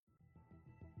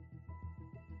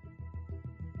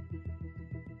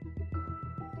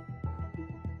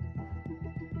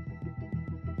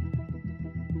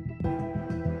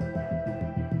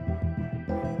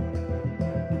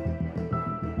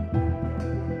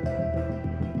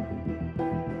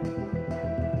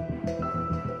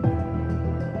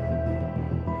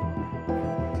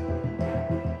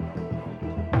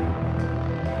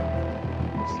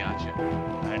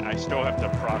still have to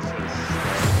process the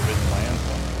bid lands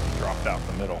one dropped out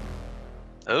the middle.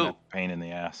 Oh, That's a pain in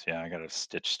the ass. Yeah, I got to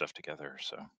stitch stuff together.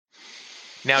 So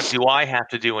now do I have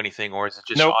to do anything, or is it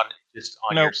just nope, on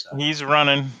nope. your stuff? He's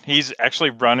running. He's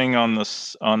actually running on the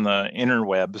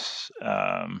interwebs.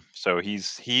 So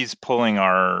he's pulling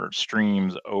our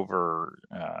streams over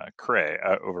Cray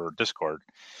over Discord,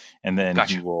 and then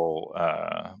he Gotcha. will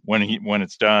when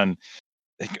it's done,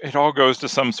 it all goes to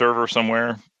some server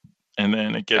somewhere, and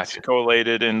then it gets Gotcha.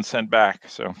 collated and sent back.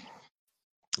 So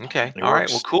Okay. it All right.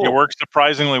 works. Well, cool. It works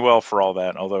surprisingly well for all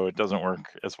that, although it doesn't work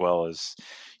as well as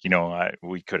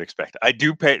we could expect. I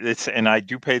do pay this, and I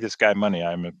do pay this guy money.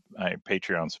 I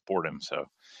Patreon support him, so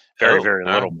very very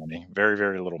little money, very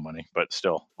very little money, but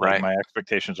still, like Right. my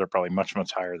expectations are probably much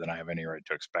much higher than I have any right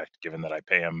to expect, given that I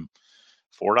pay him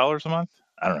 $4 a month.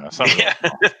 I don't know, something. Yeah,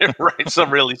 right.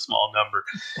 Some really small number.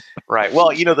 Right. Well,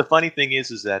 the funny thing is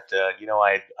that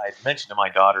I mentioned to my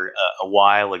daughter a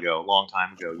while ago, a long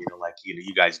time ago, like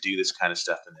you guys do this kind of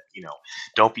stuff, and that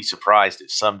don't be surprised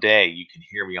if someday you can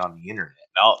hear me on the internet.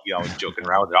 And I was joking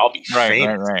around with her. I'll be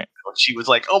famous. Right. And she was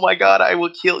like, "Oh my God, I will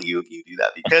kill you if you do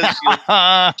that," because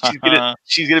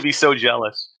she's gonna be so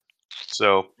jealous.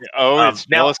 So it's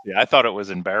now, jealousy. I thought it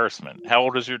was embarrassment. How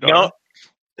old is your daughter?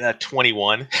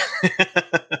 21.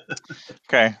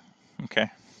 Okay.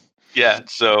 Yeah.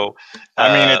 So,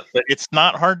 I mean, but it's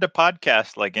not hard to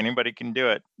podcast. Like anybody can do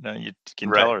it. You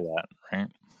can tell her that, right?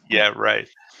 Yeah, right.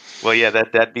 Well, yeah,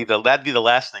 that'd be the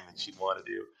last thing that she'd want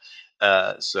to do.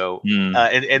 And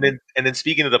then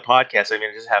speaking of the podcast, I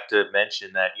mean, I just have to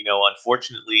mention that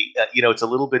unfortunately, it's a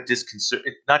little bit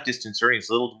not disconcerting. It's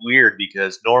a little weird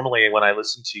because normally when I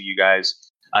listen to you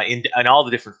guys in all the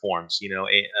different forms,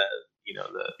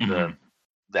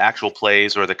 the actual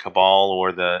plays or the Cabal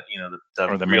or the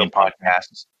or the real main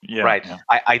podcasts, yeah, right? Yeah.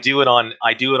 I do it on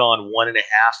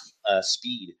 1.5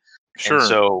 speed, sure. And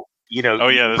so oh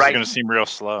yeah, this is going to seem real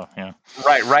slow. Yeah.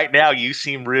 Right now you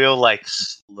seem real like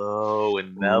slow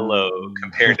and mellow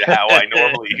compared to how I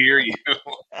normally hear you.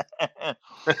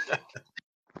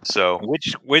 So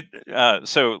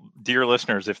so dear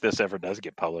listeners, if this ever does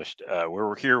get published,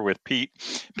 we're here with Pete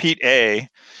A,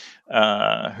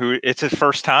 who it's his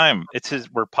first time.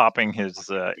 We're popping his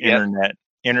internet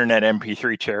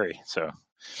MP3 cherry. So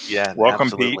yeah, welcome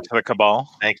absolutely. Pete to the Cabal.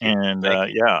 Thank you. And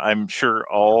yeah, I'm sure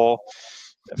all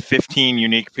 15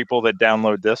 unique people that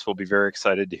download this will be very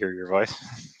excited to hear your voice.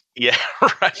 Yeah,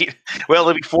 right. Well,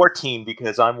 it'll be 14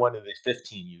 because I'm one of the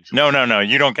 15 usually. No,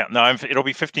 you don't count. No, it'll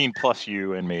be 15 plus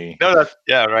you and me. No,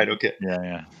 yeah, right. Okay.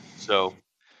 Yeah. So,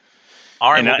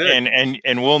 all right,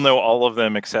 and we'll know all of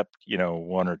them except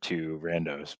one or two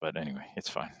randos. But anyway, it's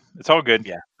fine. It's all good.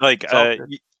 Yeah. Like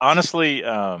honestly,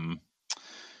 I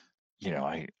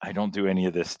don't do any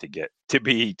of this to get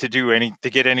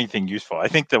anything useful. I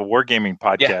think the Wargaming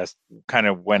podcast kind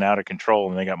of went out of control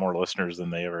and they got more listeners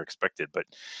than they ever expected. But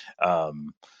I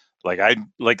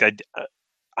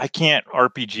can't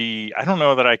RPG. I don't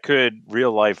know that I could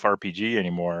real life RPG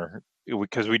anymore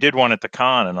because we did one at the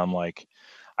con and I'm like,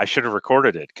 I should have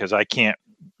recorded it because I can't.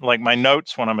 Like my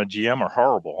notes when I'm a GM are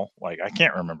horrible. Like I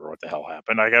can't remember what the hell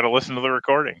happened. I got to listen to the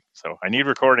recording, so I need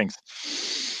recordings.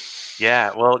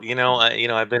 Yeah, well,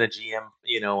 I've been a GM,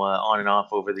 on and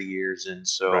off over the years, and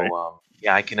so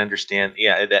yeah, I can understand.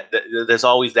 Yeah, that there's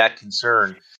always that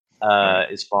concern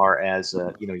as far as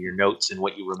your notes and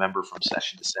what you remember from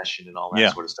session to session and all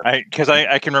that sort of stuff. Because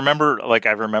I can remember, like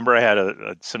I remember I had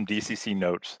some DCC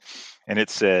notes, and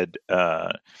it said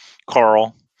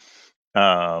Carl,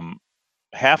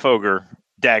 half ogre,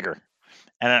 dagger.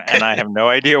 And I have no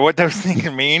idea what those things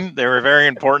mean. They were very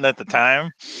important at the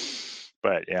time.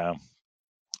 But yeah,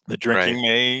 the drinking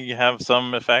may have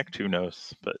some effect. Who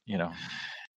knows? But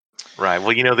Right.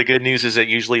 Well, the good news is that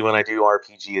usually when I do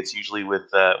RPG, it's usually with,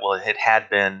 it had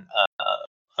been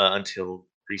until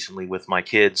recently with my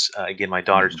kids. Again, my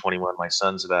daughter's 21, my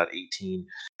son's about 18.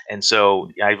 And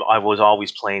so I was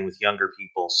always playing with younger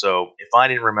people. So if I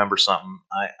didn't remember something,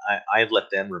 I let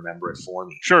them remember it for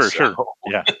me. Sure.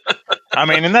 Yeah. I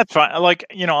mean, and that's fine. Like,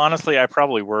 honestly, I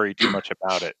probably worry too much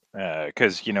about it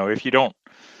because, if you don't,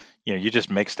 you just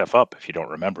make stuff up if you don't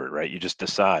remember it, right? You just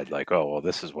decide like, oh, well,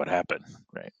 this is what happened,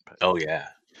 right? But, oh, yeah.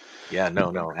 Yeah,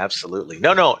 no, absolutely.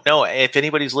 No. If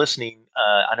anybody's listening,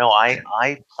 I know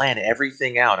I plan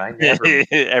everything out. I never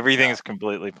everything's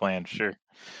completely planned. Sure.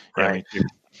 Right. Yeah, me too.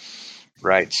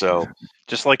 Right. So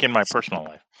just like in my personal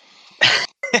life.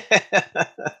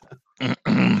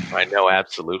 I know.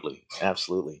 Absolutely.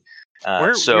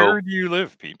 Where do you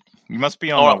live, Pete? You must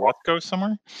be on the West Coast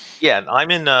somewhere. Yeah,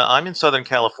 I'm in Southern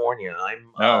California.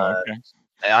 Okay.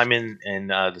 I'm in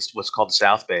this what's called the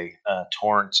South Bay,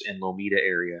 Torrance and Lomita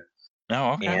area.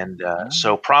 Oh, okay. And Mm,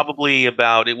 so probably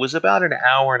it was about an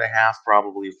hour and a half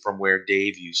probably from where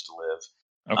Dave used to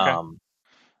live. okay. Um,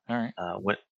 All right.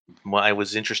 when well, it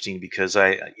was interesting because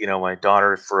my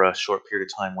daughter for a short period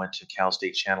of time went to Cal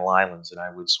State Channel Islands, and I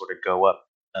would sort of go up,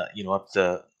 up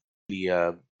the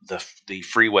uh, the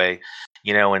freeway,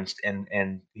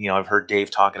 and I've heard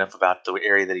Dave talk enough about the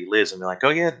area that he lives, and they're like, oh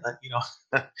yeah,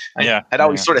 Yeah. I'd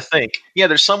always Yeah. sort of think, yeah,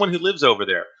 there's someone who lives over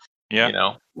there, Yeah. you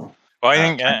know, Well, I uh,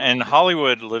 think, and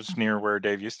Hollywood lives near where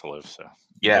Dave used to live, so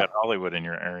you yeah. got Hollywood in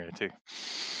your area too.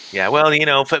 Yeah, well,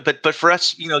 but for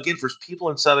us, again, for people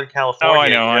in Southern Oh, I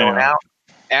California, know. I an know. hour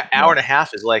Yeah. and a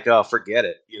half is like, oh, forget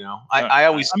it. I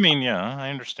always, I mean, yeah, I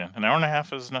understand. An hour and a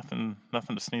half is nothing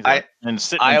to sneeze I, at, and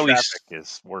sitting I in always, traffic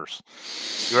is worse.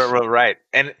 right,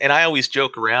 and I always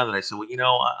joke around and I say,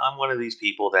 well, I'm one of these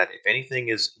people that if anything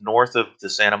is north of the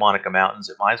Santa Monica Mountains,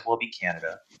 it might as well be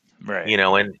Canada. Right.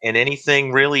 And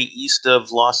anything really east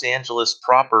of Los Angeles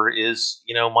proper is,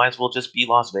 might as well just be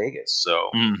Las Vegas. So,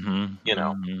 Mm-hmm. you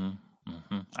know, Mm-hmm.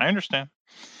 Mm-hmm. I understand.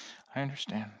 I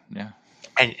understand. Yeah.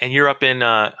 and you're up in,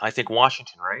 I think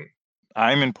Washington, right?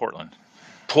 I'm in Portland.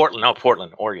 Portland, no,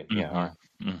 Portland, Oregon. Yeah, all right.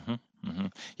 Mm-hmm. Mm-hmm. Mm-hmm.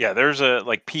 Yeah, there's a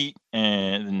like Pete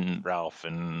and Ralph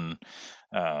and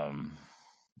a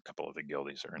couple of the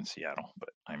guildies are in Seattle, but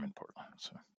I'm in Portland.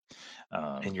 So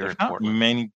And you're there's in not Portland.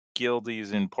 many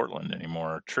guildies in Portland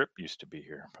anymore. Trip used to be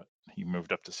here, but he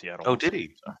moved up to Seattle Oh, also. did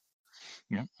he? So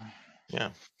yeah. Yeah.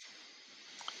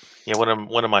 Yeah,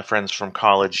 one of my friends from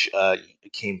college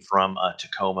came from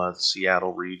Tacoma, the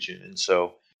Seattle region, and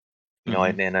so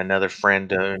Mm-hmm. and another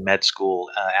friend in med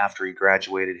school after he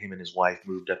graduated, him and his wife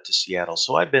moved up to Seattle.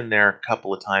 So I've been there a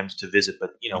couple of times to visit,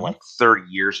 but Mm-hmm. like 30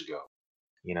 years ago,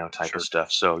 type of Sure.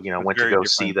 stuff. So It was went to very go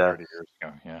see different the 30 years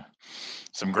ago. Yeah.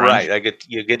 Some grunge. right. I get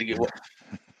you get to get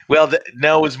well.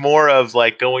 No, it was more of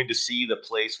like going to see the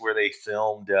place where they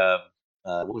filmed.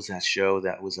 What was that show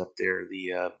that was up there?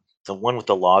 The one with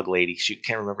the log lady. She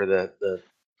can't remember the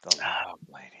The log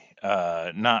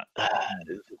lady. Not. uh,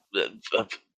 uh, uh,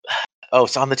 oh,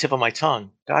 it's on the tip of my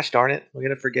tongue. Gosh darn it, I'm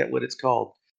gonna forget what it's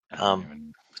called. I don't Um,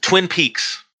 even. Twin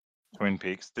Peaks. Twin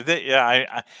Peaks. Did they? Yeah, I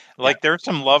Yeah, like. There's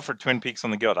some love for Twin Peaks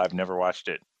on the Guild. I've never watched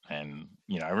it, and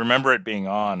I remember it being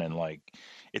on, and like,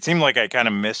 it seemed like I kind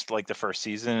of missed like the first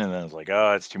season, and then I was like,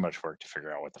 oh, it's too much work to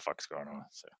figure out what the fuck's going on.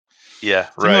 So yeah, it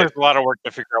seemed like right. it's a lot of work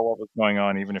to figure out what was going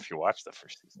on, even if you watch the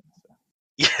first season. So,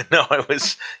 Yeah, no, it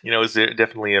was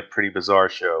definitely a pretty bizarre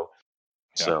show.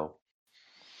 yeah, So,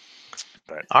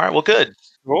 but all right, well, good.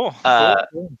 cool, cool, Uh,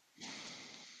 cool.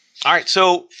 all right,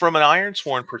 so from an Iron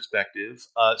Sworn perspective,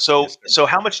 Yes, sir. so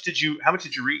how much did you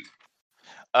read?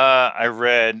 I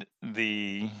read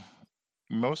the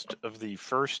most of the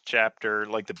first chapter,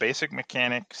 like the basic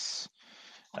mechanics,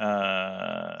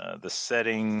 the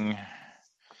setting,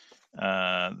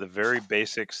 the very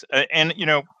basics, and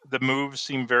the moves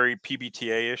seem very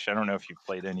PBTA-ish. I don't know if you've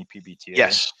played any PBTA.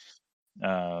 Yes,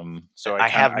 So I I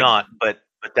kind of, have not, but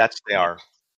that's they yeah, are.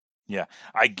 yeah,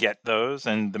 I get those,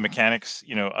 and the mechanics.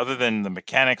 Other than the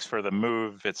mechanics for the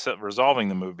move, it's resolving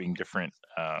the move being different.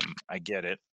 I get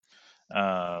it.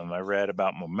 I read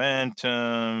about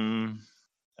momentum.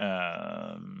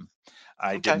 Um,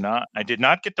 Okay. I did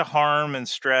not get to harm and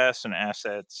stress and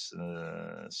assets.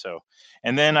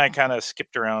 And then I kind of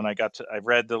skipped around. I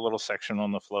read the little section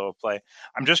on the flow of play.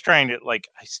 I'm just trying to like,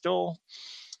 I still,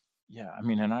 yeah, I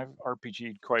mean, and I've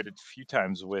RPG'd quite a few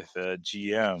times with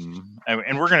GM,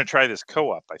 and we're going to try this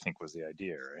co-op, I think was the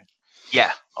idea, right?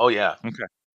 Yeah. Oh yeah. Okay.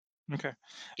 Okay.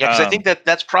 Yeah, because I think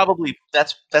that's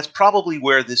probably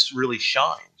where this really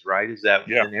shines, right? Is that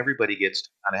Yeah. then everybody gets to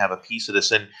kind of have a piece of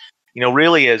this, and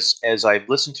really, as I've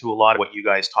listened to a lot of what you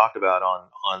guys talk about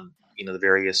on the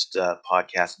various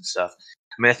podcasts and stuff.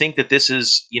 I mean, I think that this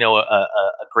is a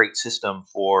great system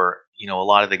for a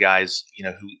lot of the guys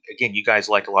who again you guys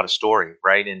like a lot of story,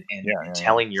 right? And and, Yeah. and Yeah. Yeah.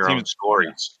 telling your Seems, own yeah.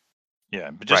 stories,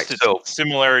 Yeah, but right? just its So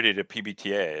similarity to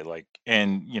PBTA, like,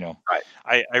 and right,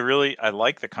 I really I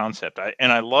like the concept.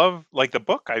 I love like the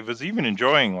book. I was even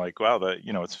enjoying like, wow,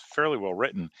 it's fairly well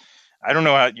written. I don't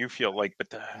know how you feel like, but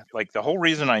the whole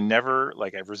reason I never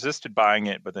like I resisted buying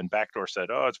it, but then Backdoor said,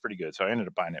 oh, it's pretty good, so I ended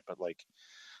up buying it. But like,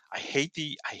 I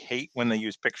hate when they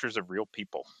use pictures of real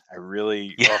people. I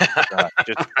really, oh yeah, god,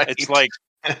 just right.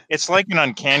 it's like an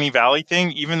uncanny valley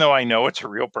thing, even though I know it's a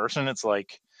real person. It's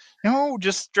like, no,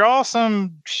 just draw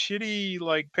some shitty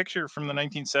like picture from the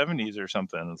 1970s or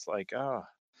something. It's like, oh,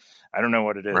 I don't know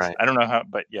what it is. Right. I don't know how,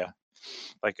 but yeah,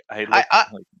 like I I, looked I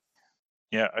like,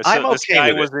 yeah. So I'm this okay guy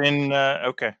with it. was in,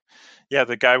 okay, yeah,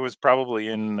 the guy was probably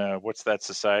in, what's that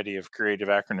Society of Creative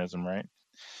Acronym, right?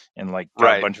 and like got a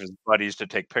Right. bunch of his buddies to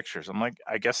take pictures. I'm like,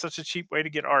 I guess that's a cheap way to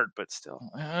get art, but still.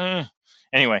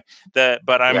 Anyway, but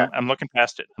Yeah. I'm looking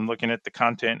past it. I'm looking at the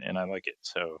content and I like it.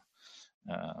 So,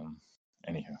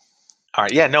 anywho. All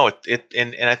right. Yeah. No.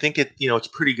 And I think it's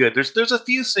pretty good. There's a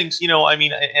few things. I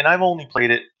mean, and I've only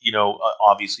played it.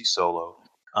 Obviously solo.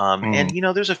 And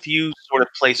Mhm. there's a few sort of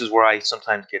places where I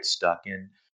sometimes get stuck in.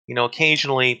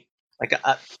 Occasionally, like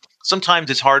sometimes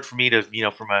it's hard for me to,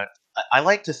 I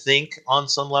like to think on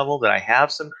some level that I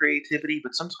have some creativity,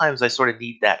 but sometimes I sort of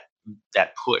need that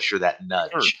push or that Sure.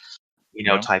 nudge,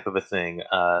 Yeah. type of a thing.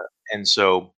 And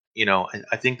so,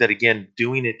 I think that again,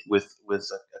 doing it with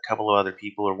a couple of other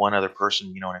people or one other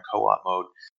person, in a co-op mode,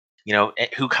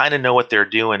 who kind of know what they're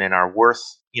doing and are worth,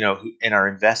 and are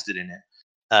invested in it.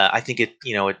 I think it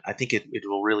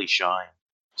will really shine.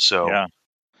 So Yeah.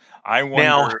 I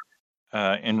now, wonder,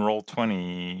 in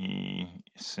Roll20 well,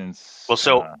 since,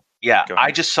 yeah, go I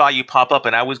ahead. just saw you pop up,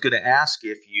 and I was going to ask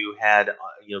if you had,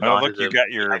 Oh, gone to look, you the.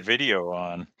 got your video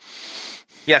on.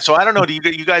 Yeah, so I don't know. Do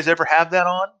you guys ever have that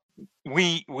on?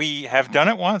 We have done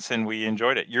it once and we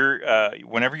enjoyed it.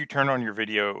 Whenever you turn on your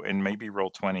video and maybe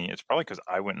Roll20, it's probably because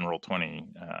I went in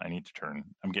Roll20. I need to turn.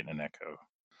 I'm getting an echo.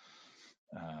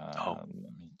 Oh,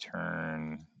 Let me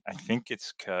turn. I think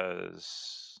it's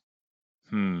because.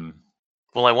 Hmm.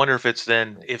 well, I wonder if it's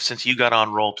then if since you got on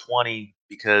Roll20,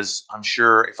 because I'm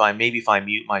sure if I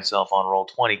mute myself on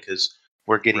Roll20, because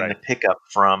we're getting the Right. pickup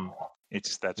from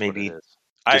That's what it maybe is.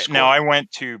 Discord. I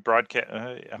went to broadcast.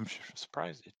 I'm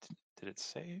surprised it did it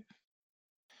save.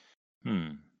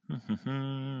 Hmm.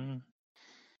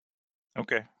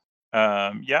 Okay.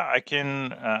 Yeah, I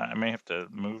can. I may have to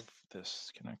move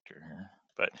this connector here,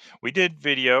 but we did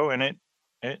video and it.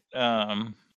 Are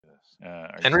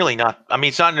you And still really there? not. I mean,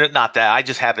 it's not that. I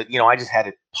just have it. I just had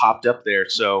it popped up there.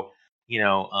 So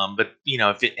but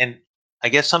if it and I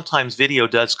guess sometimes video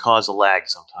does cause a lag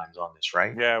sometimes on this,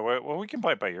 right? Yeah. Well, we can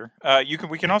play it by ear.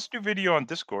 We can also do video on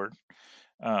Discord.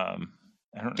 Um,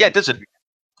 I don't Yeah, know. it doesn't.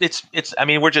 It's. I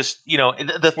mean, we're just the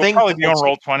We'll thing probably that be we'll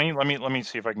on see. Roll20. Let me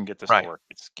see if I can get this to Right. work.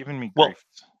 It's giving me Well, grief.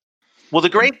 Well, the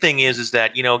Let me. great thing is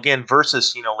that again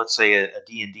versus let's say a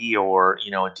D and D or a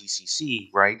DCC,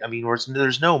 right? I mean,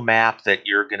 there's no map that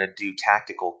you're going to do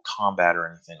tactical combat or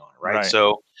anything on, right?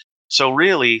 Right. So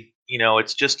really,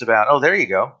 it's just about there you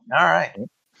go. All right, Yep.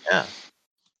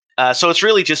 yeah. So it's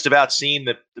really just about seeing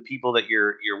the people that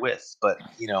you're with. But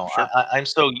Sure. I'm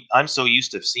so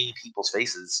used to seeing people's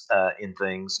faces in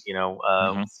things,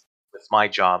 Hmm. with my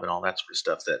job and all that sort of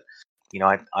stuff that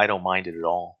I don't mind it at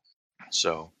all.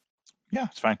 So. Yeah,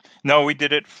 it's fine. No, we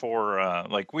did it for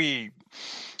like we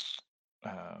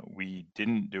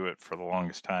didn't do it for the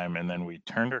longest time, and then we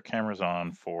turned our cameras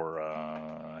on for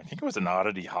I think it was an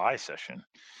Oddity High session,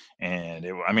 and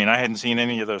I mean, I hadn't seen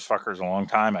any of those fuckers in a long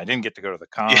time. I didn't get to go to the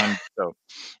Yeah. con, so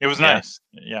it was Yeah. nice.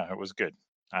 Yeah, it was good.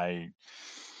 I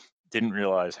didn't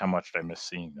realize how much I missed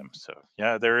seeing them. So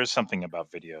yeah, there is something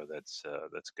about video that's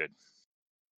good.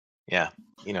 Yeah,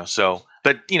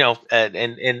 but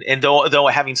and though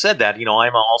having said that, I'm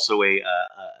also an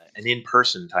in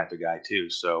person type of guy too.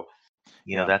 So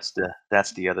Yeah. that's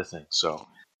the other thing. So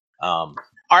all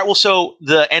right, well, so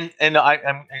and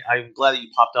I'm glad that you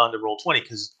popped on to Roll20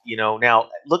 because now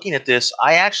looking at this,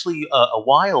 I actually a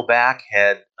while back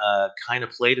had kind of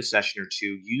played a session or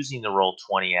two using the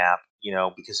Roll20 app,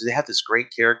 because they have this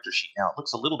great character sheet. Now it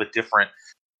looks a little bit different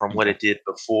from what Okay. it did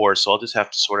before, so I'll just have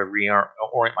to sort of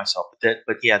reorient myself.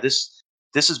 But yeah, this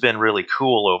has been really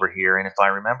cool over here, and if I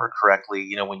remember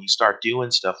correctly, when you start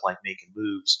doing stuff like making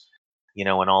moves, and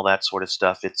all that sort of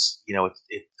stuff, it's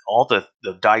all the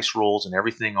dice rolls and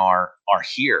everything are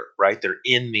here, right? They're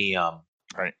in the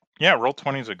Right. Yeah,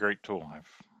 Roll20 is a great tool.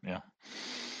 Yeah.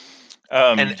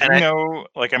 and Do and you I know,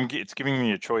 like, it's giving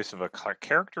me a choice of a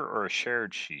character or a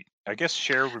shared sheet. I guess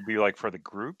shared would be like for the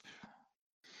group.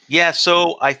 yeah,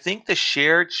 so I think the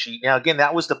shared sheet. Now again,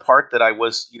 that was the part that I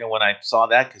was, when I saw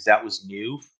that because that was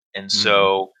new, and Hmm.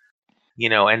 so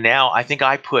and now I think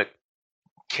I put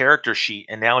character sheet,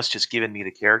 and now it's just giving me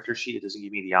the character sheet. It doesn't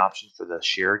give me the option for the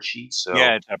shared sheet.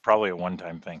 Yeah, So it's probably a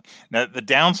one-time thing. Now, the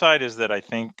downside is that I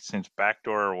think since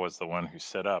Backdoor was the one who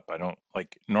set up, I don't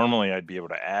like normally I'd be able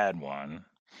to add one.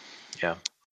 yeah,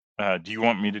 Do you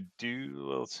want me to do?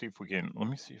 Let's see if we can. Let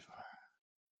me see if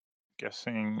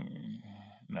guessing.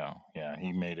 No, yeah,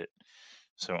 he made it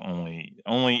so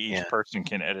only each yeah, person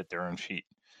can edit their own sheet.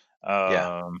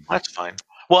 yeah, Um, that's fine.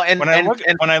 Well, when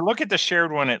I look at the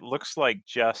shared one, it looks like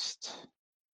just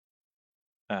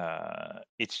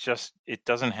it's just it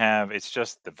doesn't have. It's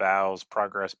just the vows,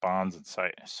 progress, bonds, and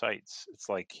sites. It's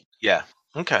Yeah.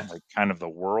 Okay. like kind of the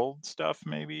world stuff,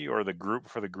 maybe, or the group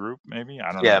for the group, maybe.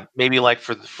 I don't know. Yeah, maybe like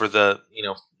for the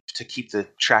to keep the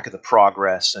track of the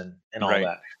progress and all Right.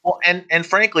 that. Well, and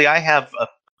frankly, I have a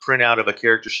printout of a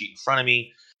character sheet in front of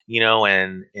me,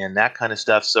 and that kind of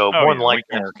stuff. So Oh more than yeah, we likely,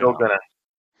 can work it out.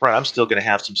 I'm still gonna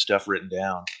have some stuff written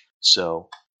down. So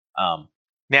um,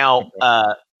 now,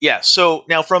 Okay. yeah. So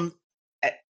now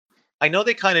I I know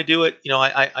they kind of do it.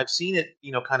 I've seen it.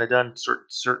 Kind of done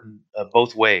certain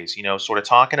both ways. Sort of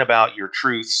talking about your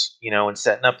truths. And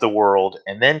setting up the world,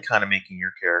 and then kind of making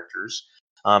your characters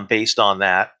based on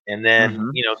that, and then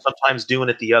Mm-hmm. sometimes doing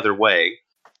it the other way,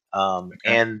 Okay.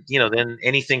 and then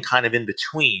anything kind of in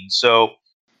between. So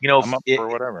I'm up for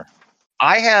whatever.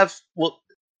 I have well,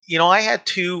 I had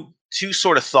two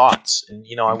sort of thoughts, and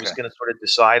I was Okay. going to sort of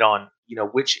decide on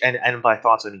which, and by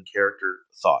thoughts I mean character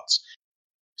thoughts.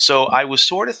 So I was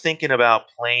sort of thinking about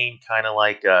playing kind of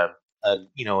like a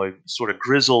sort of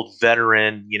grizzled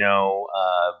veteran,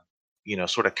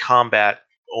 sort of combat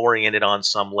oriented on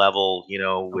some level,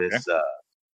 with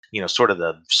Okay. sort of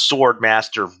the sword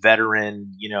master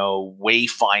veteran,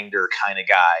 wayfinder kind of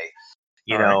guy,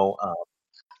 you All right. know, uh,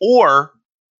 or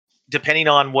depending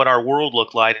on what our world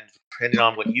looked like and depending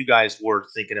on what you guys were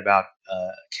thinking about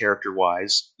character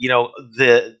wise,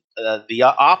 the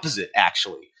opposite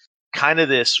actually, kind of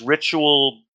this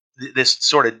ritual, this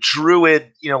sort of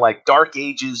druid, like dark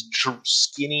ages,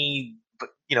 skinny,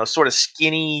 sort of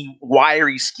skinny,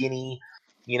 wiry, skinny,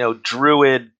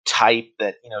 druid type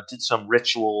that did some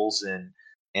rituals and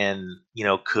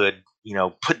could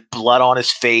put blood on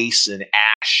his face and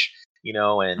ash,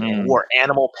 and Mm, wore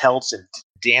animal pelts and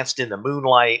danced in the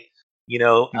moonlight,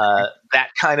 okay. that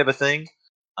kind of a thing.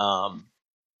 Um,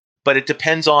 but it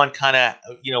depends on kind of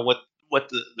what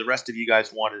the rest of you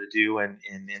guys wanted to do and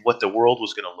what the world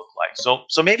was going to look like.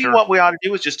 So maybe Sure. what we ought to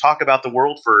do is just talk about the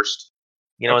world first,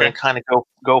 and Okay. then kind of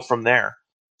go from there.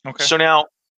 Okay. So now,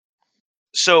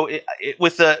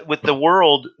 with the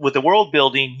world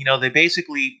building, they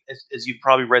basically, as you've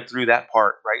probably read through that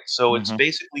part, right? So it's Mm-hmm.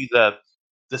 basically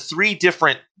the three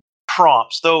different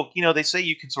prompts, though they say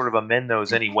you can sort of amend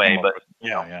those anyway, Come up but with. you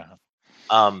know Yeah. Yeah.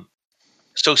 um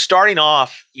so starting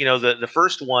off, the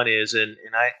first one is, and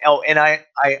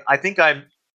I think I'm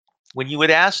when you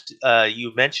had asked,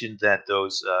 you mentioned that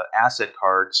those asset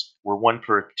cards were one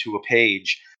per to a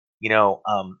page.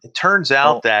 It turns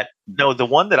out Well. that no, the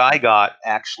one that I got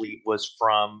actually was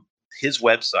from his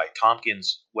website,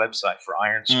 Tompkins' website for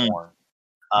Mm, Ironsworn.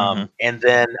 mm-hmm. And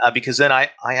then because then I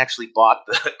actually bought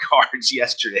the cards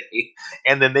yesterday,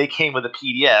 and then they came with a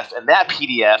PDF, and that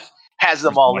PDF has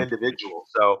them Just all one page. individual.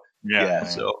 So Yeah. yeah, Yeah.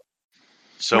 Yeah.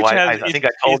 so Which I has I, I think I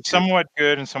told it's you. somewhat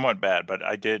good and somewhat bad, but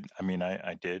I did. I mean,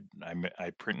 I did. I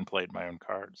print and played my own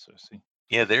cards. So see,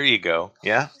 Yeah, there you go.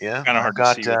 Yeah, yeah. kind of I've hard to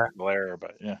got see with the glare,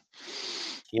 but yeah.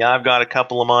 I've got a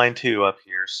couple of mine too up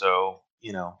here. So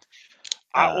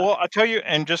uh, Well, I'll tell you,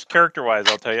 and just character wise,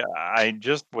 I'll tell you, I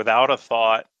just without a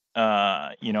thought,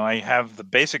 I have the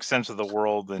basic sense of the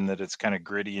world and that it's kind of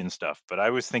gritty and stuff. But uh, I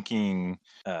was thinking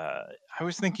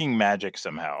magic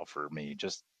somehow for me.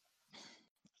 Just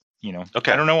I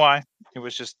okay. don't know why. It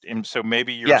was just, and so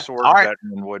maybe your Yeah. sword All right.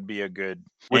 veteran would be a good,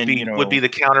 Would and be the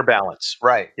counterbalance,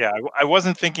 right? yeah, I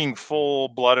wasn't thinking full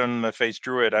blood on the face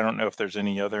druid. I don't know if there's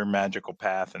any other magical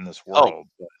path in this Oh, world,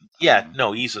 but yeah.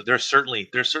 No, easily. There's certainly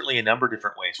a number of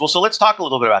different ways. Well, so let's talk a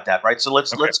little bit about that, right? So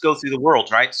let's okay, let's go through the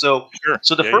world, right? So sure,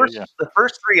 so the yeah, yeah, first yeah. the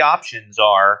first three options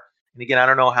are, and again, I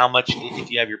don't know how much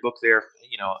if you have your book there,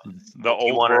 The if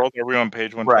you old want to. world. Are we on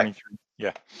page Right. 123?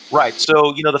 Yeah. Right.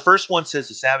 So, the first one says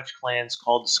the savage clans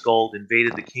called the Skuld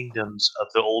invaded the kingdoms of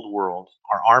the old world.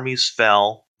 Our armies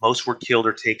fell. Most were killed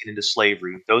or taken into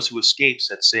slavery. Those who escaped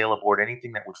set sail aboard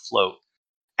anything that would float.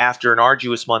 After an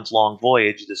arduous month long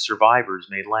voyage, the survivors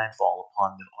made landfall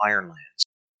upon the Ironlands.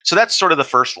 So that's sort of the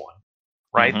first one,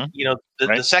 right? Mm-hmm. The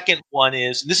Right. second one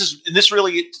is, and this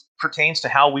really pertains to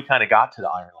how we kind of got to the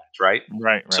Ironlands, right?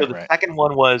 Right. So Right. the Right. second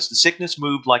one was the sickness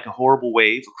moved like a horrible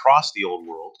wave across the old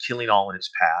world, killing all in its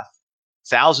path.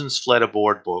 Thousands fled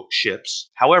aboard ships.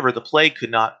 However, the plague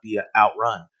could not be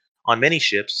outrun. On many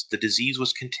ships, the disease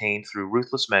was contained through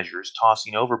ruthless measures,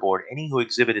 tossing overboard any who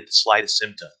exhibited the slightest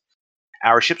symptom.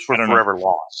 Our ships I were don't know. forever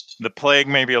lost. The plague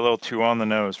may be a little too on the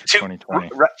nose for 2020.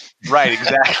 Right,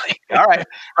 exactly. All right,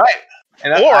 right.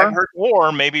 And I've Or heard.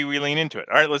 or maybe we lean into it.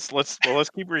 All right, let's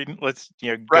keep reading. Let's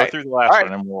go Right. through the All last right.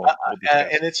 one and we'll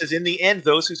discuss. And it says, in the end,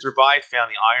 those who survived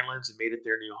found the Ironlands and made it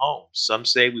their new home. Some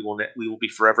say we will be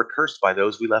forever cursed by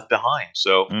those we left behind.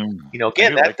 So, Mm, I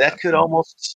again, do that like that that. could Yeah.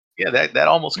 almost, yeah, that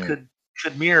almost Yeah. could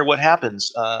could mirror what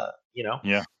happens.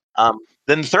 Yeah.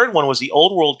 Then the third one was the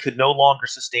old world could no longer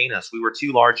sustain us. We were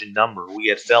too large in number. We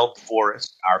had felled the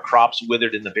forest. Our crops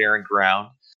withered in the barren ground.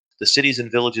 The cities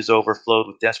and villages overflowed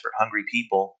with desperate, hungry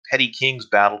people. Petty kings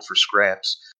battled for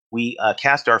scraps. We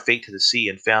cast our fate to the sea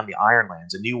and found the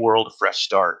Ironlands, a new world, a fresh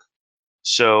start.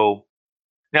 So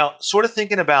now, sort of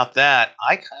thinking about that,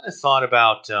 I kind of thought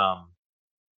about.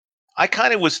 I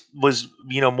kind of was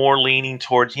more leaning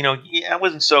towards I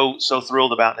wasn't so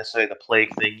thrilled about necessarily the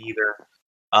plague thing either.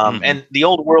 And the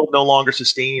old world no longer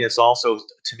sustaining us also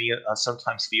to me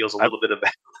sometimes feels a little bit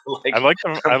about like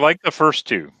I like the first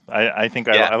two. I think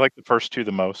Yeah. I like the first two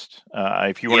the most.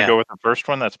 If you want to Yeah. go with the first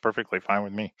one, that's perfectly fine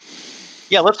with me.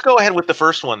 Yeah, let's go ahead with the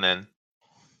first one then.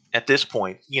 At this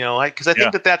point, because I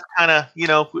think that's kind of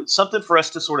something for us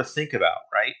to sort of think about,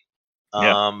 right?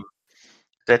 Yeah.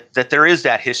 That there is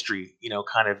that history,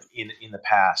 kind of in the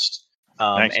past,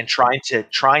 Nice. and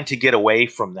trying to get away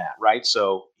from that, right?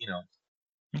 So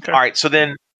Okay. all right. So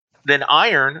then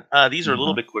iron. These are a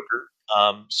little bit quicker.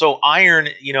 So iron,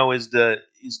 is the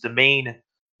main.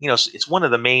 It's one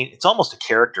of the main. It's almost a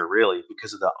character, really,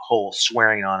 because of the whole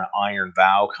swearing on an iron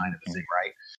vow kind of a thing,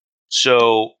 right?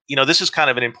 So this is kind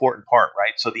of an important part,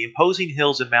 right? So the imposing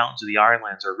hills and mountains of the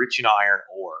Ironlands are rich in iron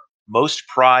ore. Most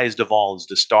prized of all is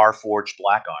the star forged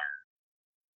black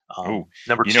iron.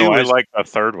 Number two I is like the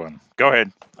third one. Go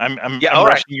ahead. I'm all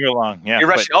right. rushing you along. Yeah. You're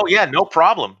rushing. Oh yeah, no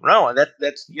problem. No,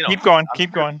 that's Keep going. I'm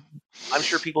Keep sure, going. I'm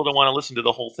sure people don't want to listen to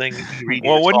the whole thing.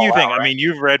 Well, what do you think? Out, right? I mean,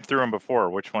 you've read through them before.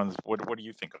 Which ones? What do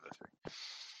you think of the three?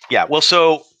 Yeah. Well,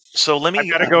 so let me. I've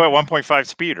got to go at 1.5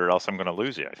 speed, or else I'm going to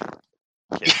lose you.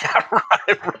 Yeah.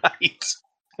 Right.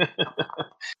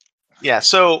 Yeah.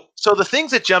 So the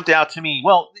things that jumped out to me.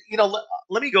 Well,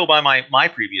 let me go by my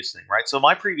previous thing, right? So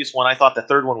my previous one, I thought the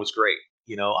third one was great.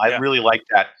 I really liked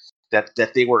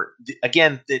that they were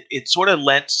again. It sort of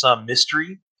lent some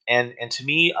mystery and to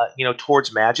me,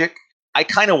 towards magic. I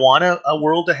kind of want a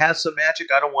world that has some magic.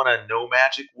 I don't want a no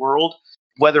magic world.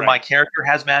 Whether my character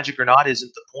has magic or not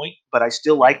isn't the point, but I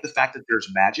still like the fact that there's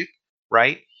magic,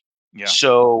 right? Yeah.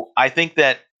 So I think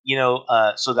that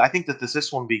so I think that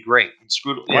this one would be great.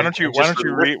 Why don't you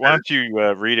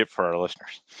read it for our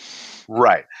listeners?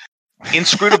 Right.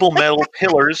 Inscrutable metal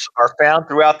pillars are found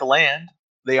throughout the land.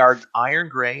 They are iron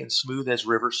gray and smooth as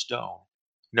river stone.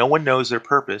 No one knows their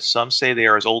purpose. Some say they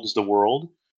are as old as the world.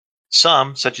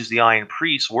 Some, such as the Iron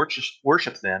Priests,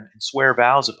 worship them and swear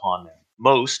vows upon them.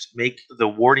 Most make the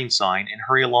warding sign and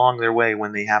hurry along their way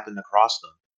when they happen to cross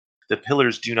them. The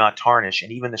pillars do not tarnish,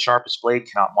 and even the sharpest blade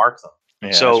cannot mark them.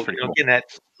 Yeah, so, cool. Again,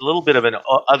 that's a little bit of an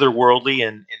otherworldly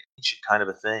and ancient kind of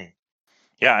a thing.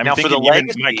 Yeah, I'm thinking even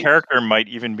my character might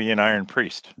even be an Iron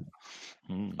Priest.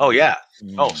 Oh yeah.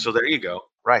 Oh, so there you go.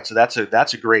 Right. So that's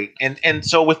a great and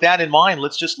so with that in mind,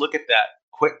 let's just look at that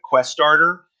quick quest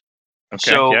starter.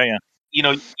 Okay. So,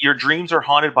 yeah. Your dreams are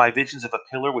haunted by visions of a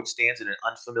pillar which stands in an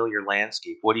unfamiliar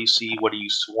landscape. What do you see? What are you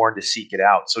sworn to seek it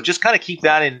out? So just kind of keep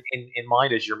that in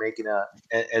mind as you're making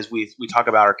as we talk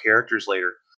about our characters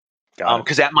later.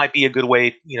 Because that might be a good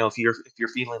way, if you're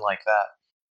feeling like that.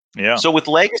 Yeah. So with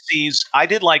Legacies, I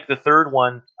did like the third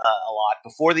one a lot.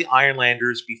 Before the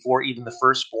Ironlanders, before even the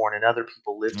Firstborn and other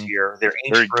people lived here, their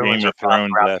ancient ruins are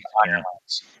found throughout the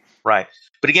Ironlands. Right.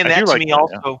 But again,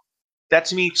 that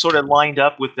to me sort of lined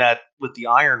up with the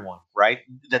Iron one, right?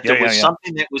 That there was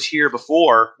something that was here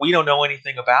before. We don't know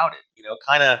anything about it,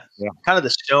 kind of the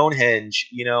Stonehenge,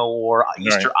 or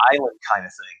Easter Island kind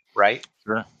of thing, right?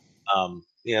 Sure.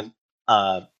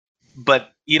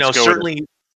 But certainly.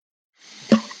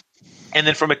 And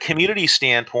then from a community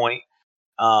standpoint,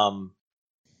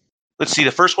 let's see.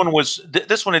 The first one was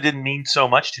this one. It didn't mean so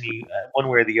much to me one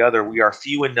way or the other. We are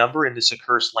few in number in this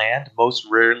accursed land. Most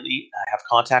rarely have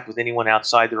contact with anyone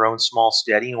outside their own small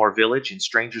steading or village, and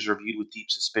strangers are viewed with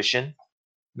deep suspicion.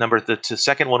 The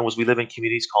second one was we live in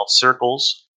communities called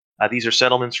circles. These are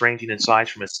settlements ranging in size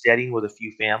from a steading with a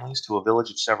few families to a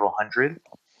village of several hundred.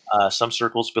 Some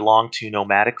circles belong to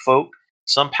nomadic folk.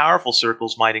 Some powerful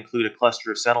circles might include a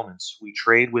cluster of settlements. We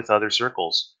trade with other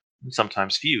circles, and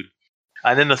sometimes feud.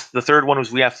 And then the third one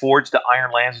was we have forged the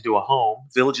iron lands into a home.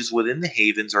 Villages within the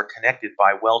havens are connected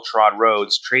by well-trod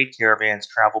roads. Trade caravans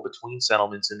travel between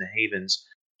settlements in the havens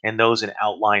and those in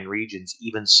outlying regions.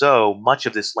 Even so, much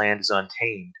of this land is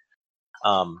untamed.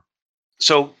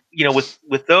 So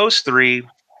with those three,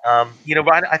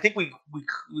 I think we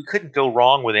couldn't go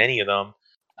wrong with any of them.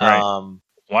 Right.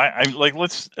 Why? I like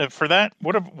let's for that.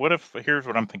 What if? Here's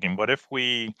what I'm thinking. What if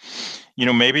we,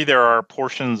 maybe there are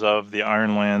portions of the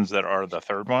Ironlands that are the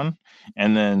third one,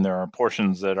 and then there are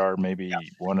portions that are maybe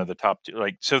one of the top two.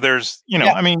 Like, so there's,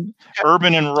 Yeah, I mean,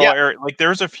 urban and rural yeah, area. Like,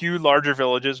 there's a few larger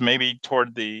villages, maybe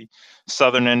toward the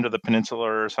southern end of the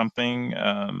peninsula or something,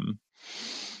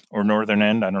 or northern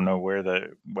end. I don't know where the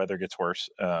weather gets worse.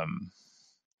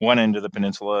 One end of the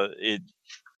peninsula, it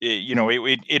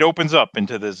opens up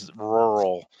into this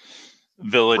rural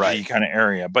villagey right. kind of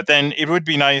area. But then it would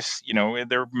be nice,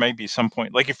 there may be some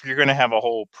point, like if you're going to have a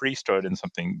whole priesthood and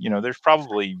something, there's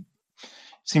probably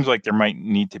seems like there might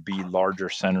need to be larger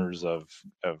centers of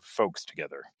folks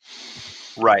together.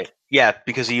 Right. Yeah,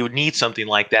 because you would need something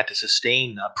like that to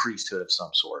sustain a priesthood of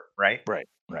some sort, right? Right.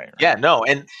 Yeah, no,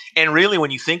 and really, when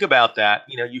you think about that,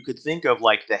 you could think of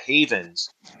like the Havens,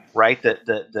 right?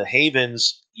 The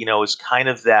Havens, is kind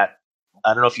of that.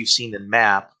 I don't know if you've seen the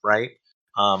map, right?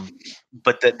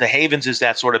 But the Havens is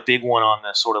that sort of big one on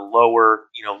the sort of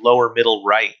lower middle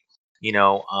right,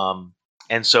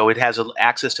 and so it has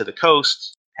access to the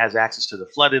coast, has access to the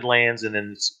flooded lands, and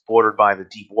then it's bordered by the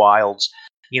deep wilds.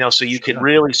 So you can Sure.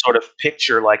 really sort of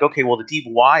picture like, okay, well, the deep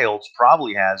wilds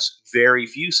probably has very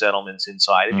few settlements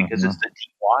inside it because it's the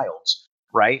deep wilds,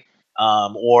 right?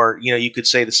 Or you could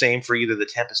say the same for either the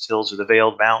Tempest Hills or the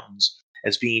Veiled Mountains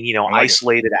as being I like it.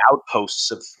 isolated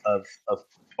outposts of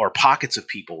or pockets of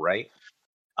people, right?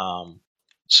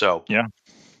 So Yeah,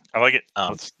 I like it.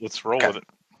 um, Let's roll okay, with it.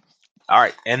 all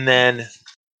right, and then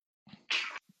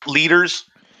leaders.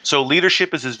 So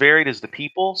leadership is as varied as the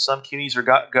people. Some communities are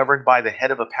governed by the head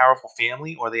of a powerful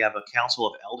family, or they have a council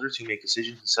of elders who make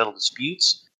decisions and settle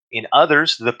disputes. In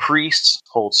others, the priests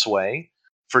hold sway.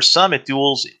 For some, it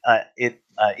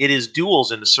is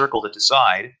duels in the circle that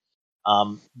decide.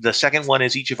 The second one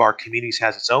is each of our communities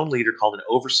has its own leader called an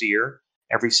overseer.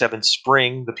 Every 7th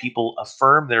spring, the people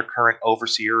affirm their current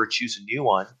overseer or choose a new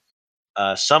one.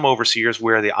 Some overseers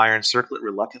wear the iron circlet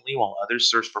reluctantly, while others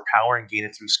search for power and gain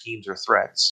it through schemes or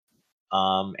threats.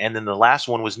 And then the last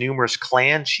one was numerous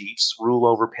clan chiefs rule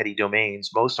over petty domains.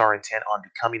 Most are intent on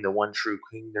becoming the one true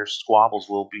king. Their squabbles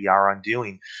will be our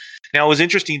undoing. Now, it was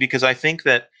interesting because I think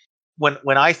that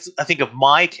when I think of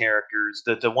my characters,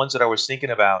 the ones that I was thinking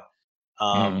about,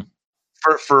 Mhm.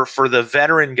 for the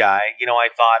veteran guy, I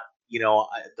thought,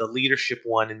 the leadership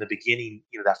one in the beginning,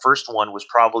 that first one was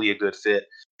probably a good fit.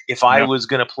 If I Yep. was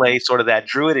going to play sort of that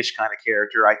druidish kind of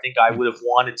character, I think I Mm. would have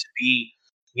wanted to be,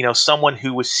 someone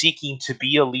who was seeking to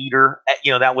be a leader.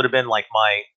 That would have been like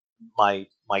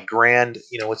my grand,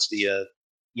 what's the,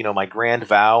 my grand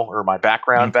vow or my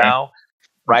background Okay. vow, Okay.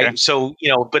 right? So,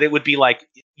 but it would be like,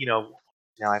 now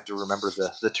I have to remember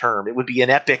the term. It would be an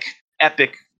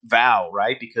epic vow,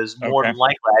 right? Because more Okay. than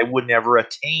likely, I would never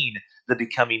attain the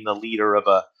becoming the leader of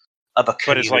a But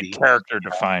it's like community. character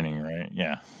defining, right?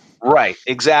 Yeah. Right,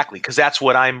 exactly, because that's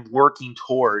what I'm working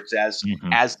towards as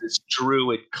Mhm. as this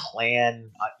druid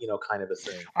clan, kind of a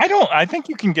thing. I think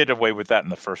you can get away with that in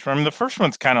the first one. I mean, the first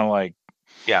one's kind of like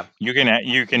Yeah, you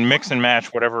can mix and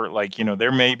match whatever. Like,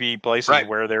 there may be places right.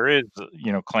 where there is,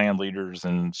 clan leaders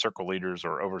and circle leaders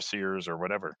or overseers or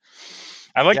whatever.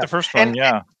 I like Yeah, the first and one.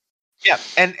 Yeah. yeah,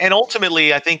 and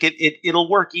ultimately, I think it'll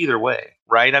work either way,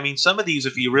 right? I mean, some of these,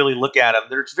 if you really look at them,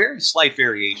 there's very slight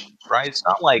variations, right? It's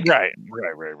not like Right.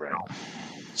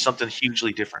 something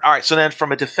hugely different. All right, so then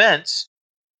from a defense,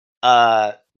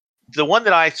 uh, the one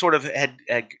that I sort of had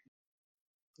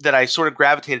that I sort of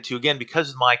gravitated to again because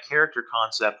of my character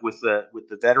concept with the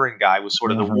veteran guy was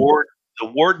sort of the Mhm. ward. The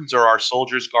wardens are our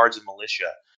soldiers, guards, and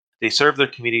militia. They serve their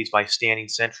communities by standing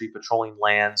sentry, patrolling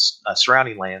lands,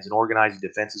 surrounding lands, and organizing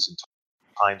defenses in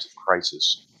times of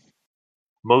crisis.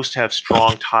 Most have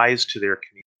strong ties to their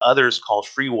community. Others, called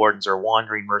free wardens, are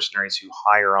wandering mercenaries who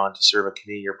hire on to serve a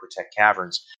community or protect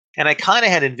caverns. And I kind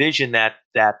of had envisioned that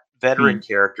veteran Being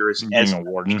character being as a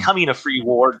warden, becoming a free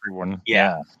warden. free warden.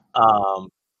 Yeah. Yeah. Um,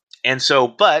 and so,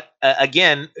 but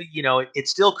again, it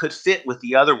still could fit with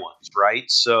the other ones, right?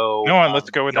 So, No,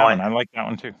 let's go with that I one. I like that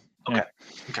one too. Yeah. okay,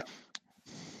 okay,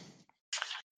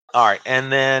 all right,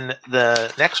 and then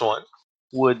the next one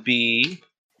would be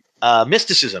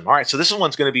mysticism. All right, so this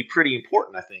one's going to be pretty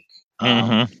important, I think,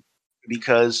 Hmm.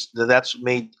 because that's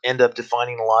may end up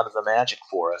defining a lot of the magic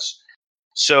for us.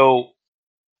 So,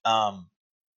 um,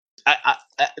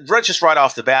 just right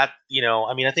off the bat,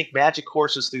 I mean, I think magic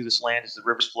courses through this land as the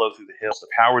rivers flow through the hills. The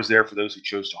power is there for those who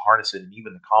chose to harness it, and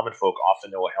even the common folk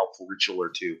often know a helpful ritual or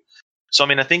two. So, I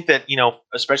mean, I think that,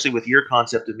 especially with your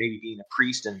concept of maybe being a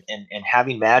priest and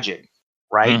having magic,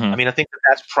 right? Hmm. I mean, I think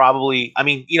that's probably, I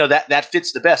mean, that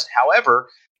fits the best. However,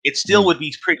 it still would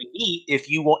be pretty neat if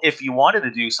you wanted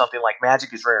to do something like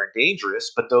magic is rare and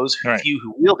dangerous, but those Right. few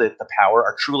who wield it, the power,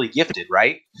 are truly gifted,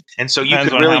 right? And so you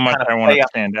Depends could on really how much kind of I want play to up,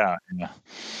 stand out. Yeah.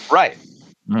 right?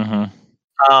 Hmm.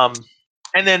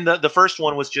 And then the first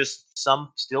one was just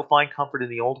some still find comfort in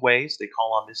the old ways. They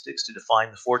call on mystics to define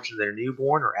the fortune of their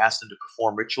newborn or ask them to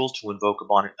perform rituals to invoke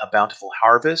a bountiful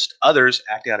harvest. Others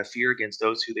act out of fear against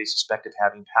those who they suspect of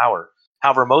having power.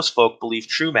 However, most folk believe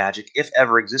true magic, if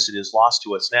ever existed, is lost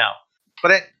to us now.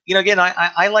 But again,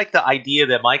 I like the idea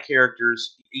that my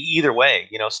characters, either way,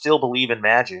 still believe in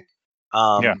magic.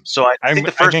 Yeah. So I think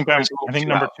the first one is a I little think too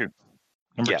number out. two.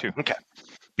 Number Yeah. two. Okay.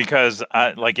 Because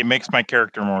like it makes my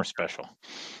character more special.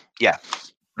 Yeah.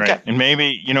 Right. Okay. And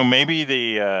maybe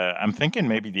the I'm thinking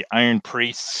maybe the Iron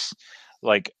Priests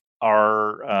like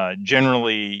are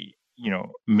generally,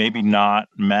 maybe not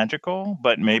magical,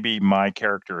 but maybe my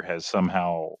character has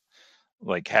somehow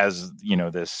like has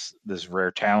this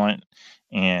rare talent,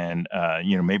 and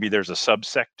maybe there's a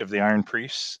subsect of the Iron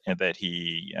Priests and that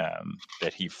he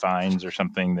finds or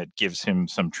something that gives him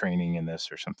some training in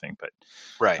this or something. But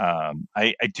Right.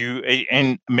 I do,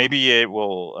 and maybe it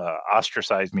will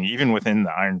ostracize me even within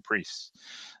the Iron Priests.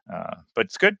 But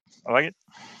it's good. I like it.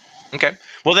 Okay.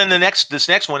 Well, then this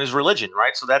next one is religion,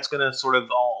 right? So that's going to sort of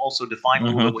also define a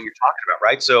little Hmm. bit what you're talking about,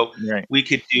 right? So Right. we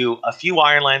could do a few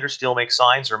Ironlanders still make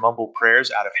signs or mumble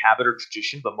prayers out of habit or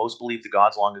tradition, but most believe the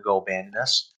gods long ago abandoned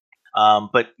us.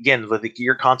 But again, with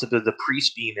your concept of the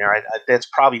priest being there, that's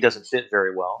probably doesn't fit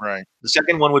very well. Right. The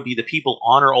second one would be the people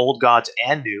honor old gods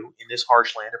and new in this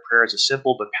harsh land. A prayer is a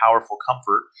simple but powerful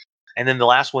comfort. And then the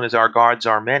last one is our gods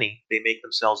are many. They make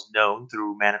themselves known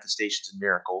through manifestations and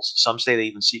miracles. Some say they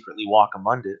even secretly walk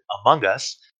among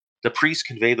us. The priests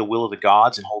convey the will of the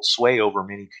gods and hold sway over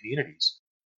many communities.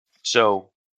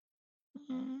 So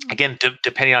again,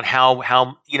 depending on how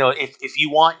if you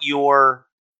want your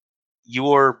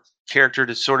character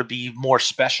to sort of be more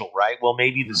special, right? Well,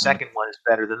 maybe the Hmm. second one is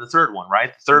better than the third one,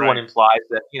 right? The third one Right. implies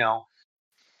that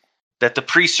that the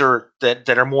priests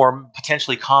that are more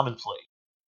potentially commonplace.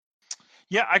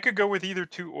 Yeah, I could go with either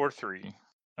 2 or 3.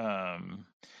 Um,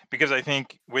 because I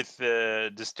think with the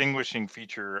distinguishing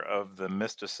feature of the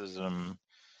mysticism,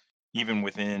 even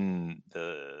within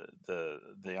the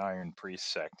Iron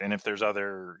Priest sect, and if there's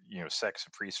other sects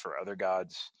of priests for other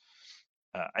gods,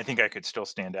 I think I could still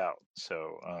stand out.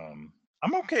 So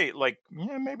I'm okay. Like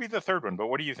maybe the third one, but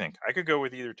what do you think? I could go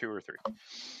with either 2 or 3.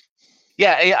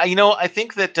 Yeah, I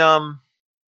think that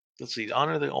let's see,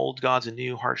 honor the old gods and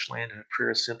new, harsh land, and a prayer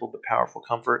is simple but powerful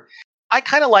comfort. I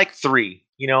kind of like 3.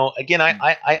 Again,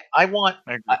 Mm, I want.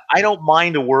 I agree. I don't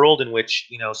mind a world in which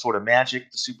sort of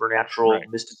magic, the supernatural, Right.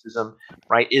 mysticism,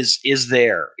 right, is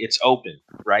there. It's open,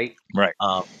 right? Right.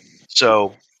 Um,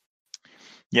 so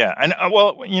Yeah, and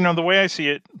well, the way I see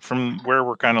it from where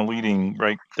we're kind of leading,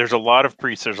 right? There's a lot of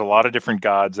priests, there's a lot of different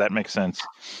gods. That makes sense.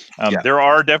 yeah, There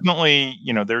are definitely,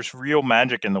 there's real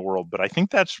magic in the world, but I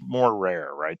think that's more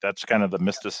rare, right? That's kind of the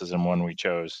mysticism one we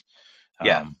chose.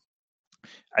 yeah, Um,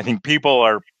 I think people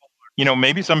are,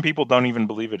 maybe some people don't even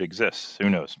believe it exists. Who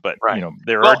knows? But right.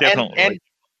 there are Well, and definitely and like,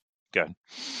 good.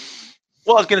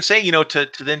 well, I was going to say,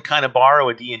 to then kind of borrow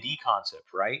a D&D concept,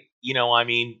 right? I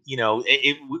mean,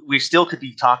 we still could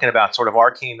be talking about sort of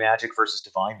arcane magic versus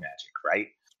divine magic, right?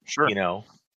 Sure. you know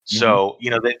Hmm. so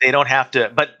they don't have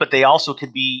to, but they also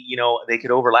could be, they could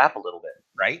overlap a little bit,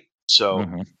 right? So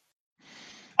Hmm.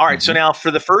 all right, so Hmm. now for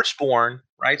the firstborn,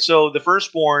 right? So the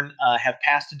firstborn have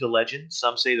passed into legend.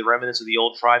 Some say the remnants of the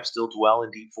old tribe still dwell in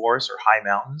deep forests or high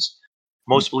mountains.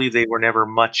 Most believe they were never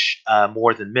much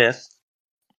more than myth.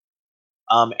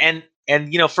 And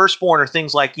firstborn are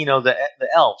things like the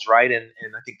elves, right? And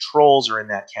I think trolls are in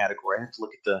that category. I have to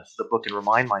look at the book and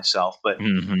remind myself, but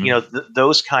Hmm.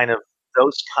 those kind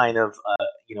of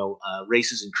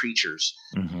races and creatures,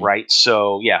 Hmm. right?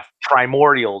 So yeah,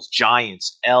 primordials,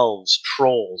 giants, elves,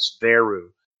 trolls, Veru.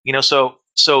 So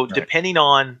Right. depending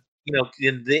on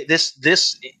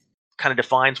this kind of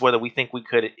defines whether we think we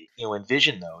could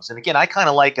envision those. And again, I kind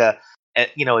of like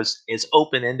as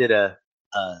open ended a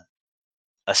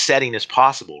setting as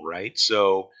possible, right?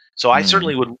 So Hmm. I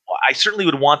certainly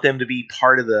would want them to be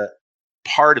part of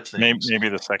things. Maybe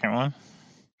the second one.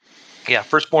 Yeah,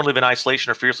 firstborn live in isolation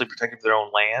or fiercely protected for their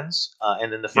own lands,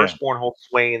 and then the Yeah. firstborn hold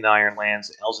sway in the Iron Lands.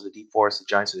 The elves of the deep forest, the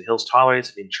giants of the hills tolerate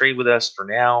us and trade with us for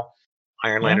now. Yeah.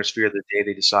 Ironlanders fear the day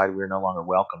they decide we are no longer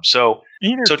welcome. So,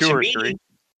 Either so 2 to or me, 3.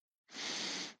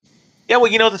 yeah. Well,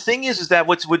 the thing is that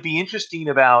what would be interesting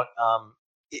about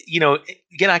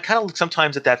again, I kind of look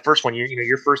sometimes at that first one.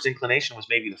 Your first inclination was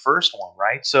maybe the first one,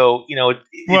 right? So,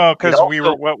 Well, it because we were,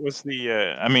 also, what was the,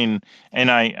 I mean,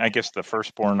 and I guess the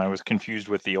Firstborn, I was confused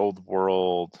with the Old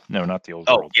World. No, not the Old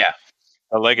oh World. yeah,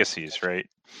 The Legacies, right?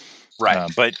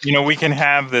 right. But we can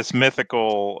have this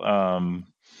mythical.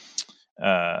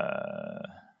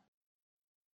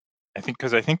 I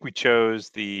think we chose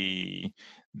the.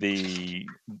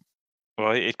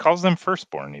 Well, it calls them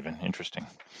Firstborn. Even interesting.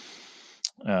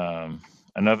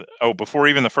 Before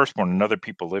even the Firstborn, another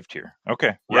people lived here.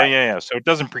 Okay, Right. yeah. So it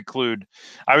doesn't preclude.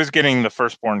 I was getting the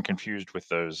Firstborn confused with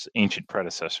those ancient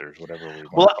predecessors, whatever we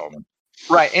want Well, to call them.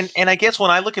 right. And I guess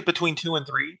when I look at between 2 and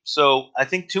 3, so I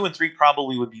think 2 and 3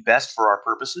 probably would be best for our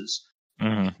purposes.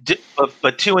 Hmm.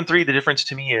 But 2 and 3, the difference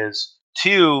to me is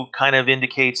 2 kind of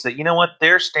indicates that,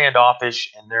 they're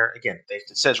standoffish, and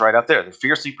it says right up there, they're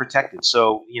fiercely protected.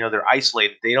 So, they're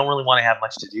isolated. They don't really want to have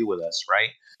much to do with us, right?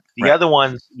 The Right. other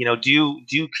ones,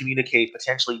 do communicate,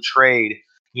 potentially trade.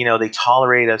 They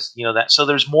tolerate us. That, so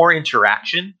there's more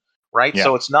interaction, right? Yeah.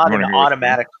 So it's You not want an to go with 3?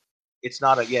 automatic. It's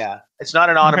not an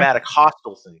Okay. automatic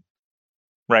hostile thing.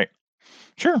 Right.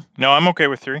 Sure. No, I'm okay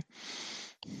with 3.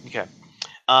 Okay.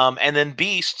 And then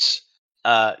beasts,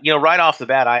 right off the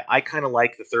bat, I kind of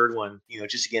like the third one.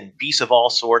 Just again, beasts of all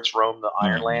sorts roam the Mhm.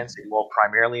 Ironlands. They dwell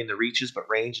primarily in the reaches, but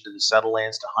range into the settled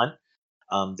lands to hunt.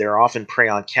 They're often prey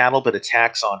on cattle, but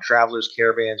attacks on travelers,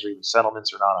 caravans, or even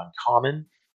settlements are not uncommon.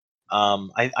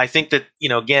 I think that,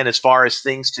 again, as far as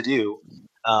things to do,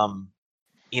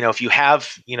 if you have,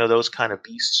 those kind of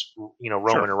beasts, Sure.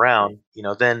 roaming around,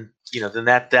 then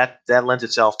that lends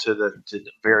itself to the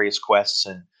various quests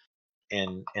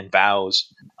and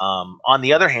vows. On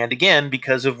the other hand, again,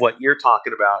 because of what you're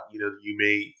talking about, you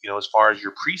may, as far as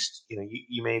your priest,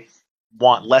 you may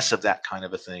want less of that kind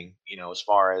of a thing, as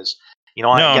far as,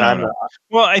 No, again, no, no.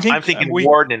 Well, I I'm think thinking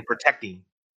warden and protecting.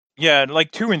 yeah,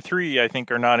 like 2 and 3, I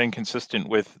think are not inconsistent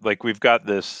with, like, we've got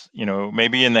this,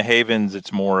 maybe in the Havens,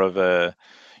 it's more of a,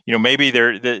 maybe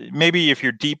maybe if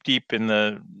you're deep in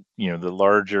the, the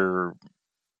larger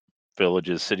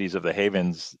villages, cities of the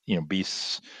Havens,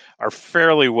 beasts are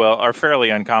fairly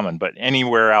uncommon, but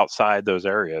anywhere outside those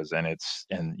areas, and it's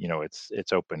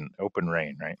open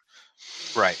reign, right?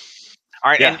 Right. All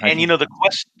right, Yeah, and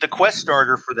the quest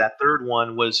starter for that third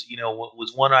one was,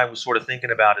 was one I was sort of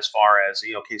thinking about, as far as,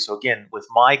 okay, so again, with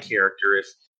my character, if,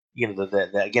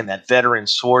 again, that veteran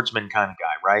swordsman kind of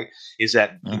guy, right, is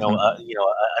that,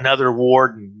 another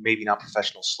warden, maybe not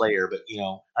professional slayer, but,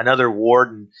 another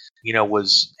warden,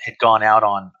 had gone out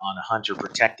on a hunt or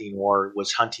protecting, or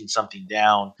was hunting something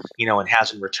down, and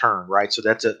hasn't returned, right? So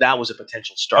that was a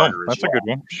potential oh, starter as that's a good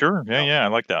well. one. Sure. You know? Yeah, I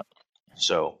like that.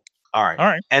 So, all right, All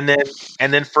right. and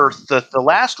then for the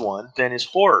last one, then, is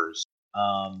horrors.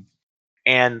 Um,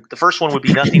 and the first one would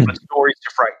be nothing but stories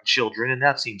to frighten children, and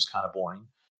that seems kind of boring.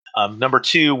 Number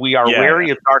 2, we are Yeah, wary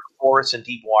of dark forests and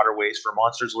deep waterways, for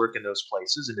monsters lurk in those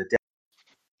places. In the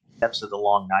depths of the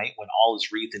long night, when all is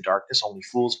wreathed in darkness, only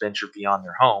fools venture beyond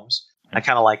their homes. I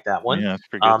kind of like that one. yeah, that's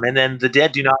pretty good. And then the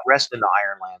dead do not rest in the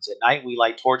Ironlands. At night, we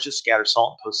light torches, scatter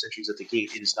salt, and post sentries at the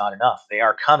gate. It is not enough. They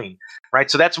are coming, right?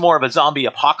 So that's more of a zombie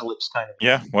apocalypse kind of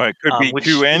Yeah, thing. well, it could be 2 Which,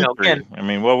 and again, 3. I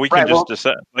mean, well, we can right? just Well,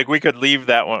 decide. Like, we could leave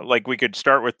that one. Like, we could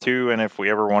start with 2, and if we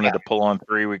ever yeah, wanted to pull on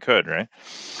 3, we could, right?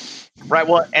 right.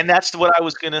 Well, and that's what I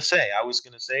was going to say. I was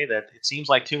going to say that it seems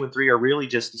like 2 and 3 are really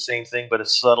just the same thing, but a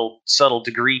subtle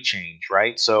degree change,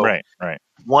 right? So Right, right.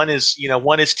 one is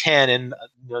 10, and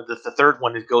the third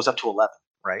one, it goes up to 11,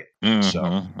 right? So,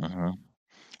 Mhm.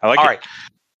 I like all it. right.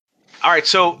 All right,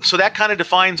 so that kind of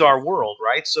defines our world,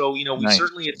 right? So, we Nice.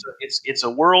 certainly, it's a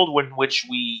world in which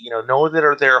we, know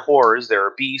that there are horrors, there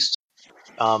are beasts.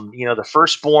 The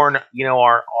firstborn,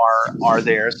 are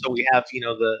there. So we have,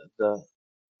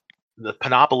 the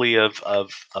panoply of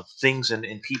things, and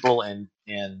people, and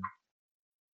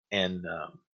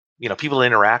people to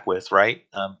interact with, right?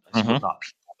 I suppose Mhm. not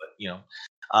people,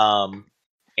 but, um,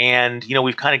 and,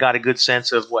 we've kind of got a good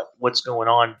sense of what's going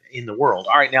on in the world.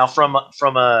 All right, now, from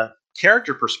a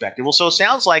character perspective, well, so it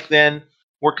sounds like then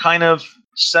we're kind of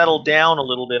settled down a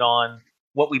little bit on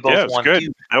what we Yeah, both it's want to good.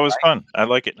 do, That was right? fun. I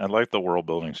like it. I like the world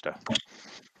building stuff.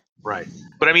 Right.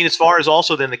 But I mean, as far as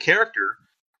also then the character,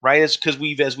 right? Is because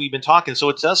as we've been talking, so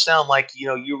it does sound like,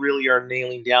 you really are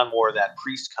nailing down more of that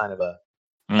priest kind of a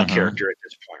Mhm. character at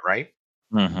this point, right?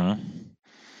 Mhm.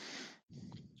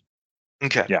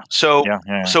 Okay. Yeah. So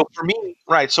Yeah. so for me,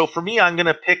 right? So for me, I'm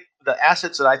gonna pick the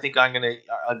assets that I think I'm gonna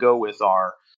go with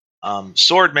are,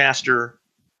 swordmaster,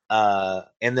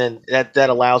 and then that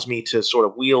allows me to sort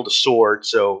of wield a sword.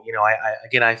 So, I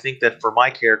again, I think that for my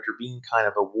character being kind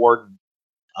of a warden,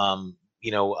 um,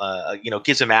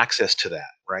 gives them access to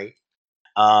that, right?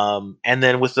 And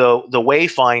then with the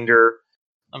Wayfinder,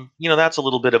 that's a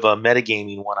little bit of a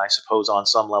metagaming one, I suppose, on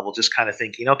some level. Just kind of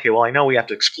thinking, okay, well, I know we have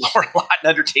to explore a lot and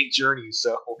undertake journeys,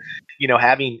 so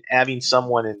having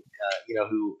someone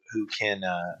who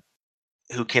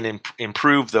can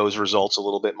improve those results a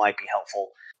little bit might be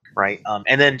helpful, right?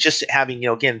 And then just having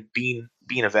again being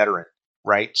a veteran,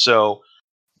 right? So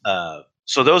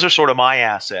those are sort of my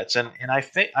assets, and I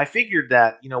figured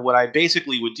that what I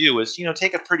basically would do is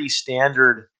take a pretty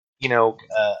standard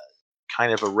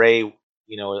kind of array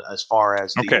as far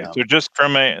as the Okay, so just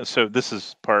so this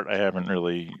is part I haven't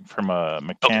really, from a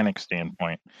mechanic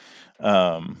standpoint.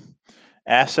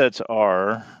 Assets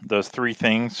are those three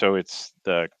things. So it's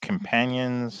the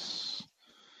companions,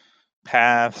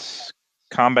 paths,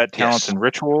 combat talents, Yes. and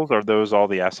rituals. Are those all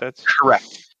the assets?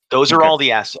 Correct. Those are Okay. all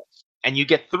the assets, and you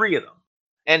get 3 of them,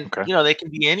 and Okay. they can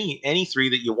be any 3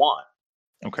 that you want.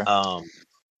 Okay.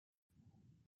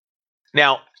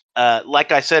 Now,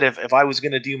 like I said, if I was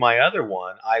going to do my other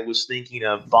one, I was thinking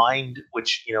of bind,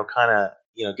 which kind of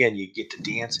again, you get to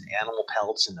dance in animal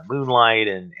pelts in the moonlight,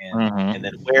 and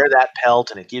then wear that pelt,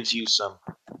 and it gives you some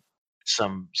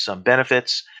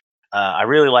benefits. I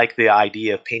really like the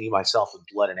idea of painting myself with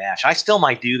blood and ash. I still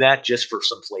might do that just for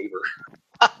some flavor.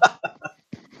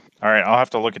 All right, I'll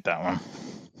have to look at that one.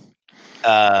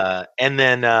 And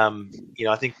then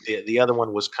I think the other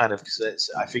one was kind of,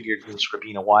 I figured sort of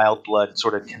being a wild blood,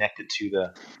 sort of connected to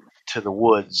the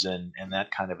woods and that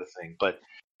kind of a thing. But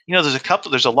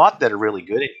there's a lot that are really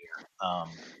good in here.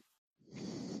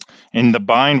 In the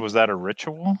bind, was that a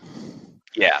ritual?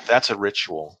 Yeah, that's a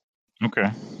ritual. Okay.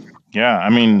 Yeah, I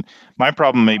mean, my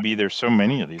problem may be there's so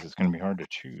many of these, it's going to be hard to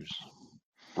choose.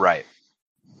 Right.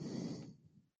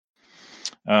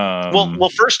 Well,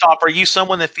 first off, are you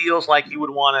someone that feels like you would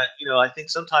want to? I think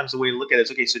sometimes the way to look at it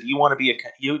is, okay, so do you want to be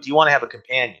do you want to have a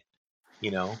companion?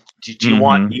 Do you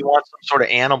want some sort of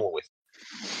animal with you?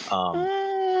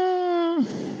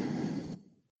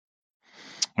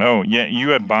 Oh yeah, you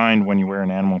had bind when you wear an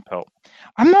animal pelt.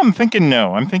 I'm thinking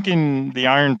no. I'm thinking the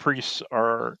Iron Priests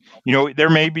are. There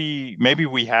maybe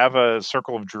we have a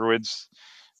circle of druids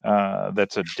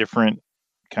that's a different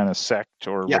kind of sect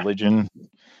or religion.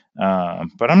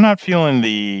 But I'm not feeling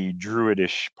the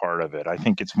druidish part of it. I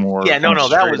think it's more. Yeah, no,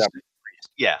 that was.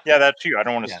 Yeah, that's you. I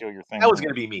don't want to steal your thing. That was going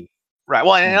to be me, right?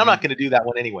 Well, and I'm not going to do that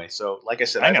one anyway. So, like I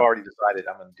said, I've already decided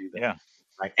I'm going to do that. Yeah.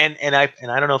 Right. And I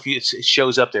don't know if it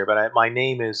shows up there, but my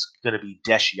name is going to be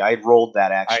Deshi. I had rolled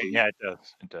that actually. Yeah, it does.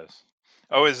 It does.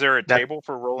 Oh, is there a table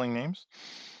for rolling names?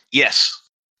 Yes.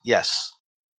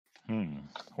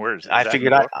 Where is it? I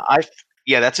figured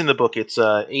yeah, that's in the book. It's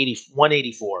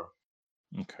 184.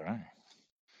 Okay.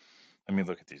 Let me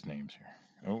look at these names here.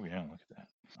 Oh yeah, look at that.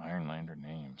 Ironlander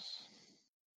names.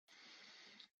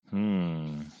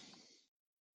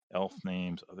 Elf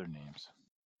names, other names.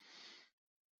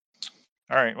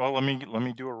 All right. Well, let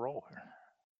me do a roll here.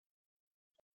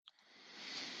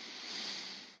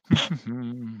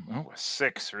 Oh, a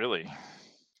 6, really.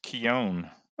 Keone.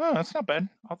 Oh, that's not bad.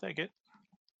 I'll take it.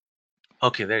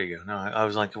 Okay, there you go. No, I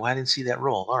was like, well, I didn't see that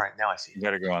roll. All right, now I see it. You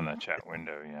got to go on that chat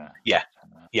window, yeah.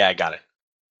 Yeah, I got it.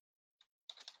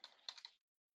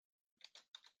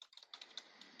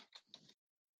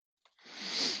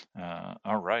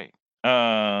 All right.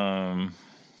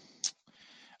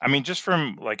 I mean, just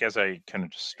from as I kind of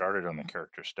just started on the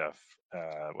character stuff,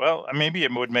 well, maybe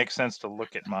it would make sense to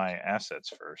look at my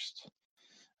assets first.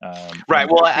 Right.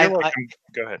 Well,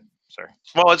 go ahead. Sorry.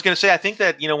 Well, I was going to say, I think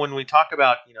that when we talk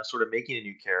about sort of making a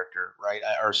new character, right,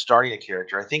 or starting a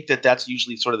character, I think that that's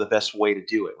usually sort of the best way to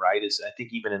do it, right? Is I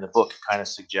think even in the book, it kind of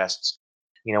suggests,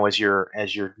 as you're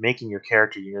making your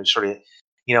character, sort of,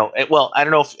 well, I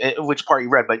don't know which part you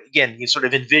read, but again, you sort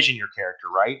of envision your character,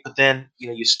 right? But then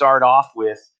you start off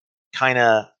with kind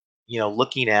of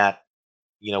looking at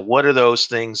what are those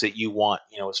things that you want,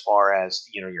 as far as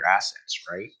your assets,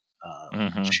 right?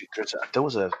 Shoot, there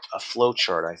was a flow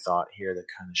chart I thought here that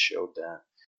kind of showed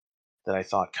that I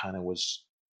thought kind of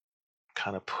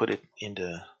put it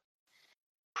into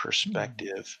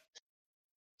perspective.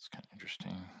 It's kind of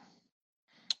interesting.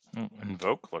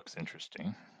 Invoke looks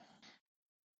interesting.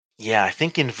 Yeah, I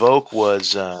think Invoke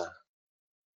was. Where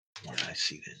did I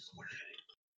see this?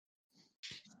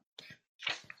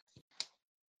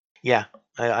 Yeah,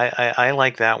 I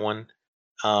like that one.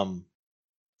 I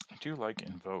do like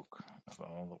Invoke of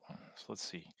all the ones. Let's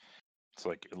see. It's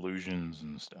like illusions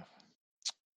and stuff.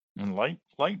 And Light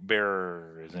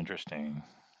Bearer is interesting.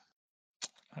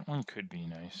 That one could be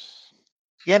nice.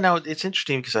 Yeah, no, it's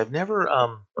interesting because I've never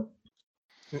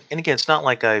and again, it's not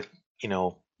like I've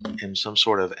am some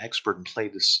sort of expert and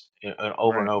played this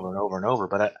over and Right. over and over and over,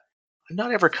 but I've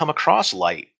not ever come across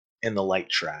light in the light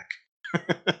track.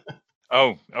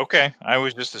 Oh, okay. I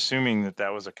was just assuming that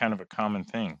that was a kind of a common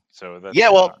thing. So Yeah,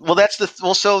 that's well, not.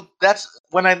 that's so that's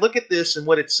when I look at this and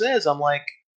what it says, I'm like,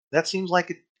 that seems like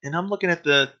it. And I'm looking at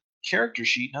the character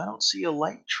sheet, and I don't see a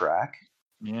light track.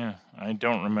 Yeah, I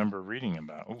don't remember reading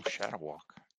about. Oh, Shadow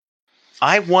Walk.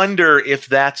 I wonder if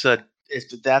that's a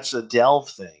Delve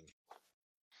thing.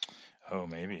 Oh,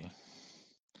 maybe.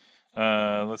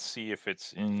 Let's see if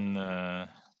it's in.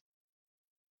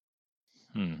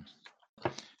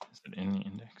 Is it in the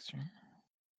index here?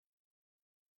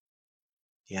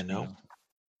 Yeah, no. No,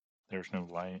 there's no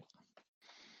light.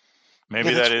 Yeah,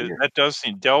 Maybe that's weird. that does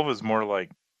seem. Delve is more like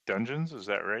dungeons. Is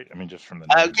that right? I mean, just from the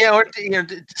name, Yeah, or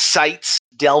sites,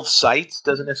 Delve sites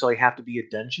doesn't necessarily have to be a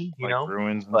dungeon, like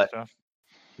ruins and but stuff.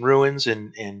 ruins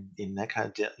and that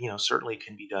kind of certainly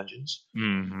can be dungeons.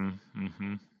 Mm-hmm.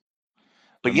 Mm-hmm.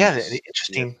 But Let me yeah, just see if.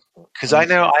 interesting because Let I me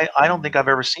see know if. I don't think I've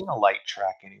ever seen a light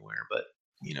track anywhere, but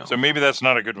So maybe that's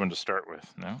not a good one to start with.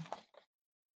 No.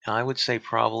 I would say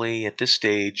probably at this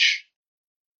stage,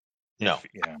 no. If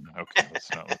yeah. Okay.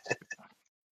 Let's not. Let's skip that.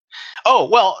 Oh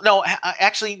well, no,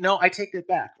 actually, no. I take that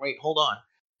back. Wait, hold on.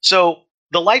 So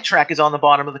the light track is on the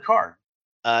bottom of the card.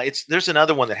 It's there's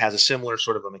another one that has a similar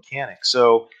sort of a mechanic.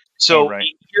 So Oh right.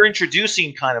 you're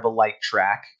introducing kind of a light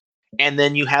track, and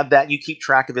then you have that you keep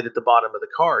track of it at the bottom of the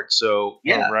card. So Oh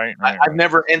yeah, right. I've Right.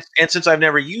 never and since I've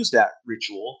never used that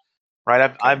ritual, right?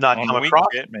 I've Okay. not On come a weak across.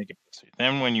 hit, make it.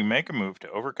 Then, when you make a move to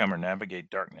overcome or navigate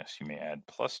darkness, you may add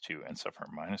 +2 and suffer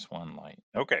 -1 light.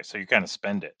 Okay, so you kind of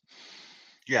spend it.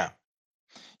 Yeah.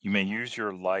 You may use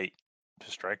your light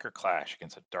to strike or clash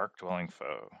against a dark dwelling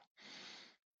foe.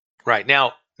 Right.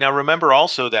 Now remember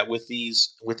also that with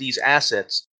these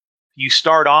assets, you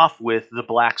start off with the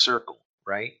black circle,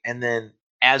 right? And then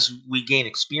as we gain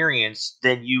experience,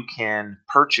 then you can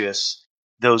purchase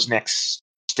those next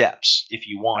steps if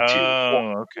you want to.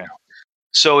 Or, Oh, okay.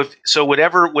 so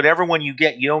whatever one you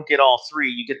get, you don't get all three,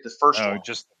 you get the first Oh, one.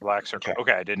 just the black circle. Okay.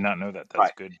 Okay, I did not know that. That's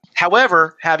Right. good.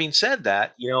 However, having said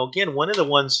that, again, one of the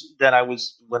ones that I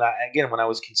was when I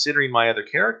was considering my other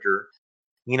character,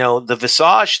 the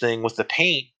visage thing with the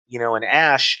paint, and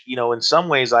ash, in some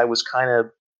ways I was kind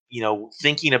of,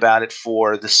 thinking about it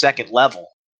for the second level,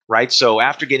 right? So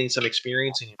after getting some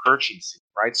experience in purchasing,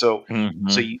 right? So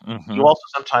Mhm. you Mhm. also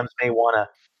sometimes may want to,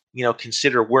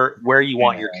 consider where you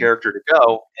want Yeah. your character to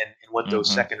go and what those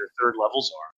Mhm. second or third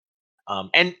levels are.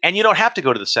 And you don't have to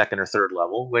go to the second or third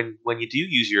level. When you do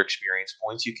use your experience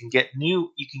points, you can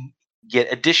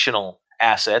get additional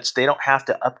assets. They don't have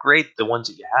to upgrade the ones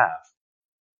that you have.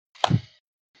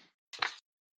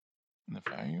 The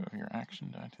value of your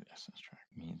action die to the essence track.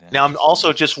 Me then Now, I'm also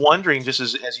assign. just wondering, just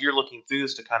as you're looking through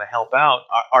this to kind of help out,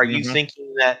 are you Mhm.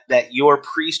 thinking that your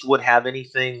priest would have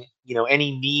anything,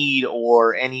 any need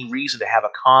or any reason to have a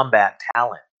combat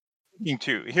talent? Thinking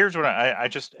too. Here's what I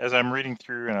just as I'm reading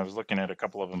through and I was looking at a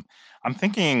couple of them. I'm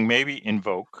thinking maybe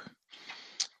invoke.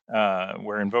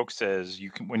 Where invoke says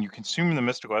you can when you consume the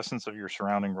mystical essence of your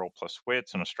surrounding, roll plus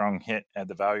wits and a strong hit, add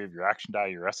the value of your action die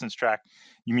your essence track.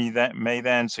 You may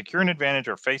then secure an advantage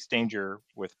or face danger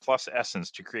with plus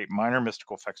essence to create minor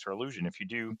mystical effects or illusion. If you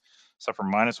do, suffer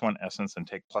 -1 essence and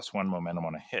take +1 momentum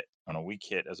on a hit. On a weak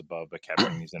hit as above, but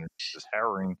capturing these energies is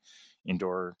harrowing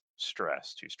indoor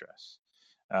stress, 2 stress.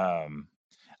 Um,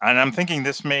 and I'm thinking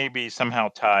this may be somehow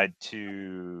tied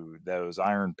to those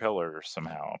iron pillars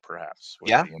somehow, perhaps with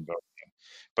Yeah, the invoking.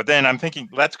 But then I'm thinking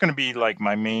that's going to be like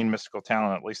my main mystical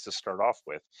talent, at least to start off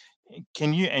with.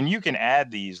 Can you and you can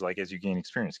add these like as you gain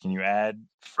experience? Can you add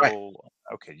right. full?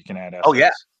 Okay, you can add Oh yeah,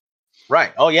 assets.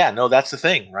 right. Oh yeah. No, that's the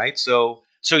thing, right? So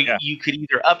Yeah, you could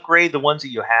either upgrade the ones that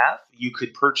you have, you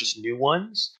could purchase new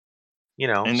ones,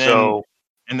 and then So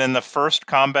the first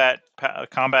combat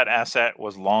asset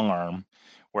was long arm,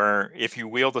 where if you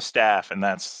wield a staff, and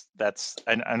that's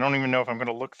I don't even know if I'm going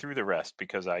to look through the rest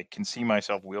because I can see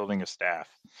myself wielding a staff.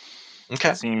 That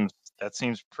okay, seems that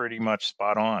seems pretty much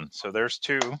spot on. So there's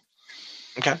two.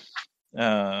 okay.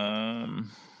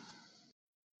 Um,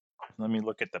 let me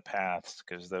look at the paths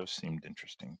because those seemed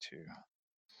interesting too.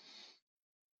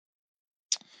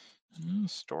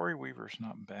 Story Weaver's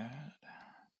not bad.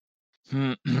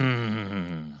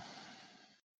 Mm-hmm.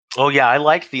 Oh yeah, I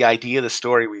like the idea of the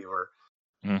story weaver.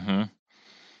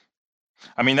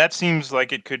 I mean, that seems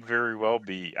like it could very well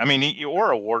be. I mean,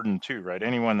 or a warden too, right?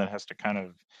 Anyone that has to kind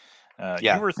of. You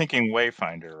Yeah, were thinking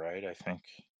Wayfinder, right? I think.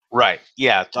 right.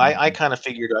 Yeah, so I Mhm. kind of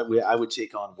figured I would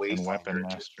take on And Weapon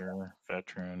Wayfinder just Master,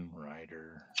 Veteran,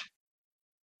 Rider.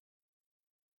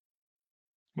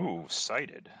 Ooh,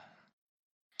 Sighted.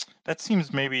 That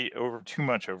seems maybe over too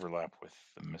much overlap with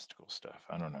the mystical stuff.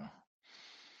 I don't know.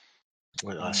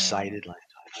 Sighted, like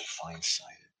find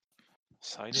sighted.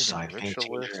 Sighted and Side game changer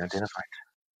ritualist.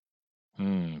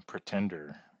 identified.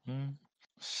 Pretender.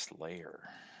 Slayer.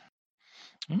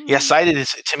 Yeah, Hmm. sighted is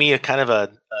to me a kind of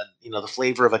the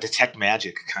flavor of a detect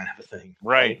magic kind of a thing,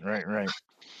 Right, right? right,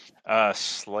 right.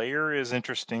 Slayer is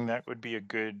interesting. That would be a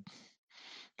good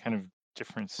kind of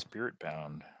different spirit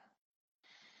bound.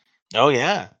 Oh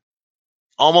yeah,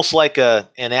 almost like an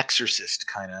exorcist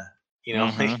kind of. You know,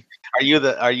 Mm-hmm.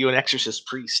 are you an exorcist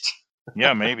priest?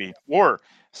 Yeah, maybe. Or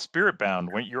spirit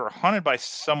bound, when you're haunted by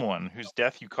someone whose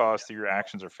death you caused through your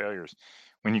actions or failures.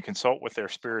 When you consult with their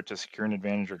spirit to secure an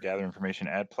advantage or gather information,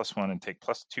 add +1 and take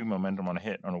 +2 momentum on a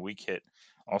hit. On a weak hit,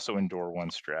 also endure 1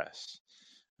 stress.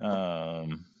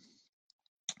 Um,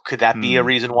 Could that be a hmm.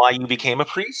 reason why you became a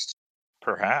priest?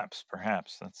 Perhaps.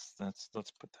 Let's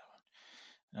put that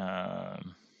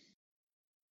one.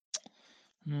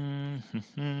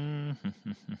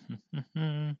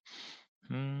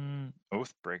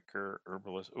 Oathbreaker,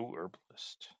 herbalist. Oh,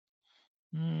 herbalist.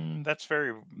 That's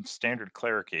very standard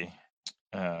clericy.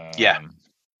 Yeah, Um,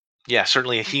 yeah,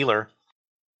 certainly a healer.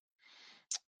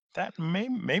 that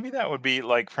maybe that would be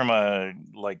like from a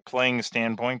like playing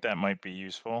standpoint that might be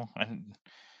useful. And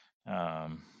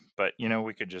but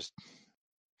we could just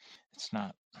it's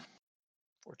not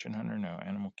fortune hunter, no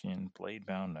animal kin, blade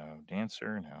bound, no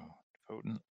dancer, no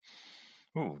devotant.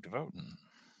 Ooh, devotant.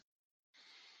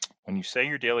 When you say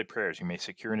your daily prayers, you may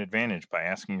secure an advantage by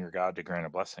asking your god to grant a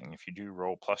blessing. If you do,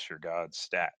 roll plus your god's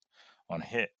stat on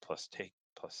hit plus take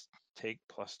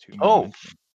 +2 Oh, momentum.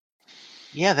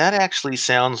 yeah, that actually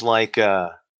sounds like.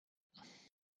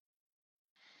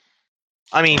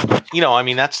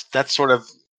 That's sort of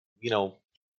you know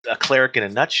a cleric in a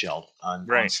nutshell on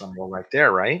Right. some level right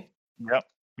there, right? Yep.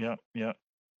 Yep. Yep.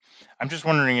 I'm just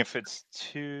wondering if it's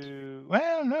too.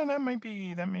 Well, no, that may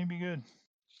be good.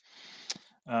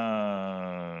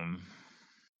 Um,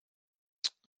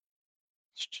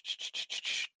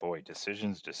 boy,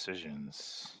 decisions.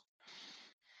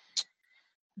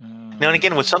 Now and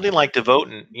again, with Um, something like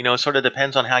devotant, it sort of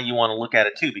depends on how you want to look at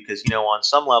it too, because on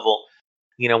some level,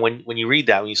 when you read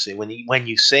that, when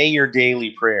you say your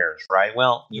daily prayers, right?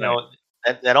 Well, right.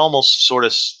 that almost sort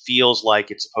of feels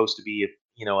like it's supposed to be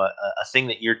a thing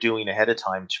that you're doing ahead of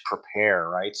time to prepare,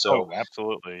 right? So Oh,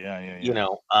 absolutely. Yeah. Yeah.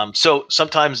 Yeah. so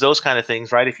sometimes those kind of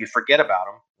things, right? If you forget about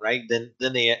them, right, then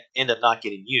they end up not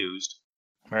getting used.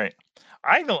 Right.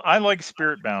 I like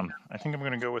Spirit Bound. I think I'm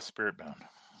going to go with Spirit Bound.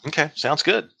 Okay, sounds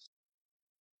good.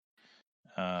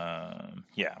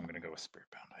 Yeah, I'm going to go with Spirit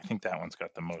Bound. I think that one's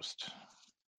got the most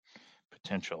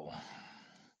potential.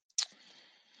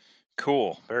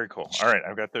 Cool. Very cool. All right,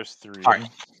 I've got those All right.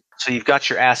 3. So you've got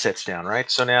your assets down,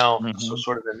 right? So now, so Hmm.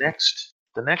 sort of the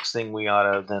next thing we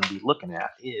ought to then be looking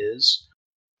at is,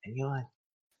 and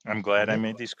I'm glad I yeah,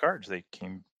 made these cards. They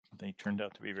turned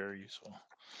out to be very useful.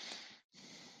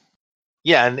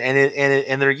 yeah,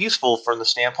 and they're useful from the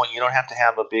standpoint you don't have to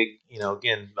have a big,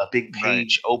 again, a big Right.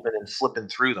 page open and flipping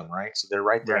through them, right? So they're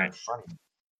right there Right. in front of you.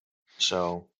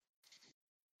 So,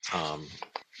 um,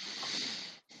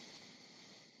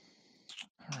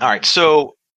 All all right, right.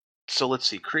 so let's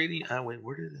see, creating. Wait,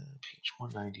 where did page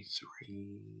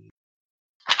 193?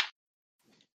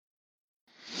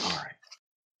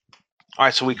 All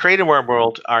right, so we created our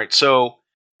world. All right,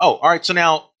 all right, so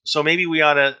now, so maybe we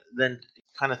ought to then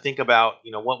kind of think about,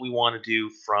 what we want to do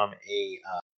from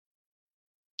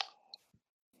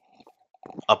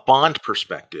a bond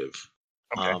perspective.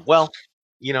 Okay. Well,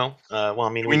 I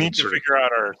mean, Do we we can need to sort of, figure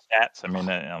out our stats? I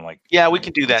mean, yeah, we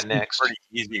can do it that seems next. pretty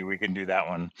easy. We can do that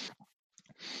one.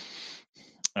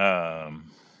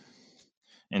 Um,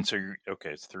 and so okay,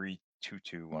 it's 3, 2,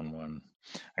 2, 1, 1.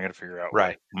 I got to figure out what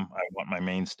Right, I want my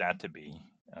main stat to be.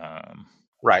 Um,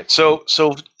 right. and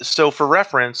So for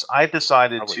reference, I've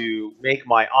decided probably to make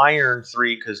my Iron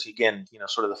 3 because again,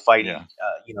 sort of the fighting,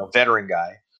 yeah. veteran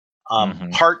guy.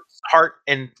 Hmm. Heart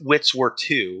and wits were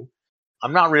 2.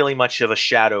 I'm not really much of a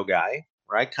shadow guy,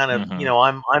 right? Kind of,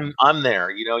 Hmm. I'm there.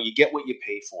 You get what you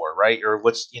pay for, right? Or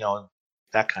what's,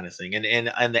 that kind of thing.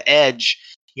 And the edge,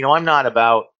 I'm not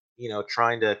about,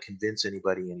 trying to convince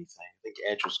anybody anything. I think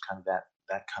edge was kind of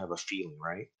that kind of a feeling,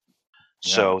 right?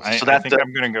 Yeah, So I that think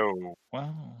I'm gonna go.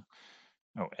 Well,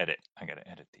 oh, edit. I gotta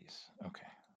edit these. Okay,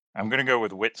 I'm gonna go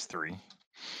with wits 3.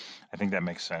 I think that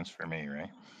makes sense for me, right?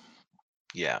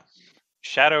 yeah,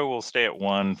 Shadow will stay at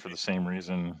 1 for the same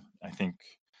reason. I think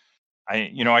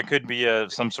I could be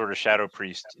some sort of shadow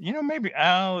priest. Maybe.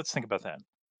 Let's think about that.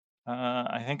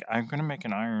 I think I'm gonna make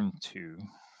an iron 2.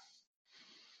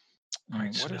 all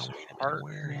right. So What now is wait a minute, heart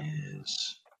where again?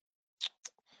 is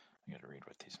I gotta read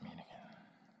what these mean again.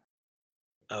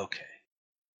 Okay.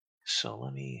 So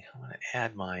I'm gonna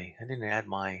add my. I didn't add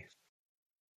my.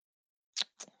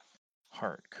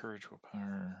 Heart, courage,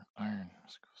 willpower, iron.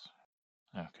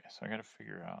 Okay, so I gotta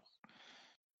figure out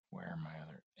where my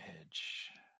other edge.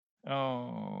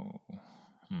 Oh,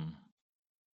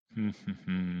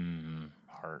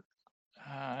 heart.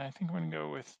 I think I'm gonna go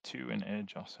with 2 and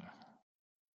edge also.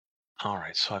 All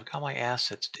right. So I've got my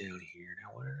assets down here.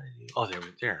 Now, what did I do? Oh, there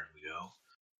we go.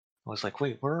 I was like,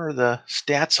 wait, where are the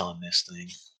stats on this thing?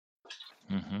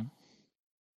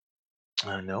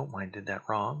 No, I did that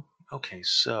wrong. Okay,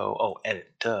 so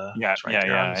edit. Duh. Yeah, It's right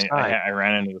there on the side. I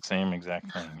ran into the same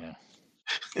exact thing.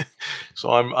 Yeah.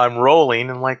 So I'm rolling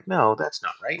and like, no, that's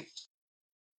not right.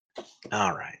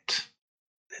 All right.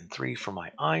 Then 3 for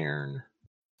my iron,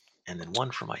 and then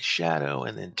 1 for my shadow,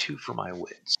 and then 2 for my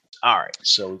wits. All right.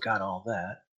 So we got all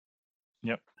that.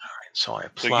 Yep. All right. So I So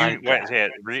applied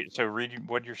that. read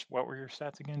what were your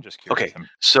stats again? Just Okay.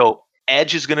 curious. So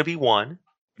edge is going to be 1,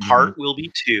 heart will be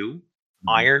 2,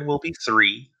 iron will be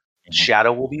 3,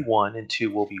 shadow will be 1, and 2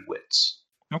 will be wits.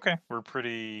 Okay, we're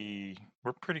pretty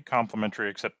complementary,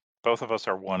 except both of us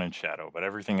are 1 in shadow, but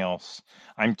everything else,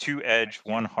 I'm 2 edge,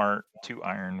 1 heart, 2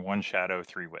 iron, 1 shadow,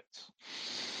 3 wits.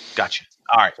 Gotcha.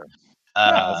 All right. So,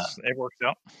 yeah, it works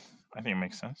out. I think it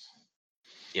makes sense.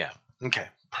 Yeah. Okay.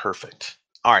 Perfect.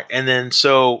 All right. And then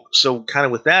so kind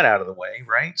of with that out of the way,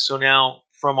 right? So now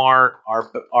from our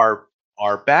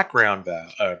background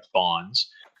bonds,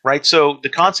 right? So the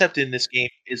concept in this game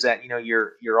is that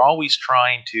you're always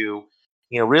trying to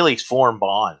really form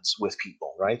bonds with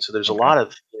people, right? So there's a lot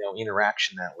of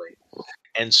interaction that way,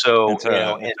 and so It's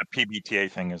a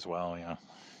PBTA thing as well, yeah.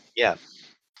 Yeah,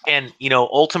 and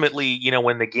ultimately,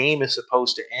 when the game is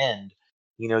supposed to end,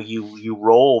 you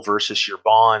roll versus your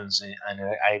bonds, and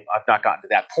I've not gotten to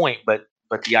that point, but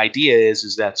the idea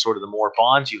is that sort of the more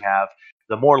bonds you have,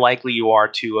 the more likely you are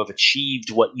to have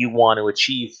achieved what you want to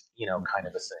achieve, kind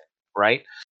of a thing, right?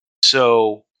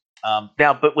 So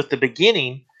now, but with the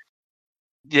beginning,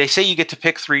 they say you get to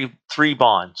pick three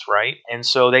bonds, right? And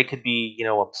so they could be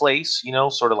a place,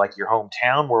 sort of like your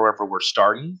hometown, wherever we're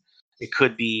starting. It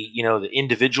could be the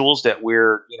individuals that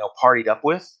we're partied up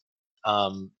with.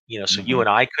 So you and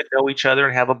I could know each other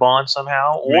and have a bond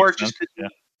somehow, or Makes it sense, just could be yeah.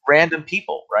 random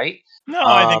people, right? No,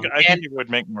 I think it would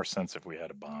make more sense if we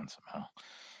had a bond somehow.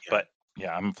 Yeah. But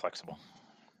yeah, I'm flexible.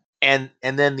 And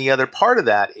then the other part of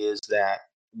that is that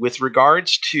with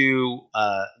regards to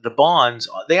the bonds,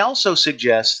 they also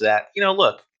suggest that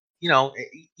look,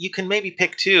 you can maybe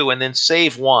pick 2 and then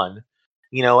save 1.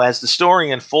 As the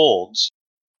story unfolds,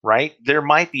 right? There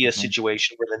might be a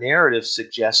situation where the narrative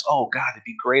suggests, oh God, it'd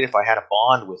be great if I had a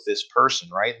bond with this person,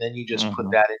 right? And then you just put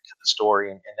that into the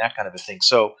story and that kind of a thing.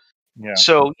 So Yeah.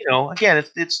 So again,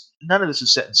 it's none of this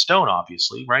is set in stone,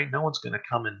 obviously, right? No one's going to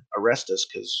come and arrest us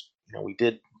because we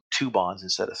did 2 bonds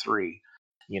instead of 3.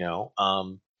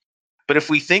 But if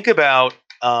we think about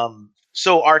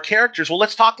so our characters, well,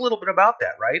 let's talk a little bit about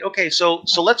that, right? Okay, so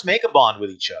let's make a bond with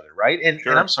each other, right? And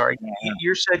Sure. I'm sorry,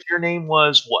 you said your name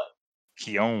was what?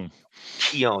 Keone.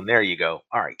 Keone. There you go.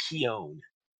 All right, Keone.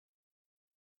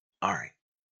 All right.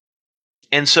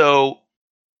 And so,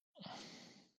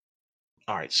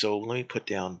 all right, so let me put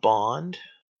down bond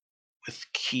with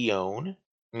Keone.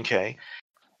 Okay.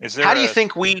 How do you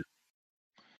think we?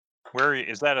 Where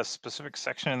is that a specific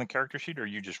section in the character sheet, or are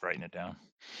you just writing it down?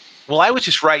 Well, I was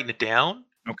just writing it down.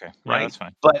 Okay, yeah, right. that's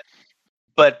fine.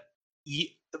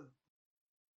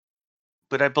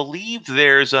 But I believe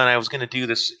there's, and I was going to do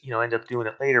this, end up doing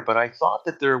it later. But I thought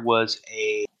that there was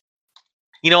a,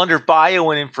 under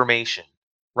bio and information,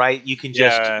 right? You can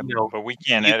just, but we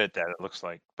can't edit that. It looks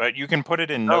like, but you can put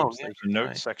it in notes. There's a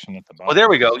notes section at the bottom. Oh, there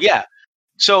we go. Yeah.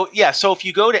 So if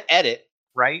you go to edit,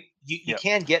 right, you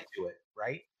can get to it,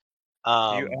 right?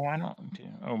 I don't.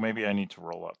 Oh, maybe I need to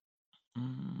roll up.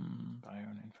 Bio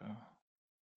and info.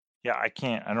 Yeah, I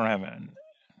can't. I don't have it.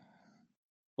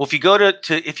 Well, if you go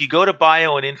to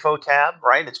bio and info tab,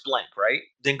 right, it's blank, right?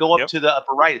 Then go up to the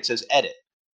upper right. It says edit.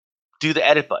 Do the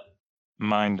edit button.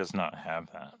 Mine does not have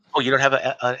that. Oh, you don't have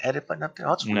an edit button up there?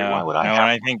 Oh, that's weird. Why would I have? And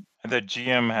I think the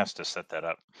GM has to set that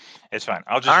up. It's fine.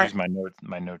 I'll just use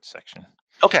my notes section.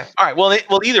 Okay. All right. Well,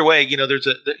 either way, there's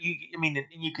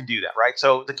you can do that, right?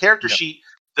 So the character sheet,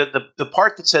 the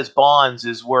part that says bonds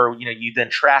is where you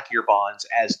then track your bonds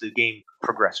as the game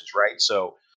progresses, right?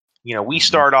 So we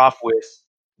start off with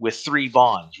 3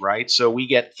 bonds, right? So we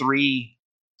get three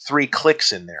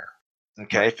clicks in there.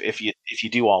 Okay, right. if you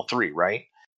do all 3, right?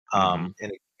 And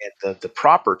the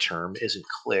proper term isn't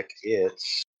click.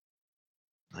 It's,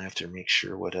 I have to make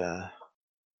sure what to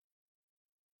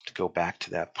go back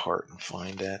to that part and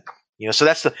find it. So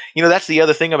that's the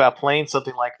other thing about playing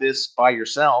something like this by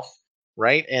yourself,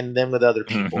 right? And then with other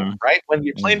people, Mm-hmm. right? When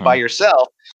you're playing by yourself,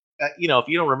 if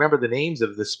you don't remember the names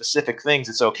of the specific things,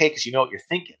 it's okay because you know what you're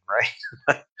thinking,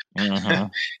 right? Mm-hmm.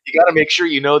 You got to make sure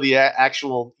you know the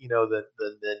actual,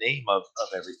 the name of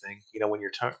everything, when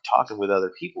you're talking with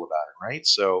other people about it, right?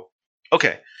 So,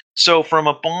 okay. So from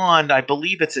a bond, I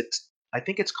believe I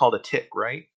think it's called a tick,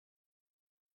 right?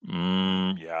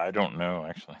 Yeah, I don't know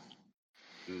actually.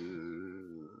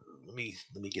 Let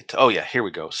me get to. Oh yeah, here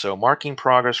we go. So marking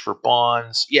progress for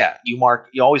bonds. Yeah, you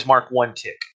always mark one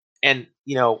tick. And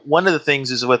one of the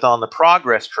things is with on the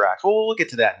progress track. Well, we'll get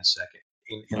to that in a second,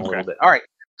 in a Okay. little bit. All right.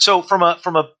 So from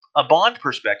a bond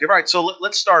perspective, all right. So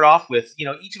let's start off with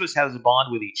each of us has a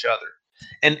bond with each other,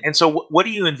 and so what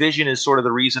do you envision is sort of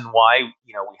the reason why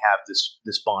we have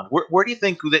this bond? Where do you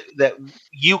think that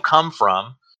you come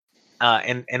from,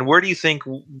 and where do you think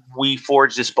we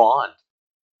forge this bond?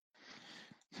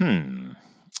 Hmm.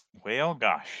 Well,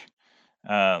 gosh.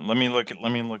 Let me look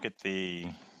at the.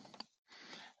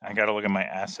 I got to look at my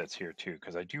assets here too,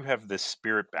 because I do have this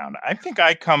spirit bound. I think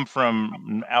I come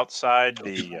from outside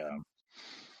the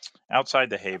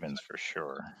havens for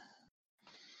sure.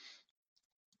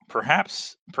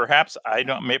 Perhaps I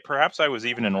don't. Perhaps I was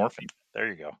even an orphan. There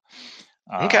you go.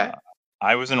 Okay.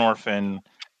 I was an orphan,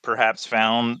 perhaps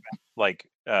found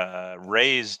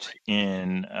raised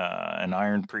in an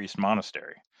Iron Priest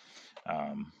monastery.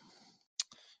 Um,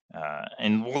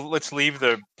 and let's leave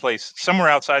the place somewhere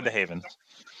outside the havens.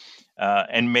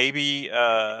 And maybe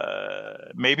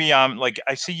I'm like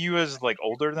I see you as like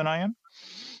older than I am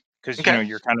because Okay.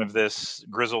 you're kind of this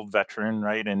grizzled veteran,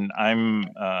 right? And I'm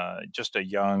just a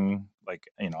young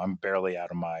I'm barely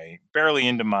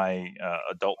into my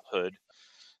adulthood.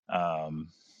 Um,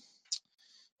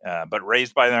 but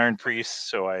raised by the Iron Priests,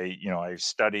 so I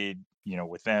studied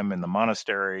with them in the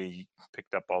monastery,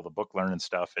 picked up all the book learning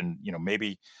stuff, and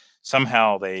maybe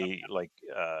somehow they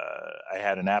I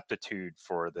had an aptitude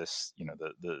for this,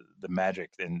 the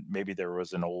magic, and maybe there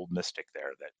was an old mystic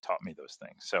there that taught me those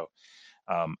things. So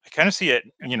I kind of see it.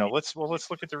 Let's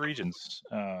look at the regions.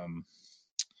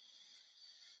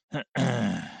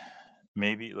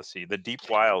 Maybe let's see. The deep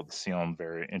wilds sound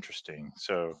very interesting.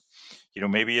 So,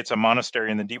 maybe it's a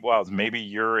monastery in the deep wilds. Maybe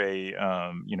you're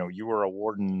you were a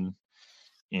warden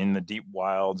in the deep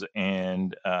wilds,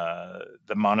 and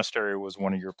the monastery was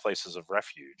one of your places of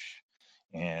refuge.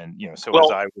 And so as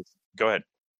Well, I was, go ahead.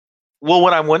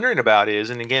 what I'm wondering about is,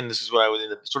 and again, this is what I was in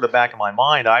the sort of back of my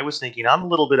mind. I was thinking I'm a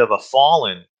little bit of a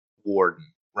fallen warden,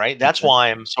 right? That's Okay.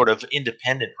 why I'm sort of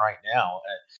independent right now.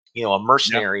 A Yeah.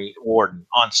 mercenary warden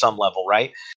on some level,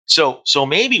 right? So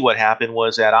maybe what happened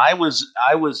was that I was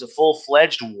a full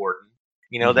fledged warden,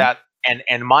 Hmm. that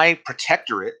and my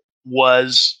protectorate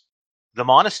was the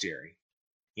monastery,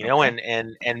 Okay.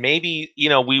 and maybe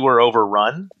we were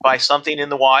overrun by something in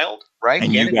the wild, right?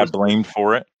 And Again, you it got was blamed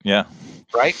for it. Yeah.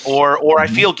 right, or I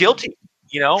Hmm. feel guilty,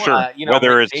 Sure.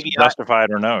 Whether it's maybe I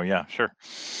justified or no. Yeah. Sure.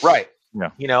 right,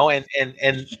 Yeah.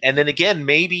 and then again,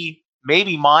 maybe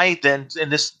my then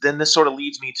this sort of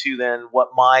leads me to then what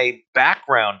my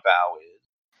background vow is,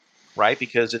 right?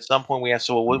 Because at some point we have,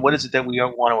 so what is Hmm. it that we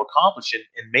don't want to accomplish,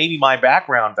 and maybe my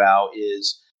background vow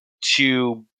is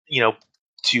to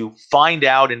to find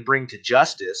out and bring to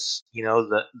justice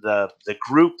the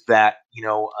group that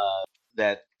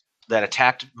that that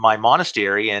attacked my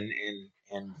monastery and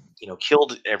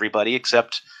killed everybody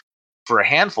except for a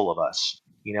handful of us,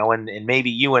 and maybe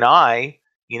you and I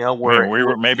Maybe were, we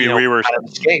were maybe we were kind of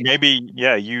escaped. maybe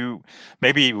yeah you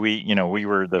maybe we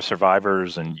were the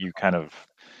survivors, and you kind of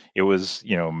it was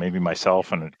maybe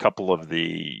myself and a couple of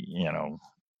the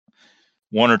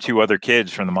one or two other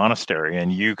kids from the monastery,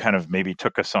 and you kind of maybe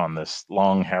took us on this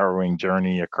long harrowing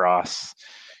journey across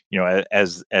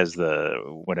as the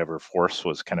whatever force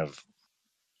was kind of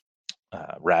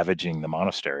ravaging the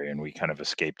monastery, and we kind of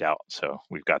escaped out, so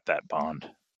we've got that bond.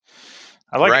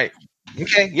 I like it. Right.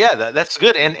 Okay. Yeah, that's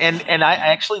good. And I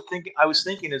actually think I was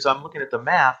thinking as I'm looking at the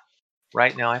map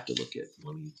right now. I have to look at.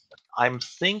 I'm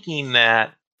thinking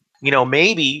that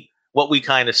maybe what we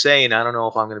kind of say, and I don't know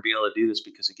if I'm going to be able to do this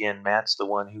because again, Matt's the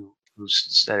one who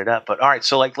set it up. But all right,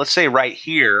 so like let's say right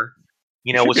here,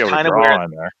 You should be was able to kind of where. draw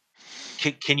in there.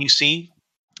 Can you see?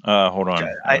 Hold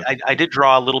Okay, on. I did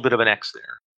draw a little bit of an X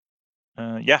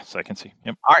there. Yes, I can see.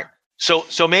 Yep. All right.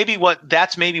 So maybe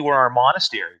where our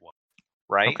monastery was,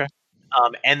 right? Okay.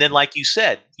 And then, like you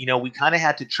said, we kind of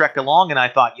had to trek along, and I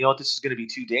thought, this is going to be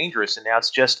too dangerous, and now it's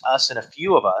just us and a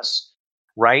few of us,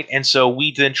 right? And so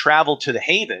we then traveled to the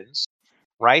Havens,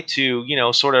 right, to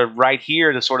sort of right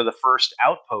here, the sort of the first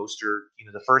outpost or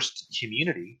the first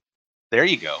community. There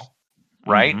you go.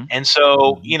 right? Mhm. And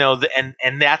so, Mhm.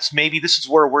 and that's maybe this is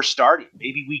where we're starting.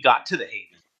 Maybe we got to the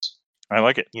haven, I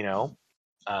like it. you know,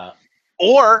 uh,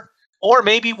 or or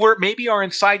maybe our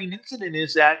inciting incident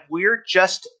is that we're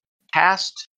just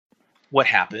past what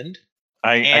happened,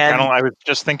 I kind and of I was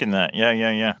just thinking that. Yeah,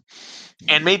 yeah, yeah.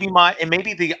 maybe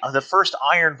the first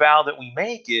iron vow that we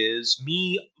make is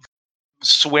me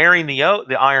swearing the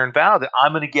iron vow that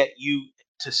I'm going to get you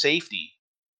to safety,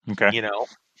 Okay. you know.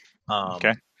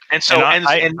 Okay. And And so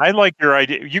and I like your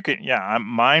idea. You can, yeah.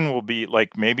 Mine will be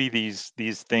like maybe these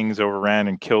things overran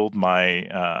and killed my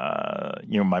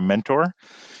my mentor,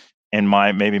 and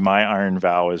maybe my iron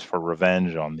vow is for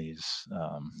revenge on these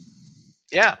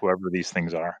yeah, whoever these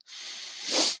things are.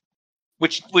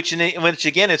 which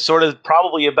again is sort of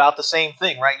probably about the same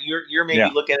thing, right? You're maybe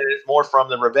Yeah. looking at it more from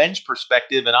the revenge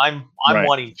perspective, and I'm Right.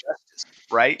 wanting justice,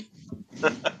 right?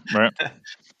 Right.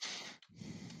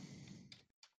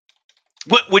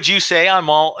 What would you say? I'm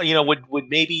all would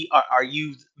maybe are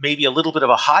you maybe a little bit of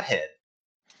a hothead?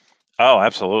 Oh,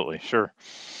 absolutely. Sure.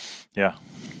 Yeah.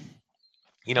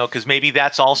 Because maybe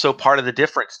that's also part of the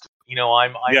difference.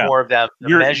 I'm Yeah. more of the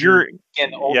measured You're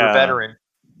and older yeah. veteran.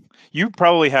 You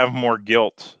probably have more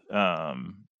guilt,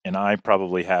 and I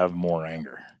probably have more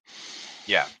anger.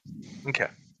 Yeah. Okay.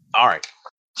 All right.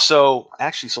 So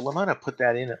actually, so I'm gonna put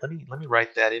that in. Let me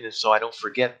write that in, so I don't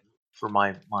forget for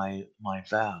my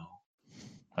vow.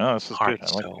 Oh, this is All good. right.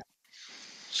 I like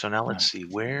So now it. let's see.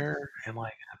 Where am I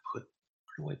gonna put?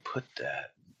 Where do I put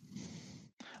that?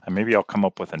 Maybe I'll come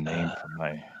up with a name Uh, for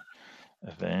my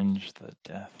avenge the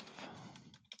death.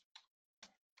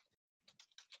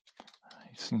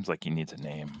 He seems like he needs a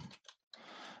name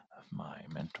of my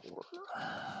mentor.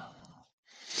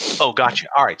 oh, gotcha.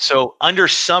 All right. So under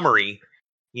summary,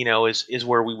 is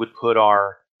where we would put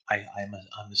our.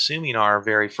 I'm assuming our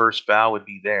very first vow would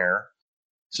be there.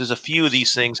 So there's a few of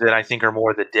these things that I think are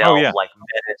more the Oh delve, yeah. like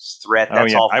menace, threat. Oh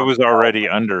That's yeah. all I from was delve. already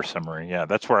under summary. Yeah,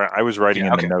 that's where I was writing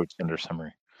Yeah. in the Okay. notes under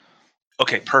summary.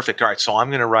 Okay. Perfect. All right. So I'm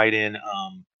going to write in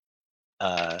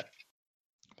uh,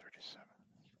 37.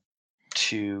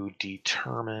 to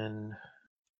determine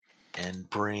and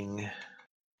bring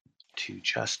to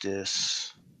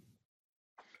justice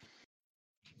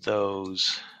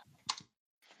those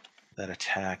that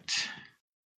attacked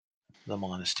the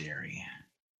monastery.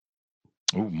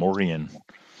 Ooh, Morian.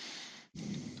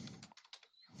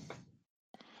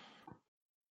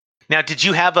 Now, did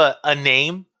you have a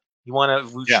name? You want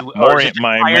Yeah, to, or is it Morian. just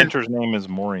My Iron mentor's name is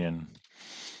Morian.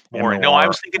 Morin? No, I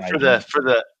was thinking for the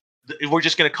Morian. we're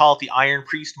just going to call it the Iron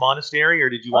Priest Monastery, or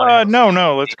did you want to have a No, fancy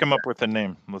no. Let's name come for up with a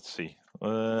name. Let's see.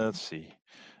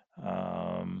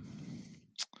 Um,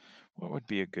 what would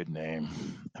be a good name?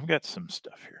 I've got some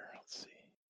stuff here. Let's see.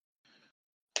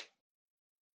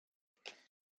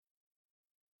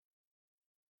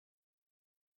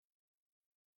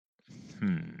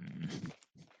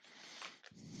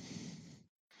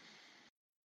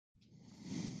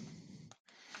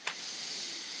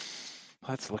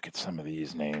 Let's look at some of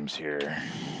these names here.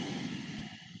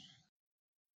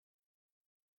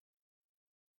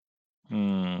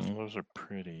 Those are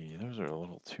pretty. Those are a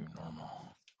little too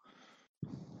normal.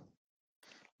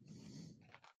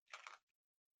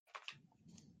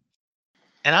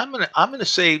 And I'm gonna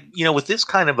say, with this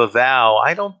kind of a vow,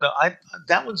 I don't know.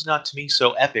 That one's not to me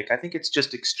so epic. I think it's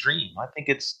just extreme. I think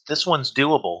this one's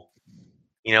doable.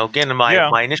 Again, my Yeah.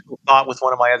 my initial thought with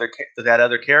one of my that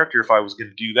other character, if I was going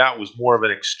to do that, was more of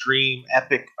an extreme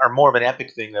epic, or more of an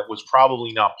epic thing that was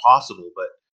probably not possible.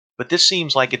 But this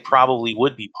seems like it probably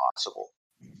would be possible.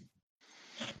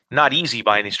 Not easy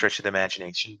by any stretch of the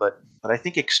imagination, but I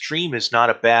think extreme is not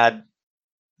a bad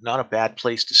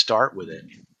place to start with it.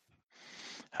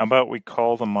 How about we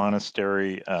call the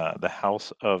monastery the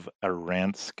House of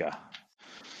Arantxa?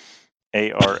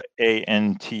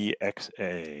 Arantxa.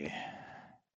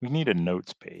 We need a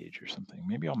notes page or something.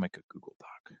 Maybe I'll make a Google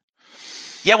Doc.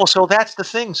 Yeah, well, so that's the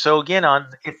thing. So again, on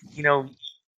if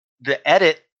the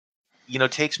edit,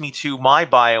 takes me to my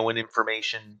bio and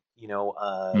information,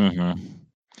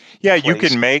 Yeah, you place.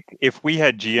 can make, if we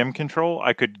had GM control,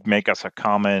 I could make us a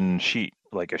common sheet,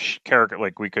 like a character,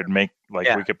 like we could make, like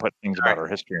Yeah. we could put things All about right. our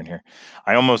history in here.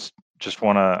 I almost just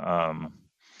want to,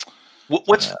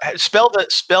 What's spell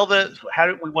the how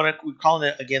do we want to we calling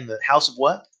it again, the house of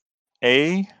what?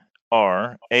 Arantxa.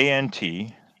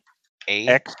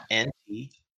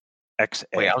 A-N-T.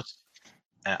 Wait, I was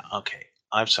okay.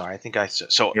 I'm sorry. I think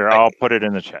Here, I'll put it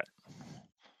in the chat.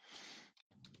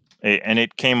 And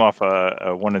it came off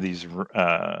one of these.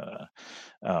 all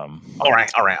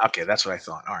right. Okay, that's what I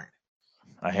thought. All right.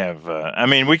 I have. I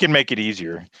mean, we can make it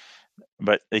easier,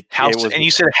 but it House, was. and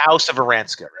you said House of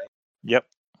Aranska, right? Yep.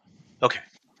 Okay.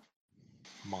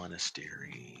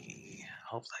 Monastery.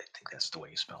 Hopefully, I think that's the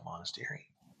way you spell monastery.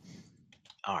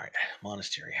 All right,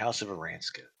 monastery, House of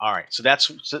Aranska. All right, so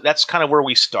that's kind of where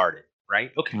we started,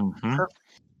 right? Okay, Mm-hmm. perfect.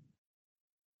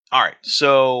 All right,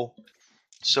 so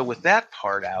with that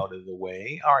part out of the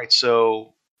way, all right,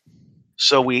 so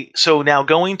now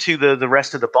going to the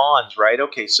rest of the bonds, right?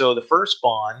 Okay, so the first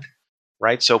bond,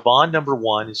 right? So bond number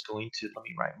one is going to, let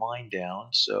me write mine down.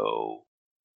 So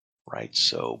right,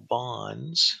 so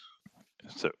bonds.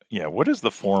 So yeah, what is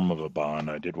the form of a bond?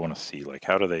 I did want to see, like,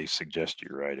 how do they suggest you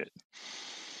write it?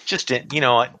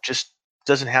 It just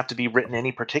doesn't have to be written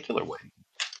any particular way.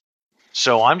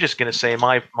 So I'm just going to say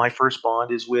my first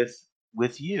bond is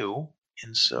with you,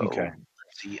 and Okay. so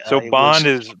let's see, So it was bond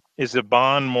is a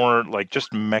bond more like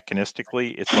just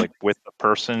mechanistically? It's like with a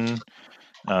person.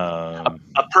 a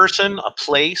person, a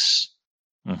place.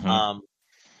 Mhm. Um,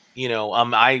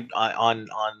 I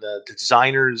on the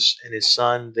designers and his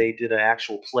son, they did an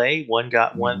actual play. One.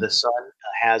 Mhm. The son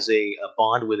has a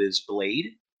bond with his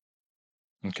blade.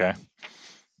 Okay.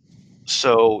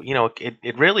 So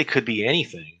it really could be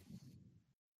anything,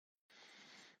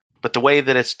 but the way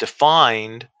that it's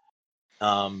defined,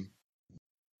 let's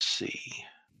see.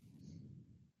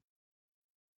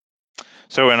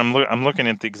 So, and I'm looking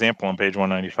at the example on page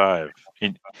 195.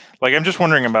 Like, I'm just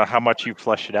wondering about how much you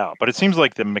flesh it out. But it seems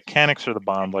like the mechanics of the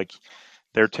bond, like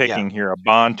they're Yeah, taking here a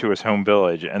bond to his home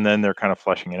village, and then they're kind of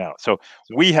fleshing it out. So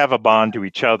we have a bond to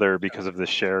each other because of this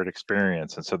shared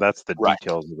experience, and so that's the right,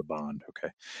 details of the bond. Okay,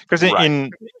 because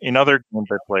right, in other games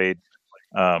I played,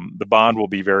 the bond will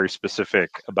be very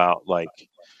specific about like,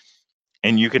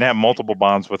 and you can have multiple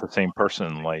bonds with the same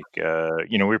person. Like,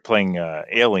 we're playing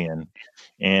Alien,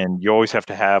 and you always have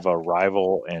to have a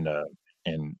rival and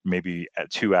maybe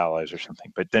two allies or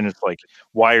something. But then it's like,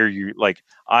 why are you like?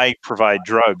 I provide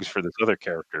drugs for this other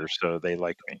character, so they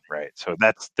like me, right? So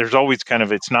there's always kind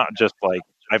of, it's not just like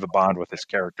I have a bond with this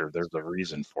character. There's a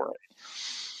reason for it.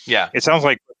 yeah, It sounds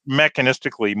like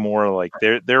mechanistically more like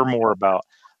they're more about,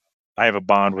 I have a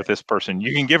bond with this person.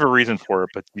 You can give a reason for it,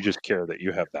 but you just care that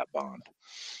you have that bond.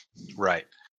 right.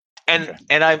 And Okay.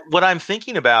 and I what I'm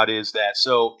thinking about is that,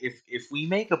 so if we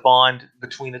make a bond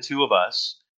between the two of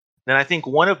us, then I think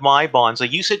one of my bonds,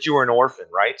 like you said, you were an orphan,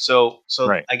 right? So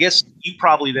Right. I guess you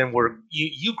probably then were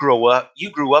you grew up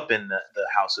in the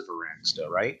House of Aranxta,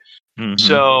 right? Hmm.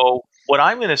 So what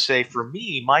I'm going to say for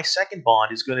me, my second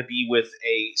bond is going to be with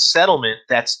a settlement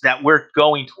that we're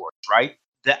going towards, right?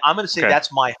 That I'm going to say Okay.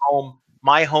 that's my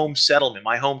home settlement,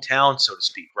 my hometown, so to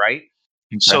speak, right?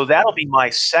 Okay. So that'll be my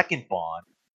second bond.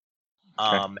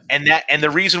 Okay. And the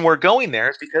reason we're going there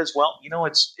is because, well,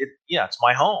 it's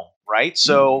my home, right?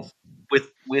 So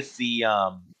with the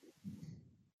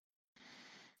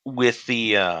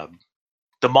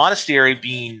monastery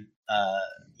being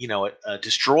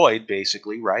destroyed,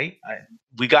 basically, right?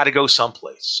 We got to go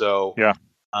someplace. So Yeah.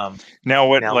 um, Now,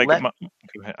 what now like let go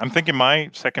ahead. I'm thinking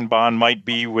my second bond might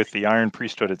be with the Iron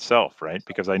Priesthood itself, right?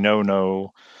 Because I know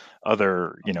no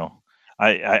other,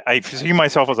 I see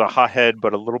myself as a hothead,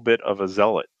 but a little bit of a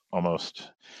zealot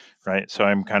almost, right? So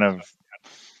I'm kind of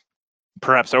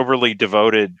perhaps overly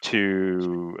devoted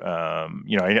to,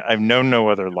 I've known no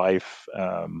other life,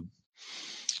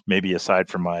 maybe aside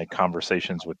from my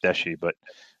conversations with Deshi, but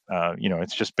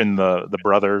it's just been the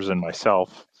brothers and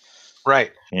myself,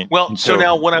 right. and, Well, and so so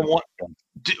now what I want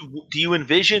do, do you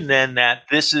envision then that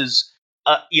this is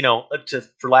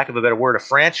for lack of a better word, a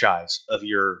franchise of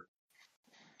your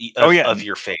oh yeah, of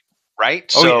your faith,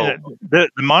 right? oh yeah, So the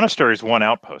monastery is one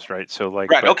outpost, right? So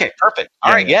like, right, but okay, perfect.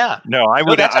 All yeah, right, yeah, yeah. no,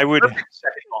 No, that's a I would, perfect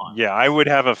second bond. yeah, I would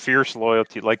have a fierce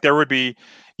loyalty. Like there would be,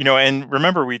 and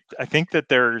remember, I think that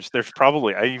there's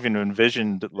probably, I even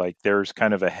envisioned like there's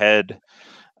kind of a head,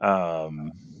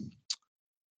 um,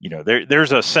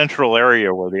 there's a central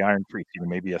area where the Iron Priest,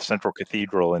 maybe a central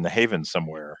cathedral in the Haven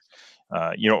somewhere,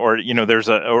 or there's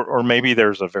or maybe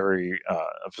there's a very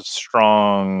of a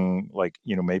strong, like,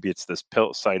 maybe it's this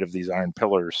site of these iron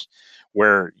pillars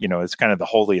where it's kind of the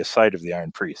holiest site of the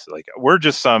Iron Priest. Like we're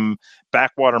just some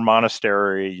backwater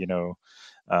monastery,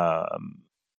 um,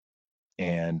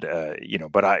 and and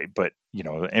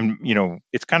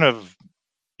it's kind of,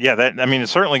 yeah, that, I mean,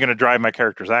 it's certainly going to drive my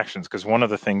character's actions, because one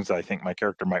of the things I think my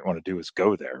character might want to do is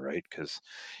go there, right? Because,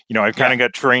 I've kind Yeah.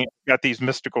 of got these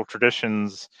mystical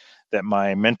traditions that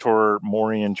my mentor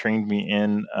Morian trained me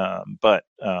in, but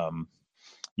I'm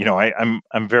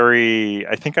very,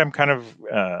 I think I'm kind of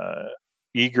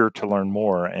eager to learn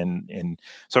more, and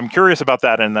so I'm curious about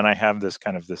that, and then I have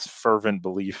this fervent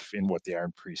belief in what the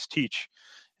Iron Priests teach.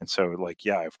 And so, like,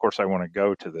 yeah, of course, I want to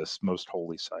go to this most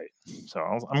holy site. So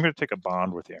I'm going to take a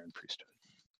bond with the Iron Priesthood.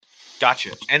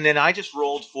 Gotcha. And then I just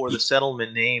rolled for the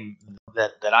settlement name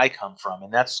that I come from,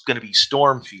 and that's going to be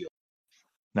Stormfield.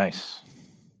 Nice.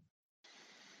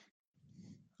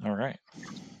 All right.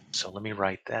 So let me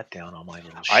write that down on my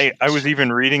little sheet. I was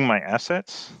even reading my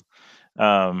assets.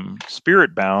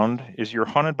 Spirit bound is you're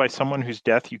haunted by someone whose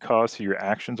death you cause through your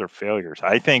actions or failures.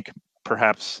 I think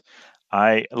perhaps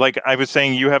I was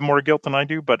saying you have more guilt than I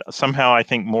do, but somehow I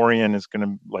think Morian is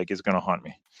gonna haunt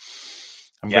me.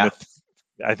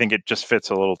 I think it just fits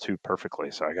a little too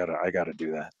perfectly, so I gotta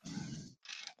do that.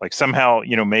 Like somehow,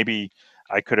 maybe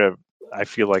I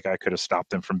feel like I could have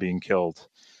stopped him from being killed,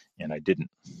 and I didn't.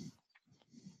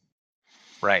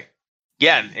 Right.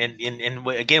 Yeah, and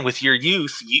again, with your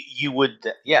youth, you would,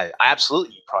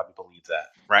 absolutely, you probably believe that,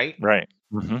 right? Right.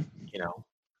 Mm-hmm.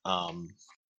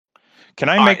 Can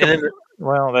I make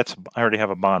well, I already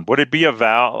have a bond. Would it be a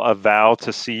vow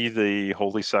to see the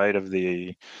holy site of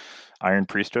the Iron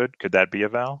Priesthood? Could that be a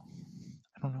vow?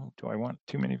 I don't know. Do I want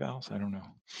too many vows? I don't know.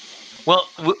 Well,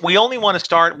 we only want to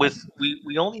start with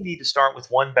we only need to start with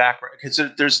one background, because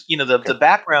there's the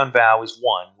background vow is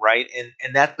one, right?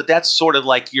 And that's sort of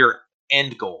like your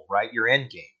end goal, right? Your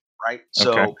end game, right?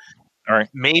 So, all right,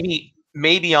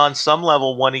 maybe on some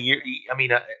level, one of your,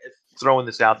 throwing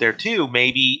this out there too,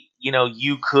 maybe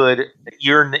you could,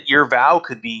 your vow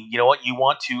could be, you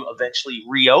want to eventually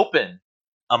reopen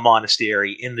a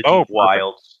monastery in the deep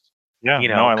wilds. Yeah,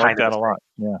 I like that a lot.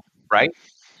 Yeah, right.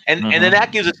 And then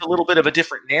that gives us a little bit of a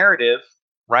different narrative,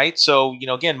 right? So,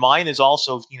 again, mine is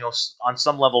also, on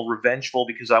some level revengeful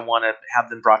because I want to have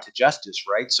them brought to justice,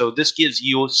 right? So this gives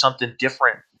you something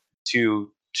different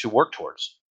to work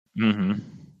towards. Mm-hmm.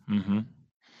 Mm-hmm.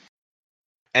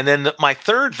 And then my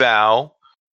third vow,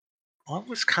 what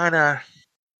was kind of,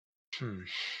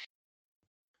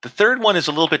 the third one is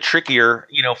a little bit trickier,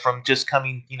 from just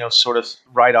coming, sort of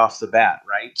right off the bat,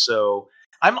 right? So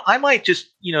I might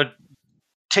just,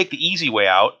 take the easy way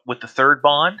out with the third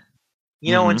bond,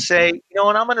 and say,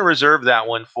 and I'm going to reserve that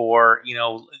one for,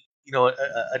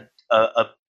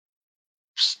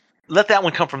 let that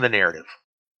one come from the narrative.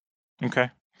 Okay.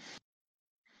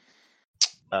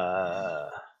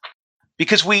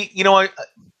 Because I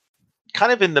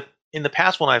kind of in the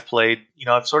past when I've played,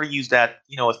 I've sort of used that,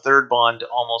 a third bond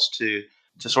almost to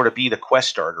sort of be the quest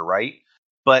starter, right?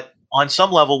 But on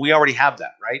some level, we already have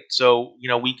that, right? So,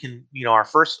 we can, our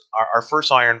first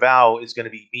Iron Vow is going to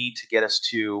be me to get us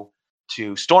to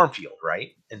Stormfield,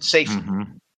 right, and safely.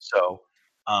 So,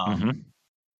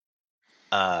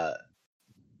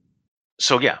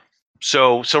 so yeah.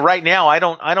 So right now, I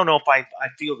don't know if I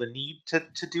feel the need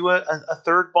to do a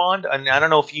third bond, and I don't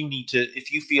know if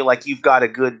you feel like you've got a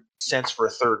good sense for a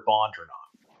third bond or not.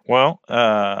 Well,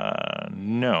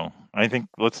 no. I think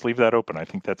let's leave that open. I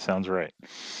think that sounds right.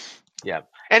 Yeah,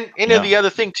 and the other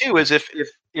thing too is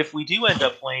if we do end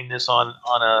up playing this on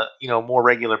a more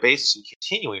regular basis and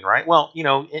continuing, right? Well,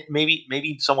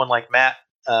 maybe someone like Matt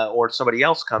or somebody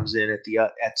else comes in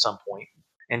at some point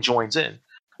and joins in,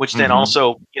 which then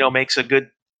also makes a good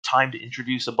time to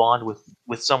introduce a bond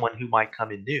with someone who might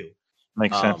come in new.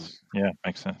 Makes sense. Yeah,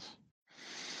 makes sense.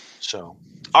 So,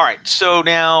 all right. So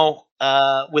now,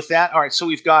 with that, all right. So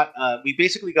we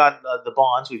basically got the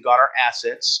bonds. We've got our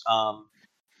assets.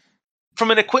 From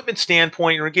an equipment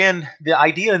standpoint, again, the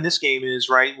idea in this game is,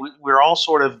 right, we're all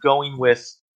sort of going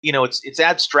with, it's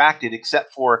abstracted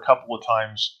except for a couple of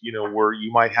times, where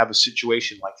you might have a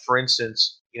situation like, for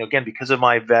instance, again, because of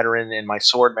my veteran and my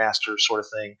sword master sort of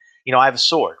thing, I have a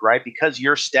sword, right? Because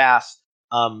your staff,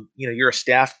 you're a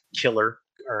staff killer.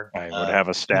 Or, I would have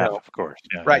a staff, of course.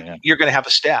 Yeah, right. Yeah. You're going to have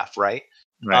a staff, right?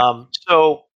 Right.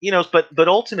 So, but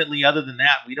ultimately, other than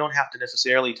that, we don't have to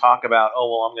necessarily talk about, oh,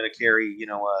 well, I'm going to carry,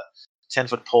 a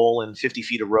 10-foot pole and 50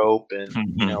 feet of rope and,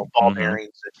 ball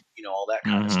bearings and, all that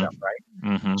kind of stuff,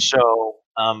 right? So,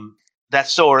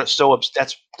 that's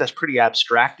pretty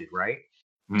abstracted, right?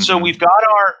 So we've got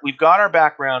our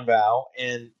background vow,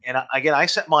 and again, I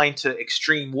set mine to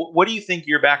extreme. What do you think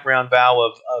your background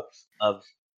vow of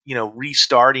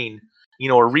restarting,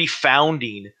 or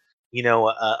refounding,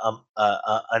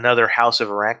 another House of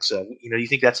Arexa? Do you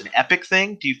think that's an epic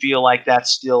thing? Do you feel like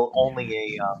that's still only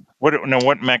a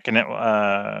what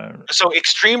mechanism? So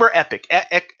extreme or epic?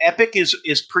 Epic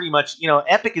is pretty much,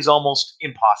 epic is almost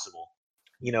impossible,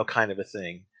 kind of a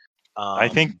thing. I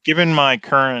think, given my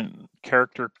current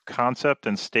character concept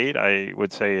and state, I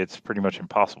would say it's pretty much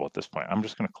impossible at this point. I'm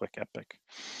just going to click epic.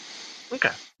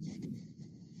 Okay.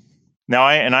 Now,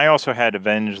 I also had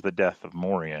avenge the death of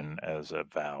Morian as a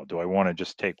vow. Do I want to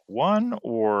just take one,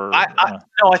 or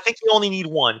no? I think you only need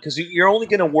one, because you're only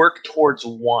going to work towards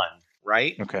one,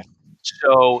 right? Okay.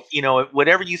 So,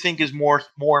 whatever you think is more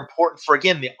important for,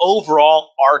 again, the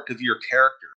overall arc of your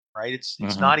character, right? It's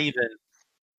not even,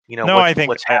 No, I think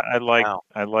what's happening now.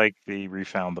 I like the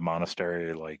refound the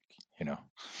monastery,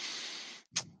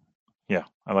 yeah,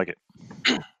 I like it.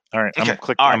 All right, Okay.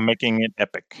 All right. I'm making it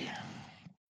epic.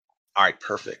 All right,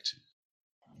 perfect.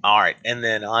 All right, and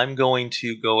then I'm going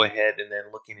to go ahead and then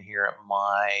looking here at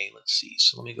let's see.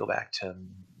 So let me go back to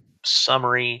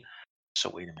summary. So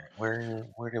wait a minute.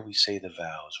 Where did we say the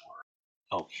vows were?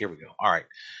 Oh, here we go. All right.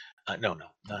 No,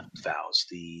 not vows.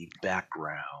 The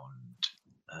background.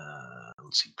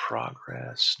 Let's see.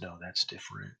 Progress. No, that's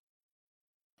different.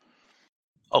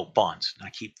 Oh, bonds. I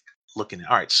keep looking at.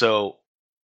 All right. So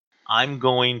I'm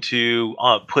going to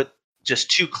put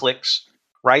just 2 clicks,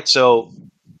 right? So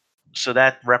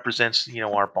that represents,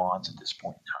 our bonds at this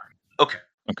point in time. Okay.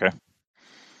 Okay.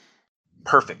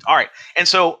 Perfect. All right. And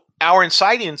so our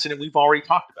Incite incident we've already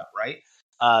talked about, right?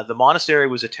 The monastery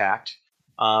was attacked.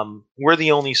 We're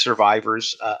the only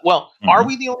survivors. Are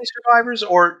we the only survivors?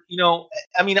 Or,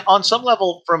 I mean, on some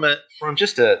level, from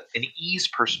just an ease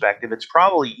perspective, it's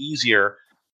probably easier,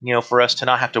 for us to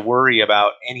not have to worry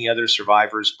about any other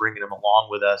survivors bringing them along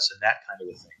with us and that kind of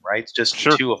a thing, right? It's just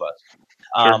the 2 of us.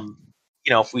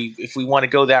 If we want to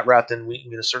go that route, then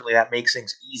certainly that makes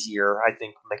things easier, I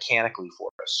think, mechanically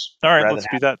for us. All right, let's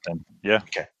do that then. Yeah.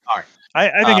 Okay. All right.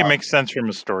 I think it makes sense from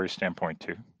a story standpoint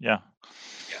too. Yeah.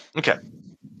 Okay.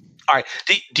 All right.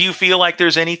 Do you feel like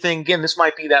there's anything? Again, this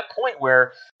might be that point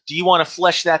where do you want to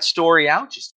flesh that story out?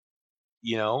 Just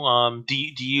do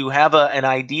you have an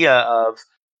idea of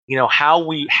how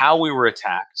we were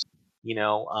attacked? We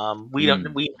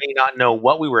may not know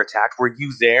what we were attacked. Were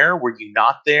you there? Were you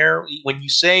not there? When you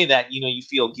say that, you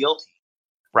feel guilty,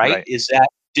 right? Is that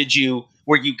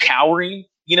were you cowering,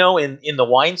 in the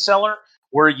wine cellar?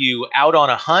 Were you out on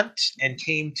a hunt and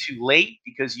came too late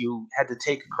because you had to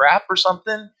take a crap or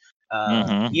something?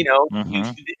 Was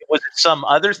it some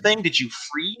other thing? Did you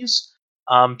freeze?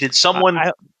 Did someone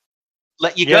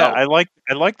let you go? Yeah, I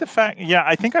like the fact. Yeah,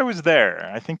 I think I was there.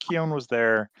 I think Keon was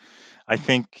there. I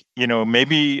think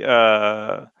maybe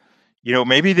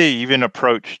maybe they even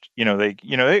approached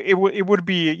it would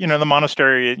be the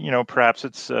monastery. Perhaps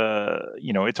it's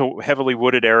it's a heavily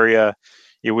wooded area.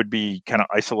 It would be kind of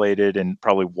isolated and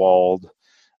probably walled.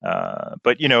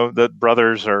 But the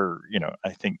brothers are I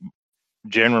think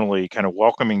generally kind of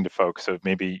welcoming to folks. So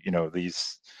maybe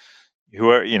these who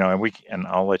are and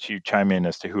I'll let you chime in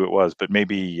as to who it was, but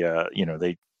maybe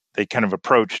they kind of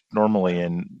approached normally,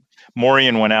 and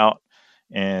Morian went out,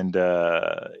 and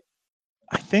I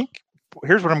think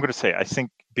here's what I'm going to say. I think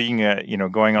being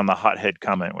going on the hothead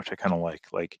comment, which I kind of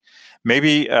like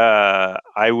maybe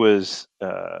I was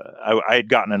I had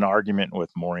gotten an argument with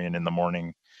Morian in the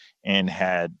morning and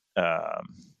had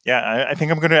I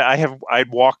think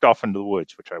I'd walked off into the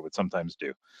woods, which I would sometimes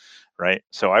do, right?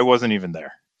 So I wasn't even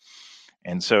there.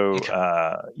 And so,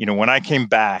 when I came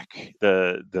back,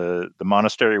 the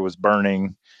monastery was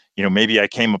burning. Maybe I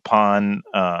came upon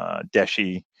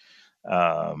Deshi.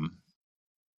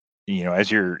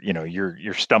 As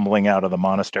you're stumbling out of the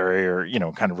monastery, or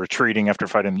kind of retreating after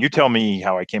fighting. You tell me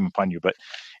how I came upon you, but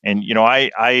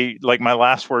I like my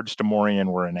last words to Morian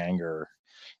were in anger,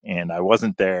 and I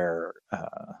wasn't there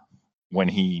when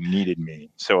he needed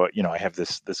me. So I have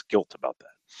this guilt about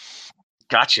that.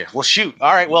 Gotcha. Well, shoot.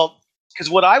 All right. Well. Because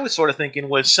what I was sort of thinking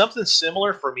was something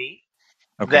similar for me.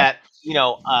 Okay. That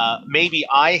maybe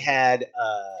I had,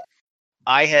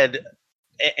 and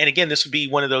again, this would be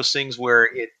one of those things where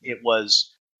it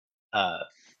was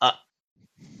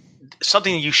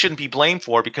something you shouldn't be blamed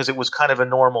for because it was kind of a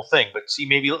normal thing. But see,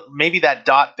 maybe that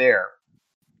dot there,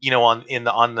 on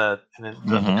the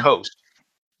coast.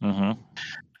 Mm-hmm.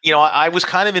 I was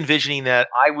kind of envisioning that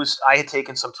I had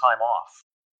taken some time off.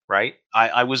 Right,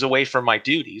 I was away from my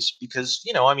duties because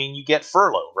you get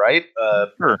furlough, right?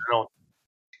 Sure.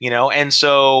 And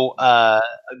so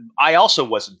I also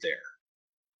wasn't there,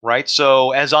 right?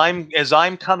 So as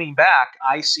I'm coming back,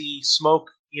 I see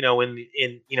smoke,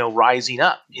 in rising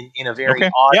up in a very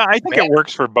odd. Yeah, I think it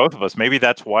works for both of us. Maybe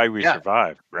that's why we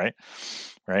survived, right?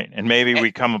 Right, and maybe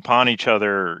we come upon each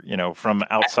other, from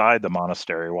outside the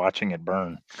monastery, watching it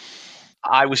burn.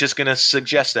 I was just going to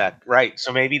suggest that, right?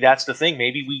 So maybe that's the thing.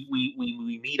 Maybe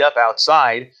we meet up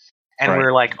outside, and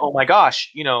we're like, oh my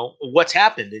gosh, what's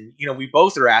happened? And we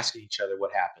both are asking each other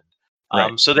what happened.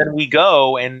 Right. So then we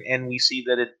go and we see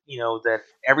that that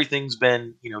everything's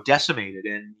been decimated,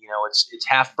 and it's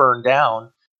half burned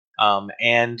down.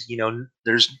 And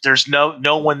there's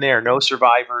no one there, no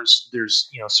survivors. There's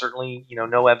certainly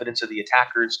no evidence of the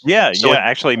attackers. Yeah, So yeah.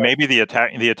 Actually, maybe the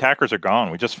attackers are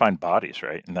gone. We just find bodies,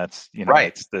 right? And that's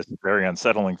right, that's this very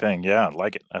unsettling thing. Yeah, I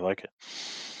like it. I like it.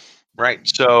 right.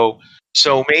 So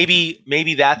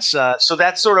maybe that's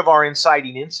that's sort of our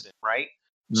inciting incident, right?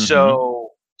 Mm-hmm.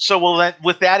 So well,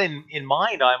 with that in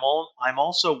mind, I'm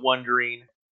also wondering.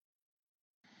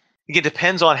 It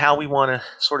depends on how we want to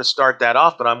sort of start that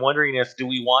off, but I'm wondering if do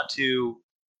we want to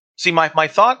see my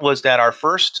thought was that our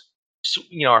first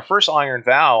iron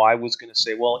vow, I was going to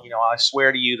say, well, I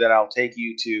swear to you that I'll take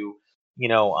you to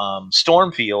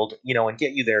Stormfield, and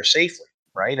get you there safely,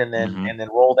 right? And then Mm-hmm.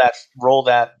 roll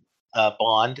that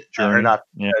bond, or Journey. not,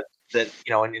 Yeah. that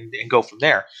and go from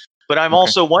there. But I'm Okay.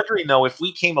 also wondering, though, if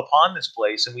we came upon this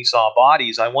place and we saw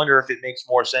bodies, I wonder if it makes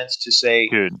more sense to say,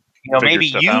 Good. Figure maybe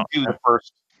stuff you out. do the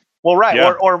first. Well, right,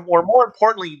 Yeah, or more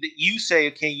importantly, that you say,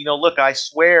 okay, look, I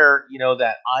swear,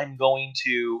 that I'm going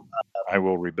to. I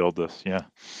will rebuild this. Yeah.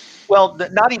 Well,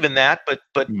 not even that,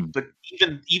 Mm. but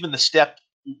even the step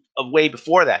of way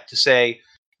before that to say,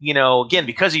 again,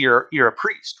 because you're a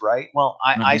priest, right? Well,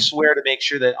 I Mm-hmm. swear to make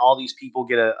sure that all these people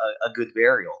get a good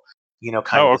burial,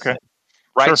 kind Oh, of a okay. thing,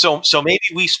 right? Sure. So maybe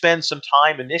we spend some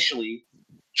time initially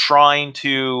trying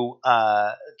to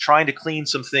clean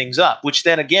some things up, which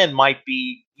then again might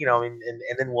be, and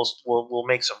then we'll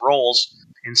make some rolls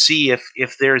and see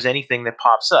if there's anything that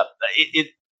pops up.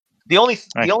 The only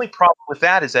Nice. the only problem with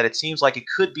that is that it seems like it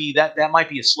could be that might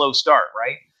be a slow start,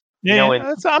 right? Yeah, yeah.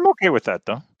 And I'm okay with that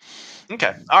though.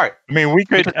 okay, all right, I mean, we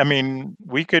could. I mean,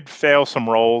 we could fail some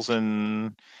rolls,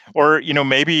 or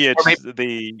maybe or it's maybe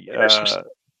the. there's some.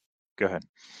 Go ahead.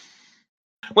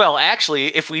 Well, actually,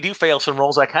 if we do fail some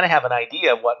rolls, I kind of have an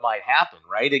idea of what might happen,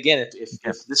 right? Again, Okay.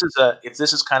 if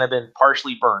this has kind of been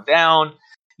partially burned down,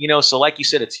 so like you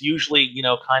said, it's usually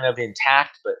kind of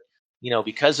intact, but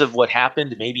because of what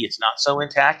happened, maybe it's not so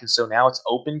intact, and so now it's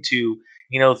open to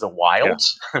the Yeah.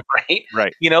 wilds, right?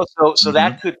 Right. So Mm-hmm.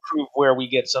 that could prove where we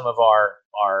get some of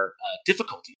our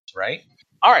difficulties, right?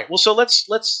 All right, well, so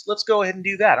let's go ahead and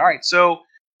do that. All right, so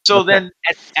Okay. then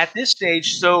at this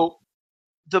stage, so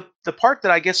the part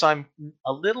that I guess I'm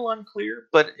a little unclear,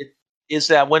 but it is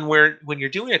that when you're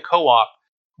doing a co-op,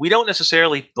 we don't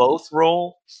necessarily both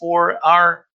roll for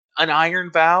an iron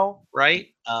vow, right?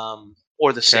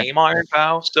 Or the Okay. same iron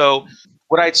vow. So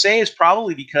what I'd say is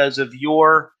probably because of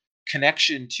your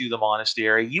connection to the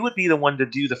monastery, you would be the one to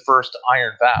do the first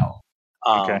iron vow.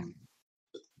 Okay.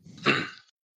 Um,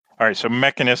 All right. So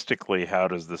mechanistically, how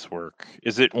does this work?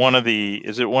 Is it one of the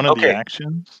okay,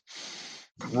 actions?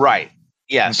 right.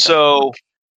 Yeah. Okay. So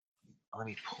let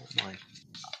me pull my.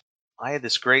 I had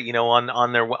this great,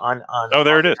 on their Oh,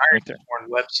 there on it the is, right there. Ironborn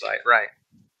website, right?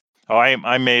 Oh,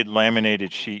 I made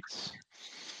laminated sheets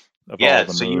of all Yeah,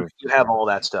 the so you moves. you have all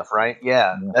that stuff, right?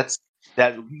 Yeah, Yeah.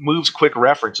 that moves quick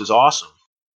reference is awesome.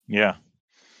 Yeah.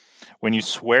 When you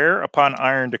swear upon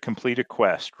iron to complete a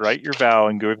quest, write your vow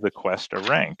and give the quest a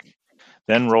rank.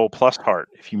 Then roll plus heart.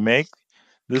 If you make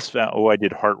this vow, I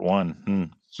did heart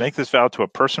 1. Make this vow to a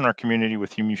person or community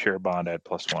with whom you share a bond, add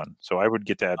 +1. So I would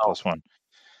get to add Oh, +1. On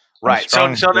right. So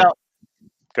strong, so now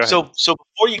go ahead. so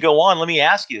before you go on, let me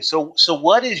ask you. So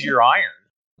what is your iron,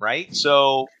 right?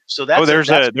 So Oh, that's there's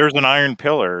an iron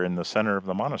pillar in the center of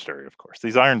the monastery. Of course,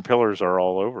 these iron pillars are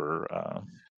all over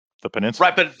the right,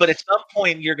 peninsula. but at some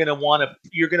point you're gonna want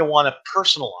a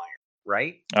personal iron,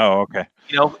 right? Oh, okay.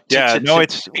 To Yeah, to no, to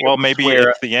it's be able well, to maybe swear.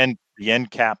 it's the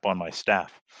end cap on my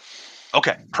staff.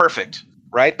 Okay, perfect.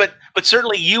 Right, but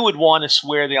certainly you would want to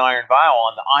swear the iron vow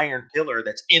on the iron pillar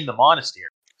that's in the monastery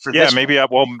for Yeah, this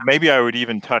one. maybe I would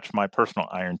even touch my personal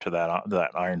iron to that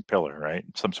iron pillar, right?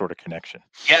 Some sort of connection.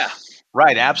 Yeah,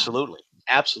 right. Absolutely,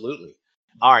 absolutely.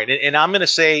 All right, and I'm going to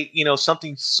say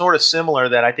something sort of similar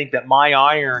that I think that my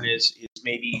iron is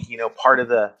maybe part of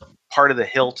the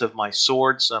hilt of my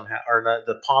sword somehow, or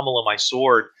the pommel of my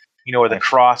sword, or the Nice.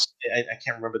 cross. I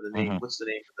can't remember the name. Hmm. What's the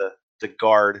name of the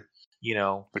guard? You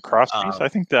know, The cross piece. um, I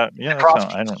think that. the Yeah, that's cross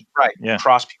not. I piece. don't. Right, Yeah.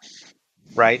 cross piece.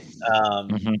 Right.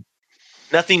 Hmm.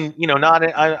 Nothing, not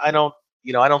I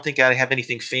don't think I have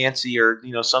anything fancy or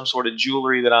some sort of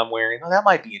jewelry that I'm wearing. Oh, that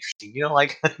might be interesting.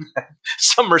 Like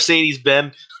some Mercedes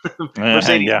Benz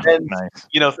Mercedes Yeah. Benz Nice.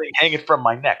 thing hanging from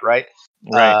my neck, right?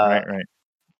 Right. Uh, Right. Right.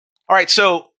 all right,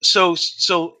 so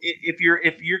if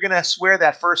you're gonna swear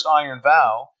that first iron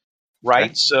vow, Okay.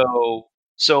 right? So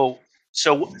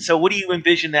what do you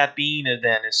envision that being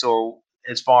then? So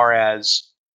as far as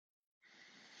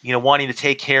wanting to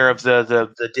take care of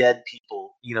the dead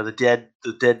people, the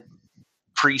dead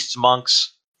priests,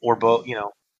 monks, or both.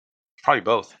 Probably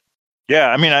both. Yeah,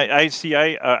 I mean, I see.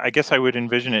 I guess I would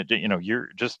envision it. You're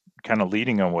just kind of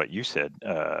leading on what you said.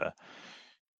 The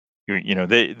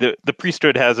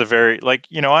priesthood has a very, like,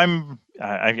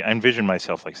 I envision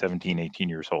myself like 17, 18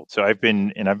 years old. So I've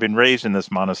been raised in this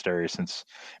monastery since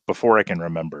before I can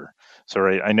remember. So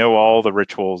I know all the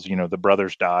rituals. The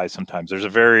brothers die sometimes. There's a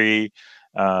very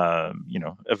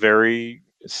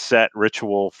set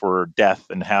ritual for death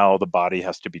and how the body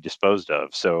has to be disposed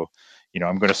of. So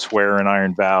I'm going to swear an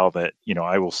iron vow that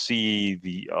I will see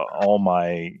the all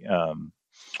my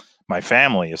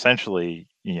family, essentially.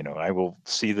 I will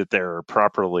see that they're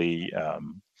properly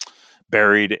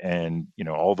buried, and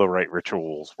all the right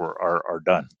rituals are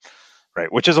done,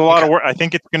 right? Which is a lot Okay. of work. I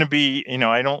think it's going to be,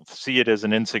 I don't see it as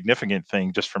an insignificant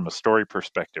thing just from a story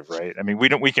perspective, right? I mean,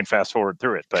 we can fast forward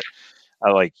through it, but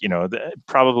I like,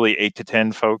 probably 8 to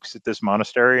 10 folks at this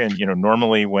monastery. And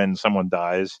normally when someone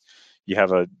dies, you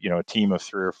have a team of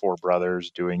 3 or 4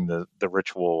 brothers doing the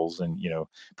rituals and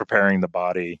preparing the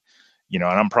body. And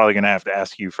I'm probably going to have to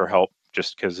ask you for help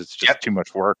just because it's just Yep. too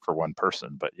much work for one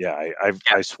person. But yeah, Yep.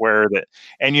 I swear that.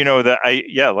 And that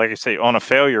like I say, on a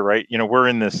failure, right? We're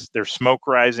in this. There's smoke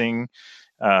rising.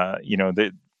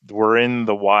 That we're in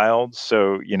the wild.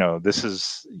 So this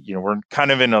is, we're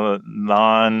kind of in a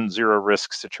non-zero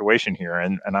risk situation here,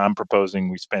 and I'm proposing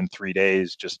we spend 3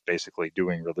 days just basically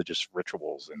doing religious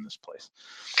rituals in this place.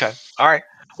 Okay. All right.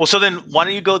 Well, so then why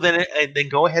don't you go then and then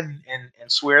go ahead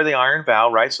and swear the iron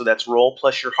vow, right? So that's roll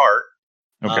plus your heart.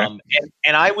 Okay.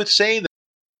 And I would say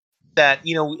that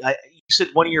you said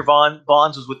one of your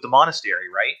bonds was with the monastery,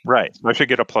 right? Right, so I should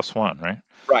get a +1, right?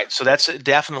 Right. So that's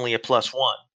definitely a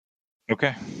 +1.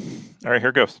 Okay, all right,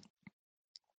 here goes.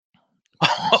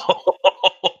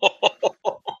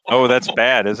 Oh, that's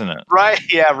bad, isn't it? Right.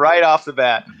 Yeah. Right off the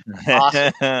bat.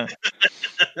 Awesome.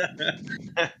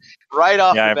 Right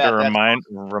off Yeah, I the have to bat. That's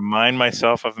remind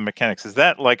myself of the mechanics. Is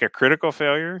that like a critical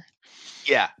failure?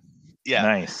 yeah. Yeah.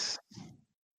 Nice.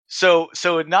 So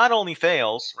it not only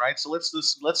fails, right? So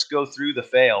let's go through the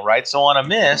fail, right? So on a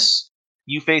miss,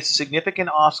 you face a significant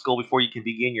obstacle before you can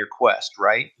begin your quest,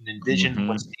 right? And envision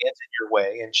what Mhm. stands in your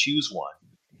way and choose one,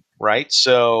 right?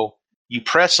 So you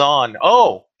press on.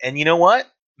 Oh, and you know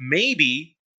what?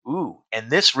 Maybe, and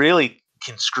this really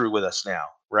can screw with us now,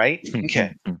 right?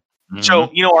 Okay. So,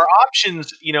 Mhm. our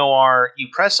options, are you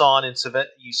press on and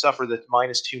you suffer the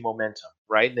 -2 momentum,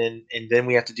 right? And then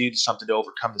we have to do something to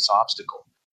overcome this obstacle,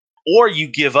 or you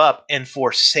give up and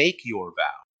forsake your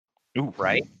vow, Ooh.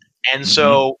 right? And Mhm.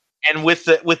 so, and with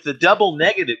the double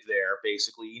negative there,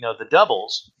 basically, the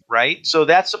doubles, right? So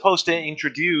that's supposed to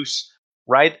introduce,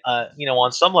 right?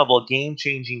 On some level, a game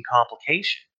changing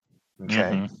complication. Okay.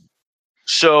 Mhm.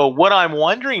 So what I'm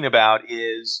wondering about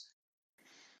is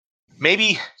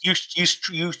maybe you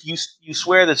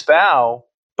swear this vow,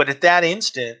 but at that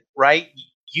instant, right?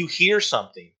 You hear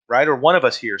something, right? Or one of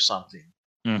us hears something,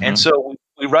 and Mhm. so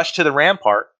we rush to the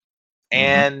rampart. Mhm.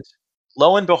 And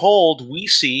lo and behold, we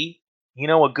see,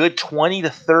 a good 20 to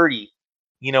 30,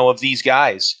 of these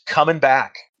guys coming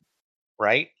back,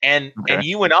 right? And Okay.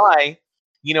 you and I,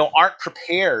 aren't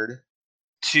prepared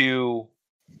to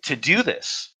do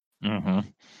this.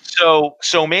 Mhm.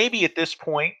 So maybe at this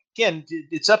point, again,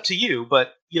 it's up to you,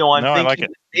 but I'm No, I like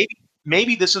thinking it. that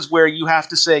maybe this is where you have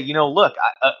to say, look,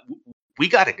 we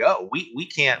got to go. We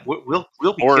can't. We'll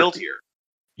be Or killed here.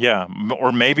 yeah,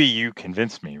 or maybe you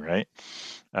convince me, right?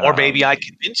 Or maybe Um, I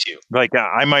convince you. like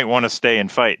I might want to stay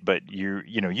and fight, but you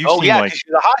Oh seem yeah, like because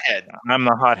you're the hothead. I'm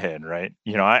the hothead, right?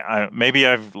 I maybe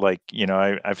I've like,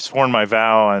 I've sworn my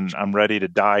vow and I'm ready to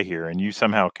die here, and you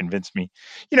somehow convince me.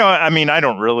 I mean, I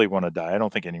don't really want to die. I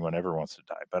don't think anyone ever wants to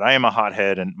die, but I am a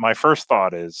hothead, and my first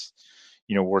thought is,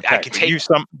 war I attack. can But take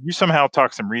you somehow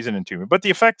talk some reason into me. But the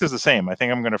effect is the same. I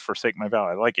think I'm going to forsake my vow.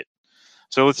 I like it.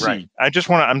 So let's right, see. I'm just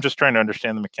trying to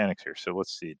understand the mechanics here. So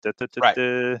let's see. Da, da, da, right,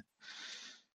 da.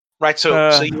 right. So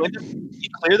Uh, you you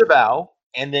clear the vow,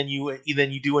 and then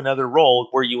you do another roll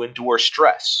where you endure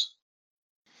stress.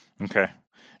 okay.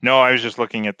 No, I was just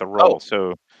looking at the Oh, roll.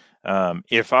 So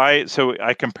so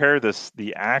I compare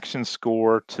the action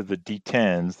score to the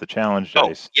D10s, the challenge oh,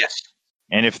 dice, yes.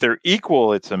 and if they're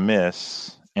equal, it's a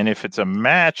miss, and if it's a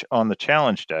match on the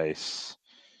challenge dice,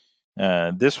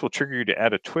 this will trigger you to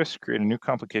add a twist, create a new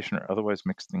complication, or otherwise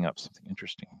mix things up. Something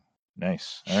interesting.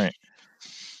 Nice. All right.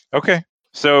 Okay.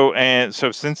 So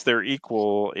since they're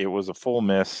equal, it was a full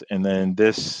miss, and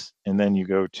then you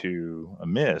go to a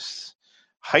miss,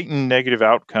 heightened negative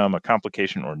outcome, a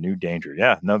complication, or new danger.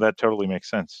 Yeah, no, that totally makes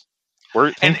sense.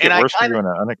 And Things get I worse for kind you of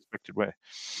in an unexpected way.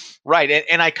 right,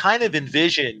 and I kind of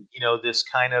envision, this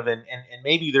kind of, and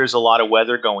maybe there's a lot of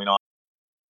weather going on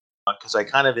because I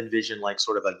kind of envision like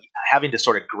sort of like having to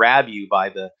sort of grab you by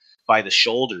the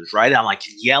shoulders, right? I'm like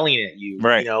yelling at you,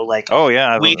 Right. like, Oh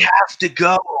yeah. we have to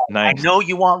go. Nice. I know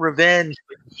you want revenge,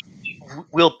 but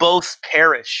we'll both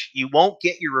perish. You won't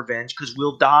get your revenge because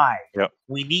we'll die. Yep.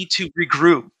 We need to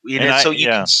regroup, so you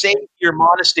yeah. can save your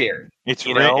monastery. It's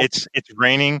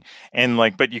raining, and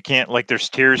like, but you can't, like, there's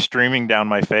tears streaming down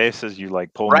my face as you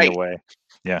like pull me away.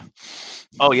 Yeah.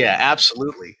 Oh yeah,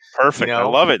 absolutely. Perfect. I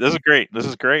love it. This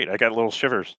is great. I got little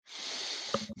shivers.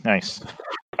 Nice.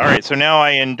 All right. So now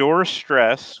I endure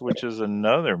stress, which is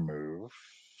another move.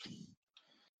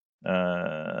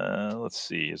 Let's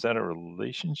see. Is that a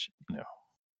relationship? No.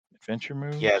 Adventure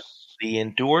move? Yeah. The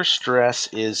endure stress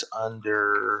is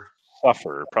under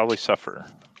suffer. Probably suffer.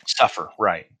 Suffer,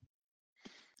 right.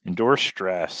 Endure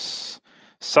stress.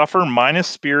 Suffer minus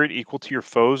spirit equal to your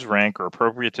foe's rank or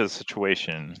appropriate to the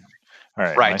situation. All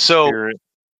right. Right. So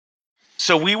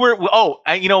we were.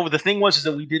 The thing was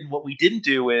that what we didn't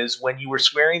do is when you were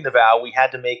swearing the vow, we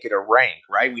had to make it a rank,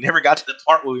 right? We never got to the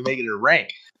part where we make it a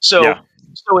rank. So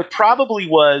it probably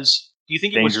was. Do you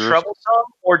think dangerous. It was troublesome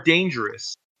or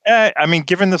dangerous? I mean,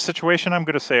 given the situation, I'm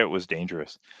going to say it was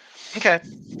dangerous. Okay.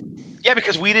 Yeah,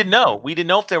 because we didn't know. We didn't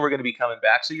know if they were going to be coming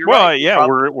back. So you're right. Well, yeah,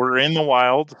 we're in the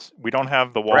wild. We don't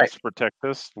have the walls to protect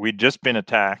us. We'd just been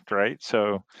attacked, right?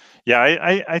 So, yeah,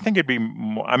 I think it'd be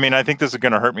more, I mean, I think this is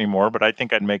going to hurt me more, but I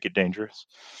think I'd make it dangerous.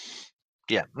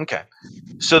 Yeah. Okay.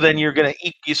 So then you're going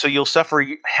to so you'll suffer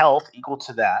health equal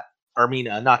to that. Or I mean,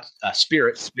 not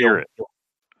spirit. Spirit.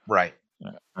 Right.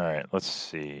 All right. Let's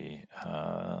see.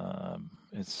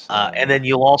 It's and then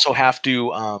you'll also have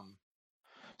to.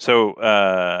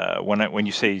 So when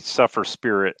you say suffer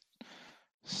spirit,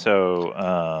 so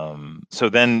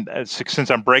then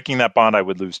since I'm breaking that bond, I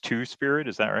would lose 2 spirit.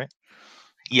 Is that right?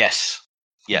 Yes.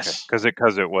 Yes.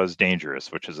 Because it was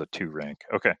dangerous, which is a 2 rank.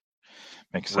 Okay,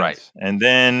 makes sense. Right. And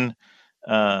then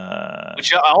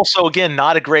which also again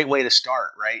not a great way to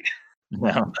start, right?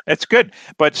 No, it's good,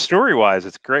 but story-wise,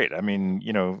 it's great. I mean,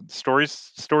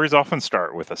 stories often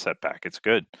start with a setback. It's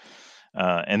good.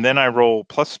 And then I roll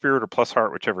plus spirit or plus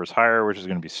heart, whichever is higher, which is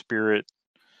going to be spirit.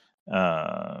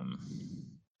 All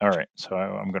right, so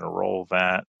I'm going to roll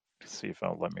that to see if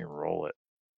it'll let me roll it.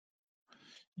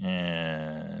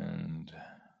 And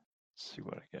let's see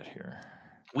what I get here.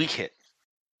 Weak hit.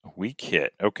 Weak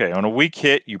hit. Okay, on a weak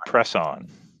hit, you press on.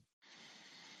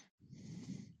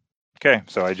 Okay,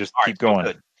 so I just keep going.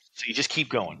 Good. So you just keep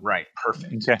going. Right.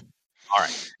 Perfect. Okay. All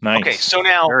right. Nice. Okay. So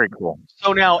now, very cool.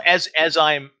 So now, as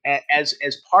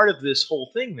part of this whole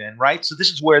thing, then, right? So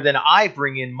this is where then I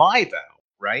bring in my vow,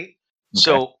 right? Okay.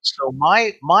 So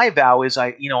my vow is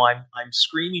I'm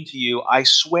screaming to you. I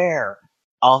swear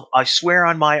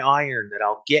on my iron that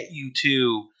I'll get you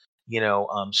to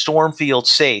Stormfield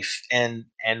safe, and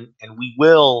we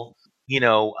will. We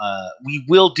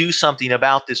will do something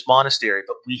about this monastery,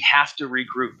 but we have to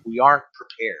regroup. We aren't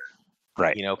prepared.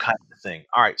 Right. Kind of thing.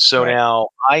 All right. So now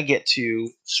I get to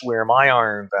swear my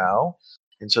iron vow.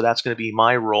 And so that's going to be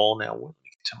my roll. Now, let me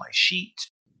get to my sheet.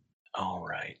 All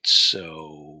right.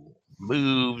 So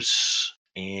moves,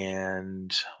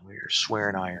 and we're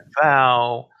swearing iron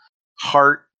vow.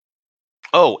 Heart.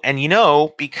 Oh, and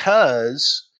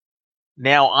because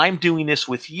now I'm doing this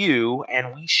with you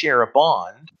and we share a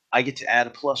bond, I get to add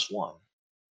a +1.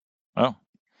 Oh,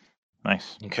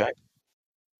 nice. Okay.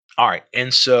 All right.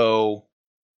 And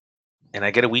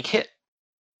I get a weak hit.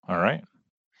 All right.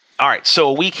 All right. So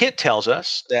a weak hit tells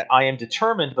us that I am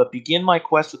determined, but begin my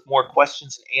quest with more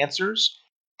questions and answers.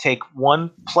 Take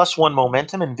 +1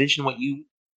 momentum. Envision what you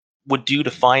would do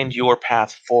to find your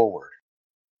path forward.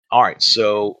 All right.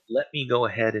 So let me go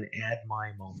ahead and add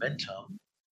my momentum.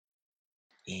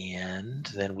 And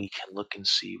then we can look and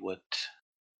see what.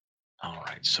 All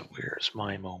right. So where's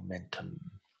my momentum?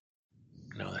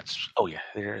 No,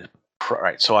 there. All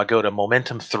right. So I go to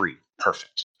momentum 3.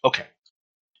 Perfect. Okay.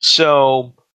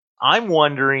 So I'm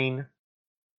wondering.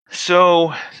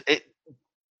 To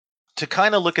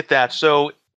kind of look at that.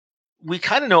 So we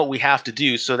kind of know what we have to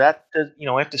do. So that we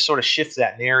have to sort of shift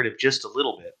that narrative just a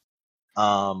little bit.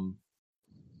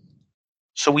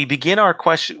 So we begin our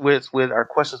question with our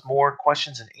questions, more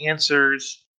questions and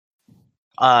answers.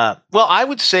 Well, I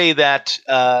would say that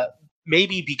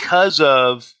maybe because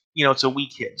of it's a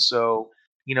weak hit. So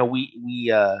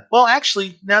well,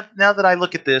 actually, now that I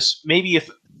look at this, maybe if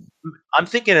I'm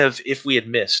thinking of if we had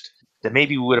missed, that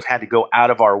maybe we would have had to go out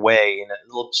of our way in a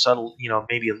little subtle,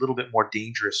 maybe a little bit more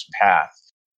dangerous path.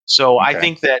 So I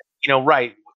think that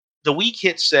right, the weak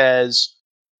hit says.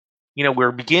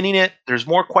 We're beginning it. There's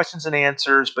more questions and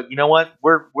answers, but you know what?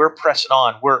 We're pressing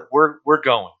on. We're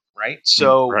going, right?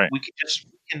 So we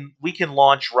can we can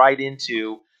launch right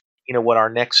into what our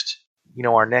next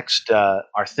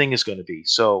our thing is going to be.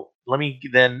 So let me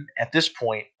then at this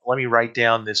point let me write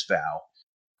down this vow,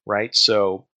 right?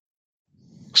 So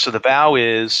the vow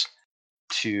is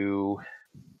to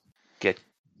get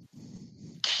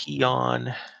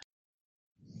Keon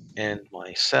and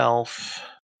myself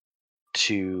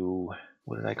to,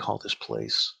 what did I call this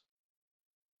place?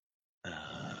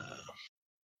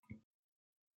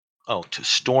 To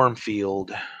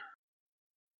Stormfield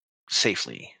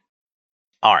safely.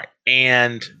 All right,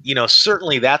 and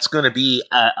certainly that's going to be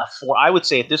a four. I would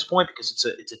say at this point, because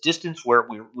it's a distance where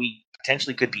we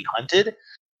potentially could be hunted.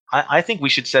 I think we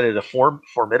should set it a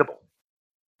formidable.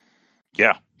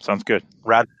 Yeah, sounds good.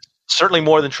 Rather, certainly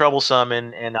more than troublesome,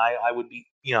 and I would be,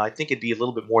 I think it'd be a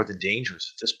little bit more than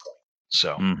dangerous at this point.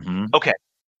 So, Okay.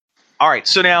 All right.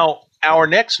 So now our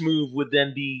next move would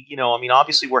then be,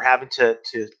 obviously we're having to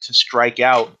strike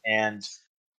out and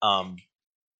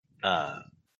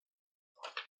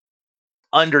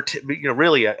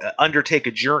undertake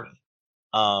a journey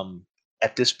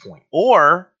at this point.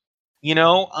 Or,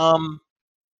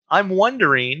 I'm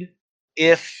wondering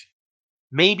if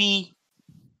maybe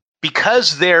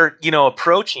because they're,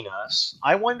 approaching us,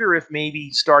 I wonder if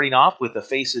maybe starting off with a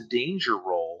face of danger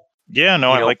roll. Yeah,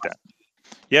 no, I like that.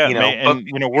 Yeah, and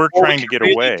we're trying to get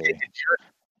away.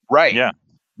 Right. Yeah.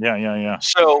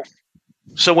 So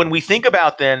when we think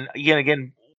about then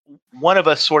again, one of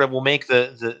us sort of will make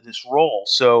this roll.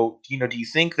 So do you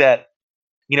think that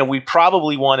we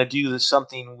probably want to do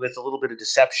something with a little bit of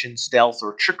deception, stealth,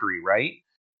 or trickery, right?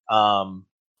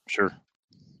 Sure,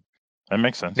 that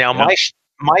makes sense. Now my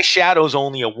shadow's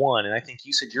only a 1, and I think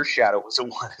you said your shadow was a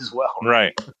 1 as well.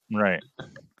 Right.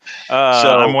 So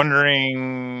I'm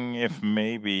wondering if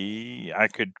maybe I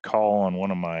could call on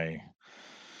one of my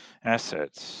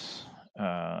assets.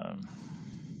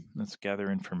 Let's gather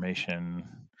information.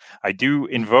 I do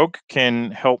invoke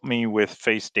can help me with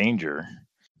face danger.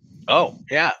 Oh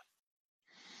yeah.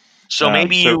 So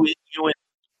maybe you would.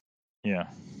 Yeah.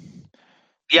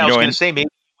 Yeah, I was going to say maybe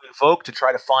you invoke to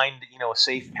try to find a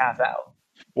safe path out.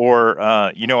 Or,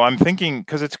 I'm thinking,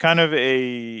 because it's kind of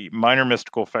a minor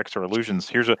mystical effects or illusions.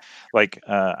 Here's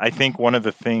I think one of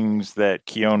the things that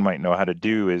Keon might know how to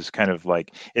do is kind of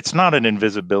like, it's not an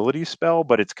invisibility spell,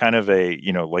 but it's kind of a,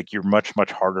 you're much,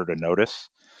 much harder to notice.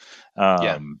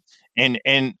 And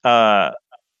I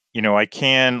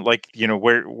can,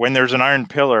 when there's an iron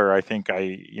pillar, I think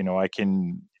I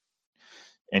can,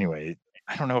 anyway.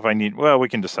 I don't know if I need, we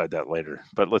can decide that later,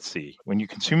 but let's see. When you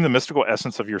consume the mystical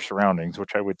essence of your surroundings,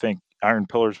 which I would think iron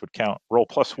pillars would count, roll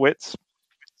plus wits.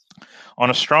 On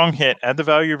a strong hit, add the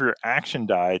value of your action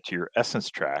die to your essence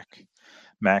track,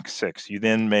 max 6. You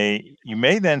may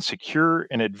then secure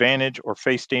an advantage or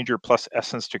face danger plus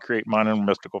essence to create minor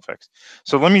mystical effects.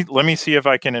 So let me see if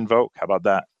I can invoke. How about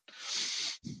that?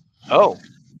 Oh.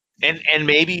 And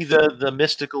maybe the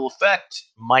mystical effect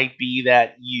might be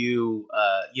that you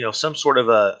some sort of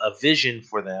a vision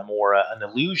for them or an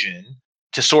illusion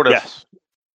to sort of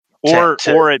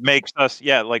or it makes us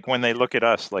like when they look at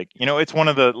us it's one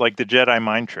of the the Jedi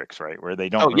mind tricks, right, where they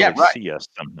don't see us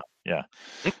somehow. Yeah.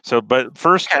 So but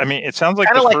first I mean it sounds like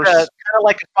kind of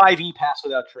like a 5e pass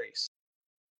without trace.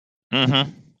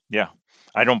 Mm-hmm. Yeah.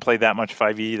 I don't play that much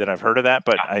 5e that I've heard of that,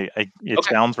 but it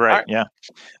sounds right. Yeah.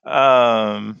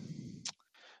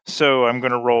 So I'm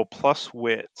going to roll plus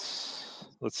wits.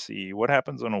 Let's see what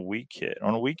happens on a weak hit.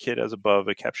 On a weak hit, as above,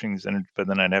 it captures energy, but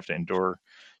then I'd have to endure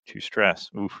 2 stress.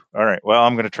 Oof. All right. Well,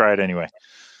 I'm going to try it anyway.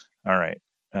 All right.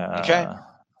 Okay.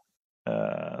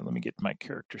 Let me get my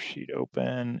character sheet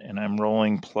open, and I'm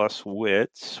rolling plus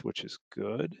wits, which is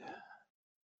good.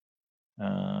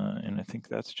 And I think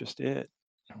that's just it.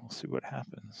 We'll see what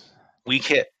happens. Weak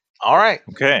hit. All right.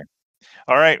 Okay.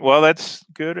 All right. Well, that's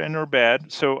good and or bad.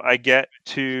 So I get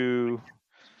to,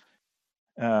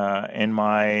 and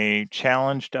my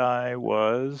challenge die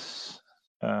was,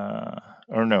 add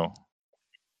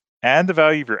the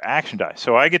value of your action die.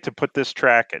 So I get to put this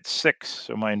track at 6.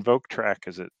 So my invoke track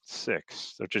is at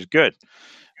 6, which is good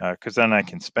because then I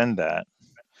can spend that.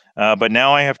 But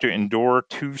now I have to endure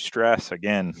 2 stress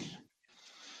again.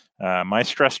 My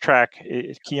stress track,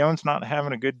 Keon's not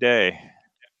having a good day.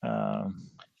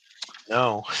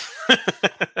 No.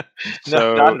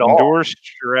 So not at all. Endure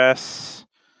stress,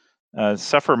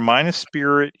 suffer minus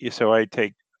spirit. So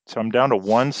I'm down to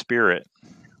 1 spirit.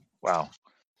 Wow.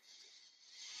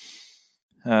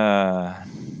 Yeah,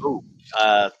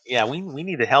 we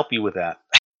need to help you with that.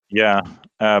 Yeah,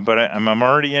 but I'm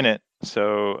already in it,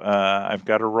 so I've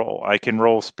got to roll. I can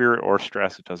roll spirit or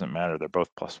stress. It doesn't matter. They're both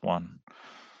plus 1.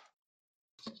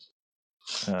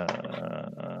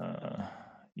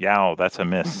 Yow, that's a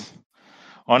miss.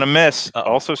 On a miss,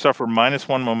 Uh-oh. also suffer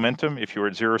 -1 momentum. If you are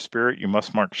at 0 spirit, you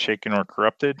must mark shaken or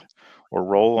corrupted or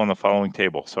roll on the following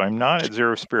table. So I'm not at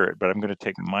 0 spirit, but I'm going to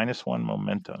take -1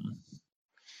 momentum.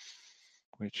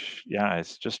 Which, yeah,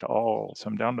 it's just all, so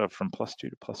I'm down to from +2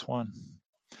 to +1.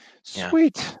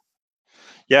 Sweet.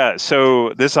 Yeah,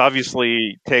 so this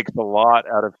obviously takes a lot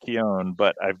out of Keone,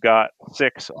 but I've got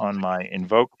 6 on my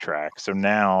invoke track. So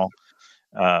now,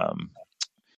 now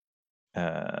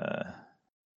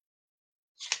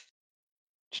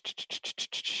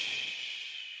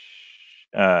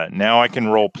I can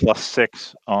roll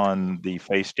 +6 on the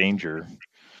face danger.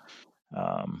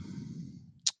 I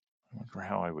wonder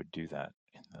how I would do that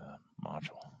in the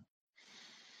module.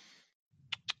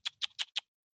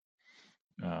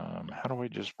 How do I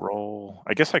just roll?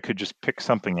 I guess I could just pick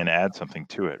something and add something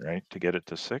to it, right? To get it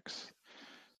to 6.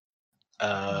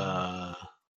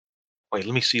 Wait,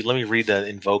 let me see. Let me read that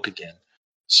invoke again.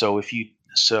 So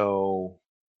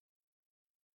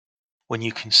when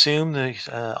you consume the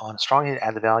on strong hit,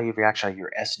 add the value of your action on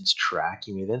your essence track.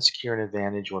 You may then secure an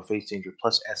advantage or face danger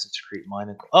plus essence to create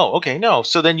minor. Oh, okay, no.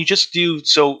 So then you just do.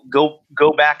 So go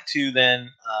back to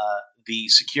then the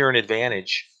secure an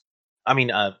advantage. I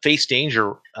mean, face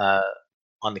danger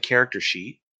on the character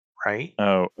sheet, right?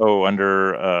 Oh,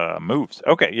 under moves.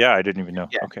 Okay, yeah, I didn't even know.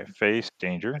 Yeah. Okay, face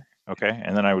danger. Okay,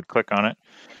 and then I would click on it.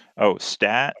 Oh,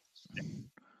 stat.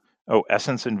 Oh,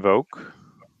 essence invoke.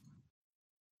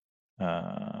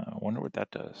 I wonder what that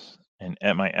does. And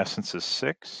at my essence is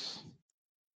 6.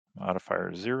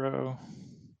 Modifier 0.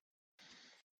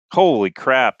 Holy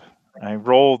crap! I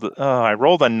rolled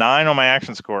a 9 on my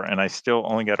action score, and I still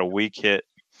only got a weak hit.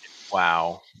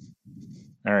 Wow.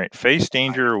 All right, face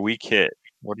danger, weak hit.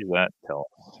 What does that tell?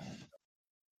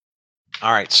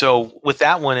 All right. So with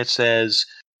that one, it says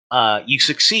you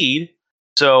succeed.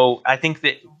 So I think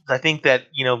that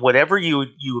whatever you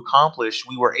accomplish,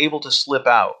 we were able to slip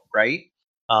out, right?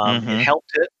 It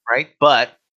helped it, right?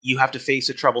 But you have to face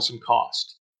a troublesome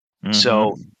cost.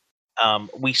 So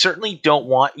we certainly don't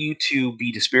want you to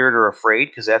be dispirited or afraid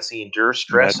because that's the endure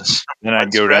stress. Then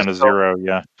I'd go down to 0.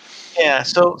 Yeah. Yeah.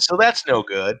 So that's no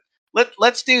good.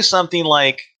 Let's do something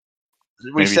like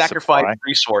we Maybe sacrifice supply.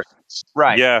 resources.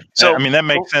 Right. Yeah. So I mean that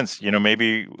makes sense.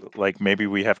 maybe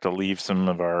we have to leave some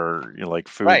of our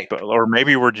food, right. or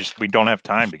maybe we don't have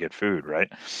time to get food,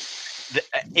 right?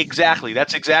 Exactly.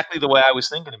 That's exactly the way I was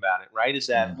thinking about it, right? Is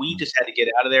that we just had to get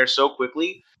out of there so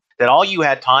quickly that all you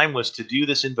had time was to do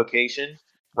this invocation,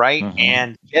 right?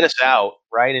 And get us out,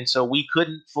 right? And so we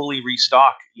couldn't fully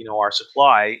restock, our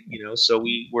supply, so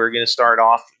we were going to start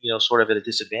off, sort of at a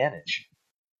disadvantage.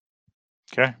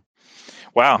 Okay.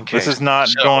 Wow. Okay, This is not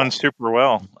going super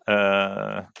well.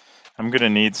 I'm going to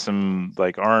need some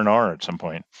R&R at some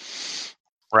point.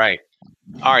 Right.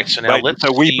 All right, so now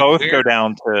we both go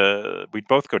down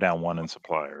 1 in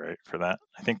supply, right? For that,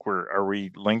 I think are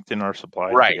we linked in our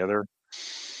supplies together?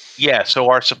 Yeah. So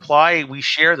our supply, we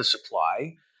share the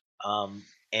supply,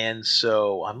 and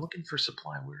so I'm looking for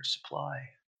supply. Where's supply?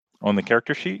 On the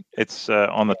character sheet, it's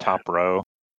on the top row,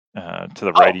 to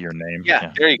the right of your name.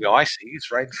 Yeah, there you go. I see. It's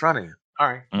right in front of you. All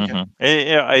right. Okay.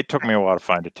 It took me a while to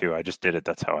find it too. I just did it.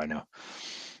 That's how I know.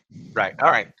 Right. All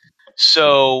right.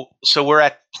 So we're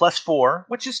at +4,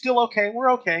 which is still okay.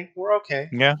 We're okay.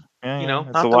 Yeah. It's a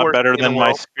not lot better than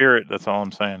my spirit. That's all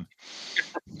I'm saying.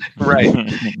 Right.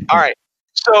 All right.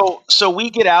 So we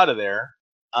get out of there,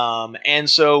 and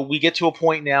so we get to a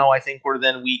point now. I think where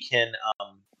then we can,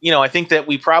 I think that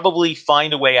we probably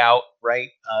find a way out. Right.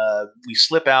 We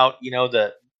slip out.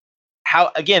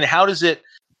 How does it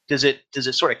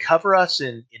sort of cover us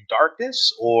in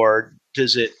darkness, or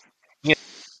does it?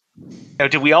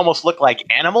 Do we almost look like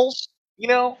animals?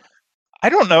 I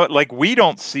don't know. We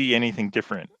don't see anything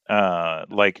different.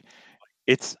 But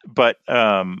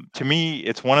to me,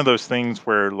 it's one of those things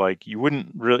where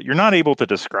you're not able to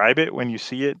describe it when you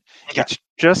see it. Okay. It's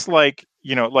just I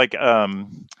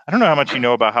don't know how much you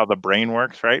know about how the brain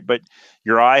works, right? But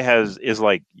your eye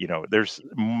there's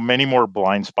many more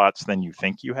blind spots than you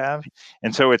think you have.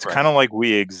 And so it's kind of like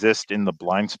we exist in the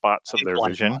blind spots of their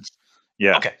vision.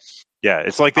 Yeah. Okay. Yeah,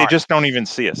 it's like they just don't even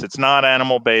see us. It's not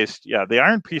animal based. Yeah, the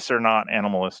Iron Priests are not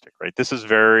animalistic, right? This is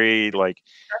very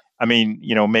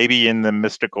maybe in the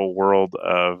mystical world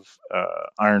of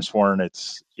Ironsworn,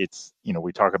 it's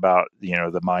we talk about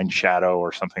the Mind Shadow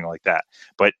or something like that.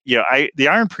 But the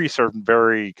Iron Priests are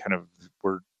very kind of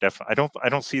I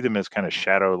don't see them as kind of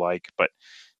shadow like, but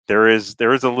there is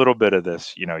a little bit of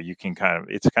this. You can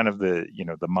it's kind of the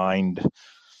the mind.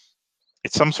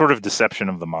 It's some sort of deception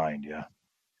of the mind. Yeah.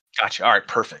 Gotcha. All right.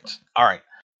 Perfect. All right.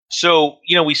 So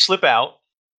we slip out.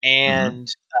 and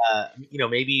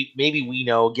maybe we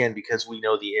know, again, because we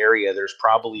know the area, there's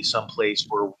probably some place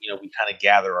where we kind of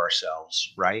gather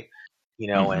ourselves, right?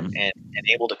 And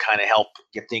able to kind of help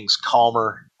get things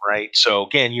calmer, right? So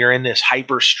again, you're in this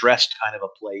hyper stressed kind of a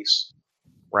place,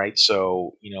 right?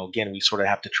 So again, we sort of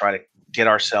have to try to get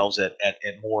ourselves at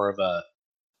more of a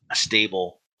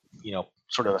stable,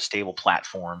 sort of a stable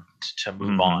platform to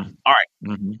move on. All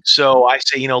right. So I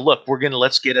say, look,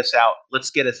 let's get us out,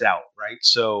 right?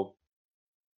 So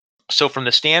from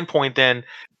the standpoint then,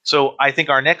 so I think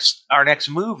our next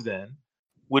move then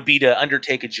would be to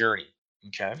undertake a journey.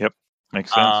 Okay. Yep.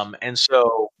 Makes sense. And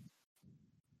so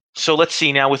let's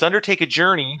see now, with undertake a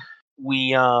journey,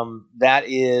 we that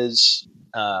is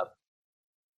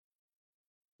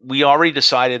we already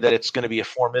decided that it's going to be a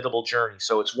formidable journey.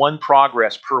 So it's one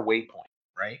progress per waypoint,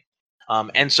 right?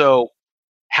 And so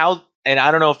and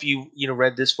I don't know if you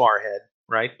read this far ahead,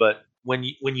 right? But when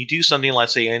you do something,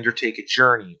 let's say undertake a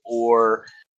journey, or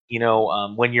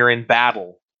when you're in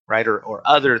battle, right, or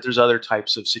there's other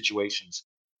types of situations.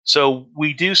 So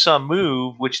we do some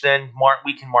move, which then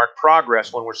we can mark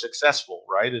progress when we're successful,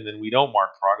 right? And then we don't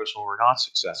mark progress when we're not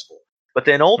successful. But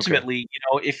then ultimately,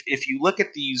 if you look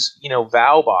at these,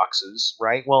 vow boxes,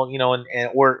 right? Well,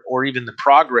 or even the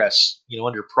progress,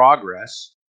 under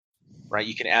progress, right?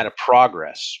 You can add a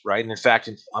progress, right? And in fact,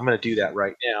 I'm going to do that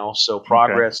right now. So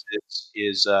progress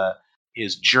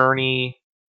is journey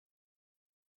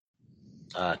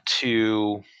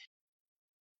to,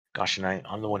 gosh, and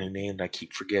I'm the one who named, I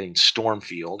keep forgetting,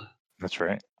 Stormfield. That's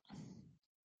right.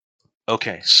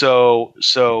 Okay, so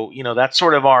that's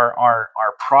sort of our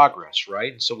progress,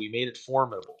 right? And so we made it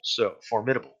formidable. So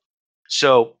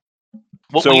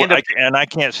what we end up and I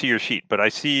can't see your sheet, but I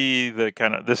see the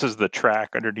this is the track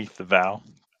underneath the vow.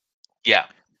 Yeah.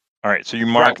 All right. So you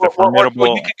mark the formidable.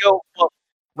 Well, you could go. Well,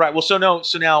 right. Well, so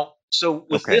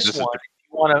with this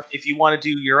one, if you want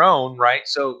to do your own, right?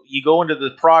 So you go into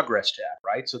the progress tab,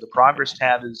 right? So the progress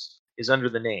tab is under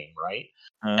the name, right?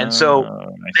 And so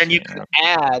then you can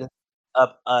add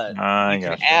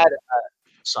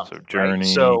something. So journey. Right?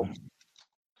 So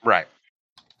right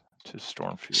to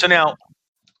Stormfield. So now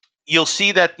you'll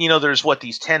see that there's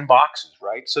these 10 boxes,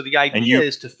 right? So the idea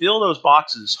is to fill those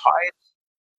boxes high.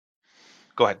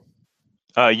 Go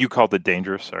ahead. You called it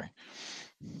dangerous. Sorry.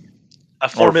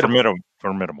 Formidable.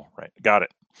 Formidable. Right. Got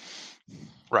it.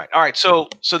 Right. All right. So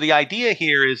the idea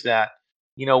here is that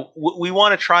we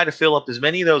want to try to fill up as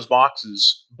many of those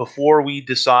boxes before we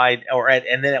decide,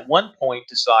 and then at one point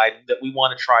decide that we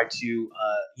want to try to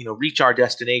reach our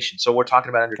destination. So we're talking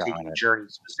about undertaking a journey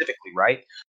specifically, right?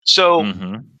 So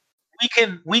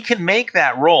we can make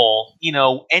that roll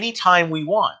anytime we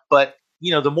want, but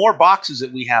the more boxes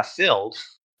that we have filled,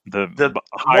 the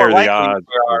higher the odds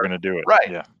we're going to do it. Right.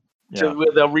 Yeah. So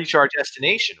they'll reach our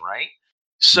destination, right?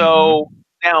 So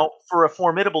now for a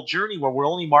formidable journey where we're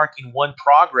only marking one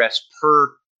progress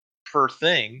per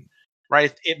thing,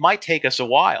 right? It might take us a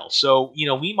while. So,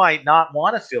 we might not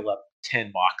want to fill up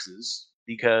 10 boxes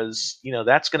because,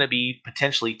 that's going to be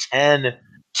potentially 10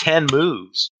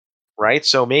 moves, right?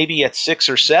 So maybe at 6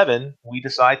 or 7, we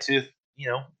decide to,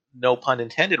 no pun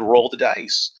intended, roll the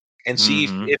dice and see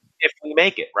if we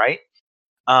make it, right?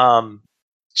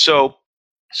 So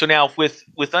now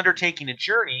with undertaking a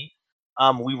journey,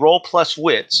 we roll plus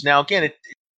wits. Now again,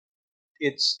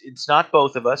 it's not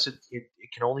both of us. It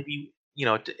can only be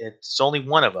it's only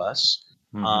one of us.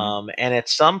 And at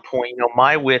some point,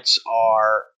 my wits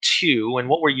are 2. And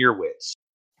what were your wits?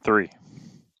 3.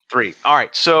 All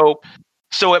right. So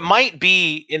it might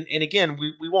be, and again,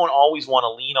 we won't always want to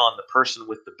lean on the person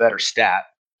with the better stat,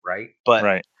 right? But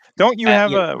right. Don't you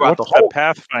have what's the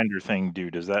Pathfinder thing do?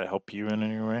 Does that help you in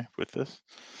any way with this?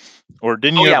 Or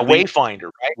didn't you? Yeah, Wayfinder,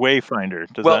 right? Wayfinder.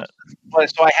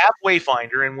 So I have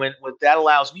Wayfinder, and what that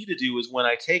allows me to do is when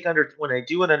I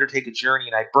do an undertake a journey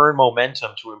and I burn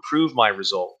momentum to improve my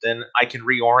result, then I can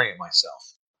reorient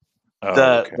myself.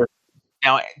 Okay.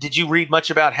 Now, did you read much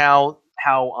about how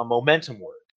momentum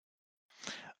works?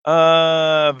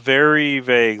 Very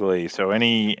vaguely. So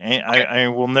I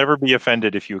will never be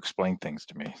offended if you explain things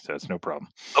to me. So it's no problem.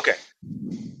 Okay.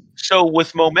 So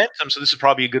with momentum, so this is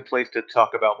probably a good place to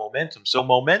talk about momentum. So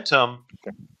momentum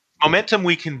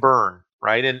we can burn,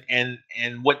 right?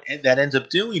 And what that ends up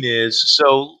doing is,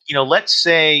 so let's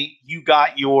say you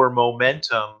got your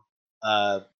momentum.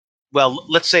 Well,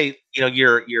 let's say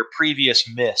your previous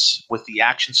miss with the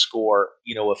action score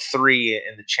of 3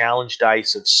 and the challenge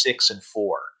dice of 6 and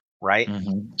 4, right?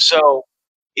 So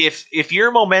if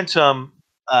your momentum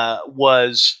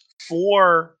was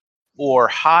 4 or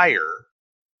higher,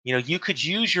 you could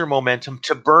use your momentum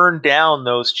to burn down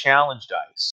those challenge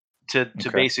dice to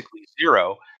Okay. basically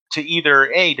 0, to either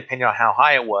depending on how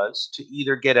high it was, to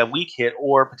either get a weak hit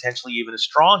or potentially even a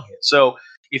strong hit. So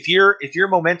if your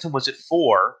momentum was at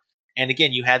 4, and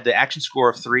again you had the action score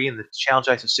of 3 and the challenge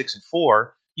dice of 6 and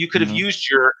 4, you could have Mhm. used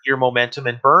your momentum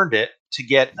and burned it to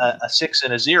get a 6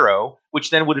 and a 0, which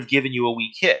then would have given you a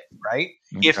weak hit, right?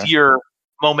 If Okay. your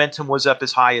momentum was up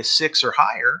as high as 6 or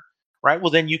higher, right?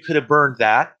 Well, then you could have burned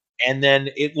that, and then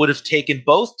it would have taken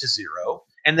both to 0,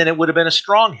 and then it would have been a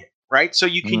strong hit, right? So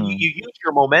you Mm. use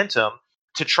your momentum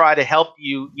to try to help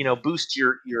you boost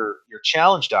your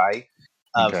challenge die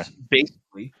of Okay.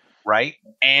 basically, right?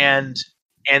 And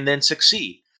then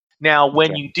succeed. Now,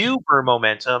 when Okay. you do burn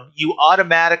momentum, you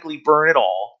automatically burn it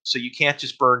all, so you can't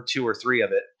just burn 2 or 3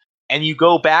 of it, and you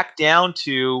go back down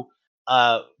to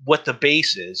what the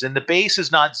base is, and the base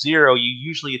is not 0.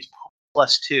 It's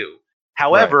 +2. Right.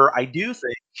 However, I do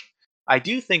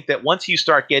think that once you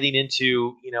start getting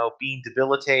into being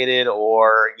debilitated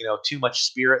or too much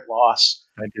spirit loss,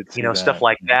 I did see stuff that.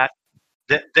 like Yeah.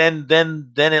 that,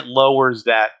 then it lowers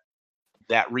that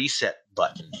reset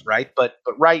button, right? But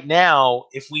right now,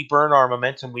 if we burn our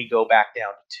momentum, we go back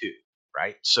down to 2,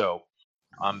 right? So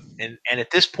and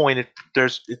at this point,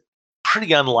 it's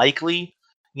pretty unlikely,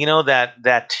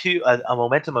 that a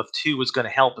momentum of 2 is going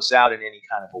to help us out in any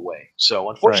kind of a way. So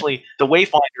Right. unfortunately, the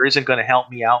Wayfinder isn't going to help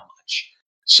me out much.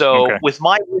 Okay. So with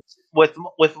my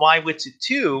wits at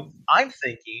 2, I'm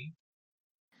thinking,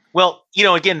 well,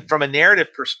 again, from a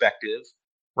narrative perspective,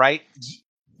 right?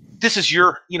 This is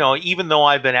even though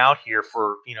I've been out here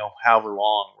for however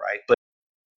long, right? But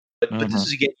this Mhm.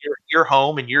 is, again, your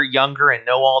home, and you're younger and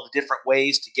know all the different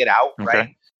ways to get out, Okay.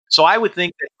 right? So I would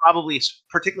think that probably,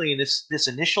 particularly in this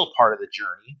initial part of the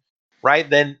journey, right?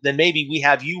 Then maybe we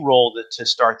have you roll to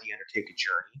start the Undertaker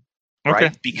journey, Okay.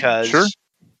 right? Sure. Because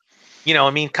I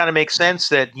mean, kind of makes sense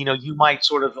that you might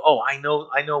sort of, I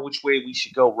know which way we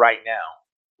should go right now,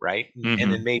 right? And then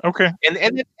Mhm. maybe Okay.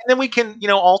 and then we can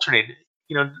alternate.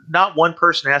 Not one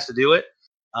person has to do it,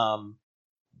 um,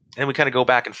 and we kind of go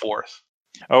back and forth.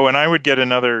 Oh, and I would get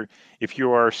another if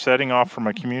you are setting off from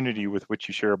a community with which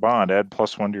you share a bond, add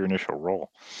 +1 to your initial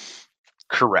roll.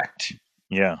 Correct.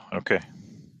 Yeah. Okay.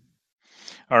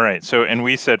 All right. So, and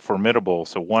we said formidable,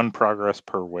 so 1 progress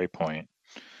per waypoint.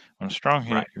 On a strong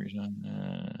Right. hit.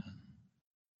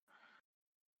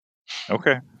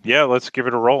 Okay. Yeah, let's give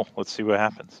it a roll. Let's see what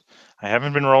happens. I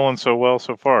haven't been rolling so well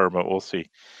so far, but we'll see.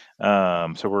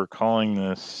 So we're calling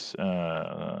this.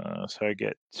 So I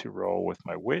get to roll with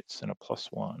my wits and a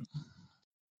 +1.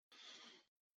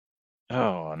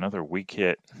 Oh, another weak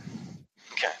hit.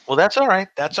 Okay. Well, that's all right.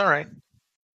 That's all right.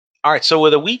 All right. So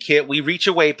with a weak hit, we reach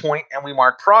a waypoint and we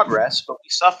mark progress, but we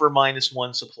suffer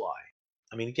 -1 supply.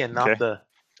 I mean, again, Okay. not the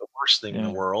worst thing in the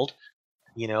Yeah. world,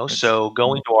 It's So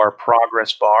going to our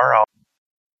progress bar,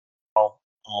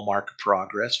 I'll mark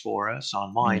progress for us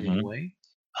on mine mm-hmm. anyway.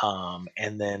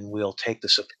 And then we'll take the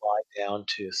supply down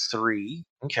to 3.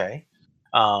 Okay.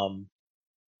 Um,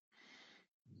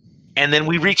 and then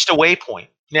we reached a waypoint.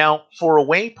 Now, for a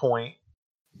waypoint,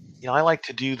 I like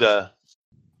to do the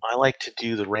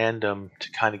random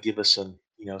to kind of give us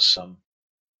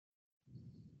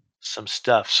some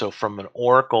stuff. So from an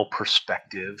Oracle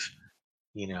perspective,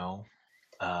 you know,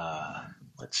 uh,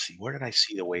 let's see, where did I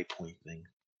see the waypoint thing?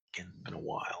 Again, been a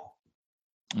while.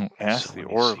 Ask So the let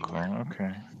me see Oracle. where.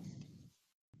 Okay.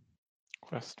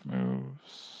 Quest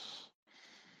moves.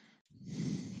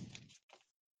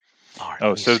 All right, Oh,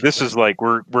 let me so see. this is like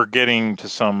we're getting to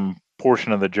some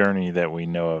portion of the journey that we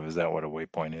know of. Is that what a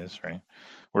waypoint is, right?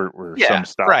 We're Yeah,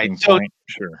 some right. stopping So point.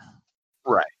 Sure.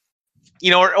 right,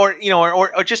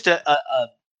 or just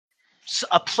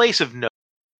a place of note,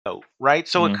 right?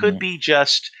 So it could Mm-hmm. be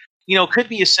just, it could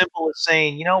be as simple as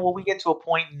saying, well, we get to a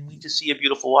point and we just see a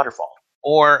beautiful waterfall.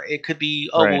 Or it could be,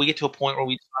 oh, well, Right. we get to a point where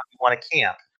we decide we want to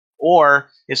camp. Or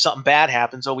if something bad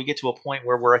happens, oh, we get to a point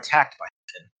where we're attacked by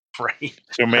something, right?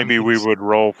 So I maybe mean, we would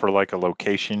roll for like a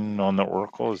location on the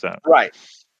Oracle. Is that right,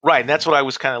 right. And that's what I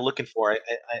was kind of looking for. I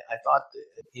thought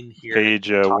that in here that page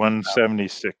talked about.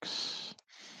 176?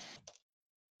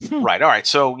 Right. All right.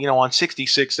 So, on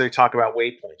 66, they talk about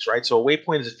waypoints, right? So, a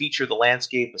waypoint is a feature of the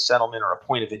landscape, a settlement, or a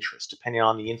point of interest. Depending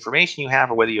on the information you have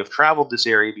or whether you have traveled this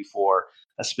area before,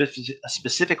 a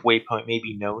specific waypoint may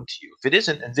be known to you. If it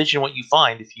isn't, envision what you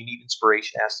find. If you need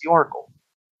inspiration, ask the Oracle.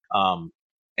 Um,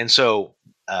 and so,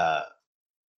 uh,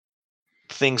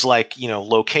 things like,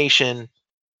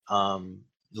 um,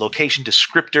 location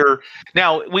descriptor.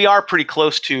 Now we are pretty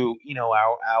close to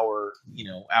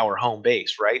our home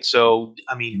base, right? So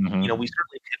I mean, we Mm-hmm.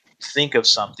 certainly could think of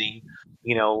something,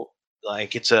 you know,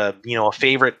 like it's a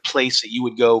favorite place that you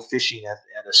would go fishing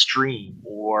a stream,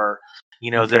 or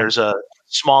Okay. there's a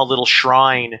small little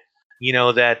shrine,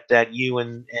 that you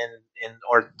and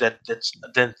or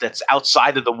that's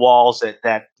outside of the walls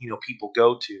that people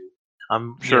go to.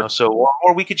 Sure. So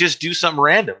or we could just do something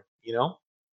random.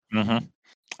 Hmm.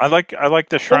 I like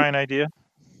the shrine idea.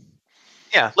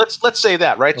 Yeah, let's say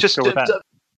that, right? Let's Just go with that. to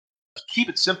keep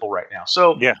it simple right now.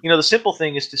 So, Yeah. the simple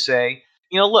thing is to say,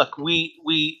 look,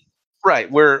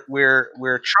 right, we're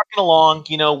trucking along.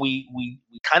 We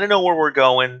kind of know where we're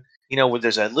going. Where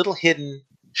there's a little hidden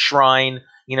shrine.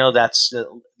 That's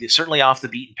certainly off the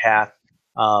beaten path.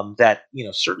 That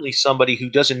certainly somebody who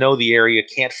doesn't know the area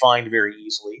can't find very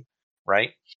easily,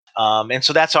 right? And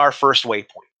so that's our first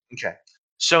waypoint. Okay.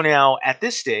 So now at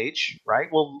this stage, right?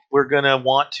 Well, we're gonna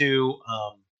want to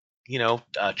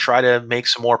try to make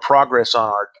some more progress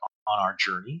on our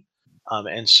journey.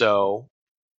 And so,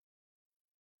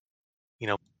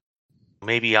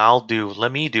 maybe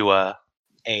let me do a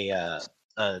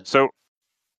So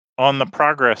on the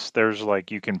progress, there's like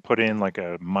you can put in like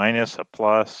a minus, a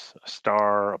plus, a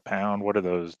star, a pound. What are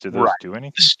those? Do right, those do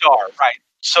anything? star, right.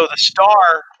 So the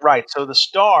star, right. So the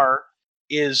star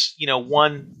is,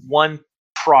 one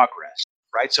progress,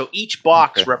 right? So each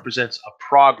box Okay. represents a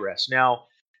progress. Now,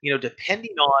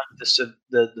 depending on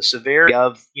the severity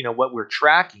of, what we're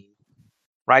tracking,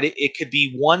 right? It could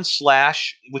be one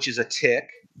slash, which is a tick.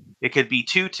 It could be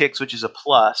two ticks, which is a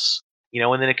plus,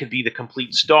 and then it could be the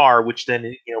complete star, which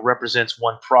then represents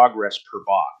one progress per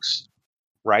box,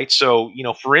 right? So,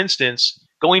 for instance,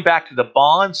 going back to the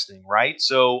bonds thing, right?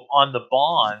 So on the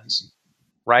bonds,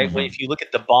 right? Mhm. If you look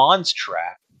at the bonds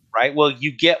track, right? Well,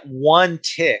 you get one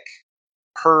tick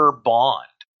per bond,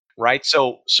 right?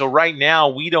 So right now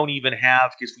we don't even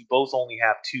have, because we both only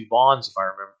have two bonds, if I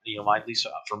remember. At least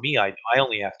for me, I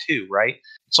only have two, right?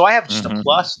 So I have just a Mhm.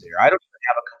 plus there. I don't even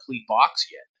have a complete box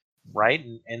yet, right?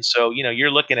 And so you're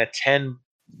looking at 10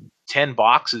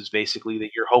 boxes basically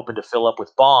that you're hoping to fill up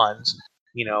with bonds,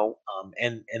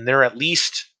 and they're at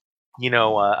least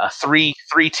a three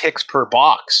ticks per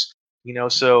box.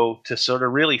 So to sort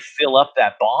of really fill up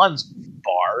that bonds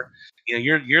bar,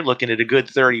 you're looking at a good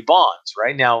 30 bonds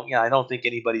right now. I don't think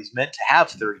anybody's meant to have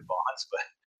 30 bonds, but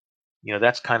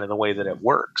that's kind of the way that it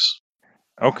works.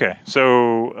 Okay.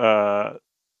 So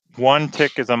one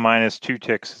tick is a minus, two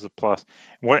ticks is a plus.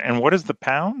 What is the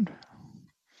pound?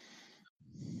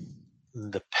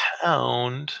 The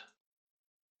pound,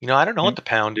 I don't know what And- the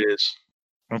pound is.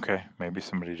 Okay, maybe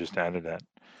somebody just added that.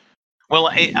 Well,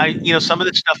 some of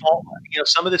this stuff,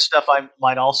 some of this stuff I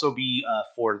might also be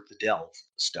for the delve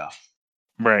stuff,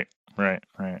 Right, right.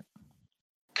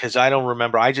 because I don't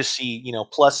remember. I just see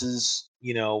pluses,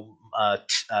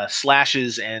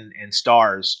 slashes and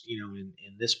stars, in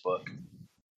this book.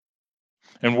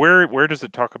 And where does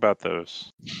it talk about those?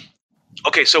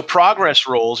 Okay, so progress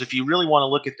rolls. If you really want to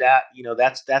look at that,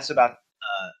 that's about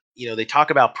they talk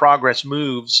about progress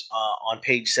moves on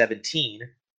page 17,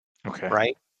 Okay.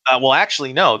 right? Well,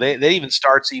 actually, no, they even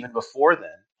starts even before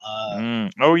then.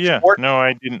 Oh yeah. Sport, No,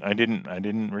 I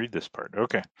didn't read this part.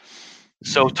 Okay.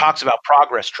 so it talks about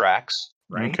progress tracks,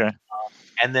 right? Okay.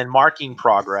 And then marking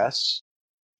progress,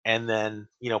 and then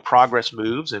progress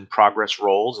moves and progress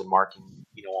rolls and marking,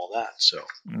 all that. So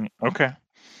Okay.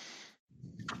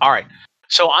 all right,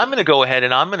 so I'm going to go ahead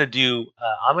and I'm going to do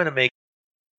I'm going to make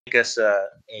us a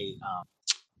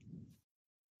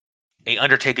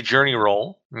undertake a journey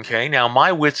roll. Okay, now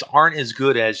my wits aren't as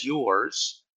good as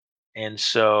yours, and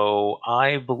so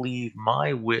I believe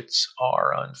my wits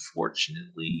are,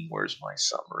 unfortunately, where's my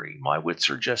summary? My wits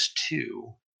are just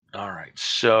 2. All right,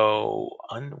 so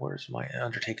where's my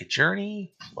undertake a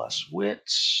journey plus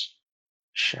wits,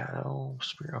 shadow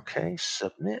spirit? Okay,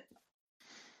 submit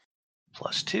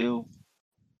plus 2.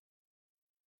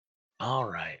 All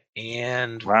right,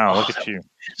 and Wow, look at you.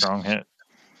 Strong hit.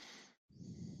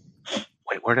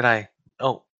 wait, where did I?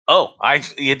 Oh,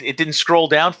 it didn't scroll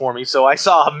down for me, so I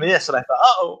saw a miss, and I thought,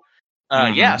 oh,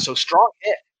 yeah. Mhm. So strong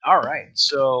hit. All right,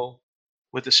 so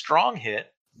with a strong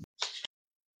hit,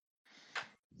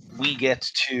 we get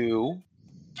to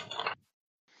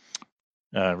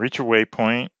Reach a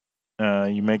waypoint.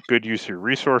 You make good use of your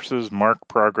resources. Mark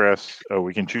progress. Oh,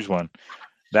 we can choose one.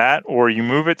 That, or you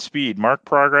move at speed, mark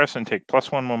progress, and take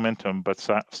 +1 momentum, but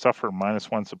suffer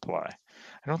 -1 supply.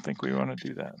 I don't think we want to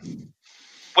do that.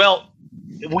 well,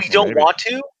 we Or don't maybe. want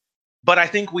to, but I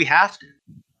think we have to,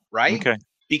 right? Okay,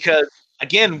 Because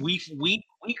again, we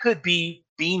could be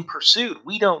being pursued.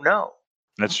 We don't know.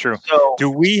 that's true. So Do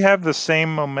we have the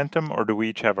same momentum, or do we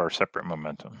each have our separate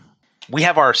momentum? we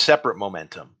have our separate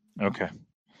momentum, Okay.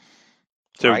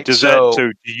 So right? does that? So So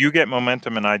do you get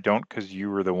momentum and I don't because you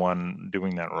were the one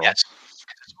doing that roll? yes,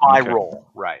 my Okay. role,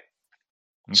 right?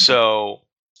 Okay. So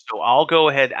I'll go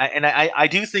ahead, I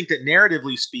do think that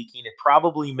narratively speaking, it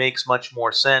probably makes much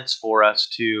more sense for us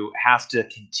to have to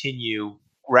continue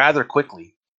rather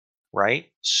quickly, right?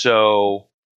 So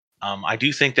I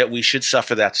do think that we should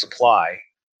suffer that supply,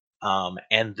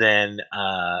 and then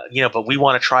but we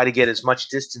want to try to get as much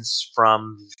distance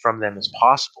from them as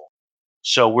possible.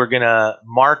 So we're gonna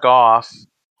mark off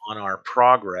on our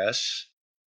progress.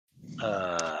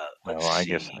 Let's Well, I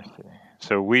guess see. I see.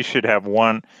 So we should have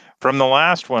one from the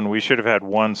last one. We should have had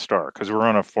 1 star because we're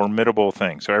on a formidable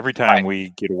thing. So every time Right. we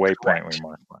get a waypoint, we Correct.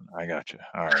 mark 1. I got you.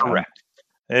 All right. Correct.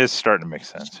 It's starting to make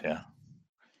sense. Yeah.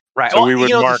 Right. So Well, we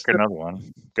would mark the another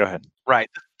one. Go ahead. right.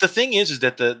 The thing is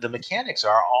that the mechanics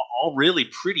are all really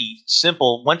pretty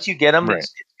simple. Once you get them, Right.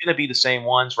 it's going to be the same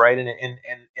ones, right? And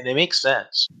they make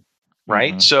sense,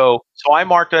 right? Mm-hmm. So I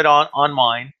marked that on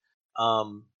mine,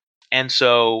 um, and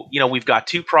so we've got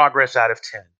 2 progress out of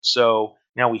 10. So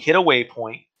now we hit a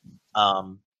waypoint,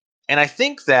 and I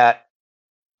think that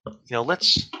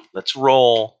let's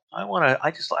roll. I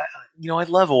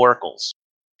love oracles.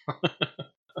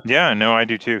 Yeah. No, I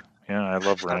do too. Yeah, I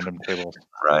love random tables.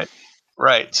 Right.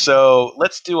 Right. So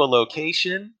let's do a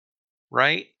location,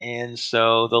 right? And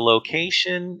so the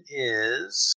location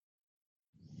is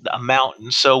a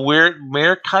mountain. So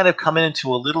we're kind of coming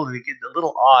into a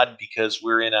little odd because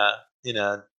we're in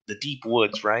the deep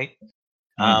woods, right?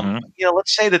 Mm-hmm.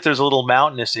 Let's say that there's a little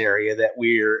mountainous area that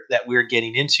we're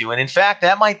getting into, and in fact,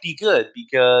 that might be good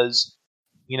because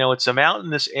it's a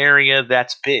mountainous area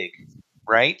that's big,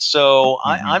 right? So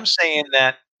Mm-hmm. I'm saying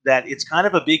that it's kind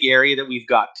of a big area that we've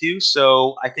got to.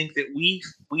 So I think that we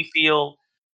feel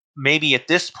maybe at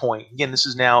this point, again, this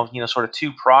is now sort of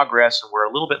 2 progress, and we're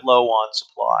a little bit low on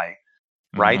supply,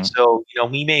 right? Mm-hmm. So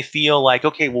we may feel like,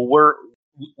 okay, well,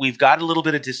 we've got a little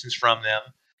bit of distance from them.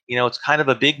 It's kind of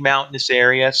a big mountainous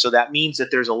area, so that means that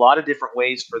there's a lot of different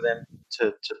ways for them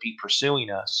to be pursuing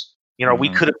us. We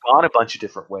Mm-hmm. could have gone a bunch of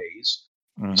different ways.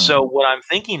 Mm-hmm. So what I'm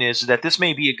thinking is that this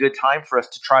may be a good time for us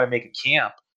to try to make a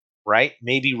camp, right?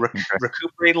 Maybe Okay.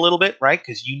 recuperate a little bit, right?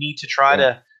 Because you need to try Yeah.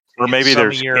 to Or get maybe some of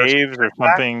there's your caves or strength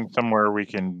back. something somewhere we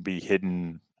can be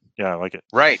hidden. Yeah, I like it.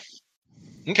 Right.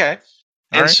 Okay.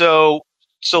 All And right. so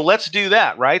let's do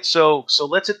that, right? So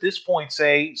let's at this point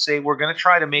say we're going to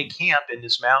try to make camp in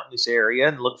this mountainous area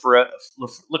and look for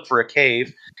a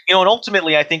cave. And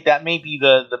ultimately, I think that may be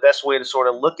the best way to sort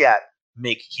of look at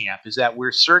make camp is that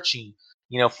we're searching,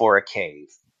 for a cave,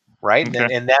 right?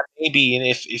 Okay. And that may be, and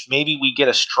if maybe we get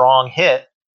a strong hit,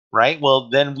 right? Well,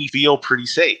 then we feel pretty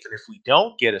safe. And if we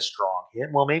don't get a strong hit,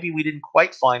 well, maybe we didn't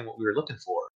quite find what we were looking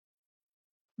for.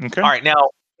 Okay. All right,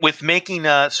 now with making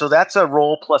so that's a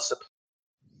roll plus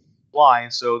supply,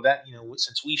 and so that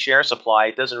since we share supply,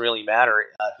 it doesn't really matter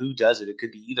who does it. It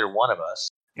could be either one of us,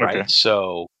 Okay. right?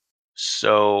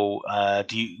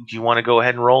 Do you want to go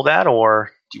ahead and roll that,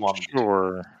 or do you want me to do it?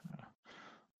 Sure.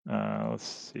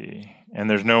 Let's see. And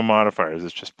there's no modifiers.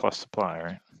 It's just plus supply,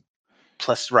 right?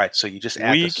 Plus, right? So you just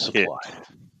add the Weak hit. supply.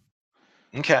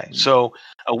 Okay, so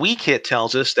a weak hit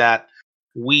tells us that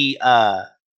we on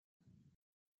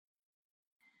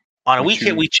a We weak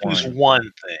hit we choose choose one.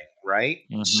 one thing, right?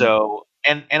 Mm-hmm. So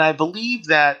and I believe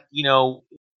that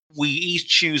we each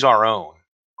choose our own,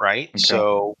 right? Okay.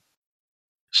 So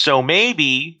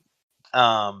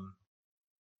um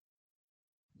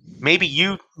maybe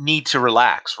you need to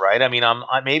relax, right? I mean, Right.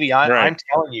 I'm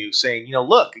telling you, saying,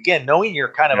 look, again, knowing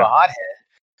you're kind of Yeah. a hothead,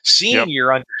 seeing Yep.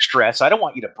 you're under stress, I don't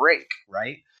want you to break,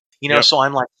 right? Yep. So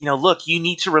I'm like, look, you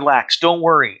need to relax. Don't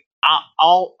worry.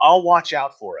 I'll watch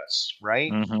out for us,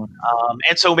 right? Mm-hmm.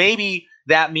 And so maybe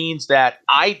that means that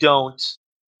I don't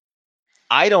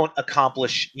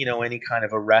accomplish, any kind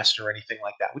of arrest or anything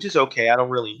like that, which is okay. I don't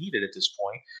really need it at this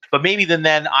point. But maybe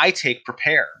then I take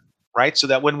prepare, right? So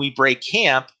that when we break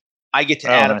camp, I get to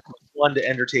Oh, add a nice. +1 to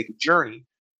undertake a journey,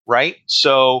 right?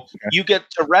 So Okay. you get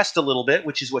to rest a little bit,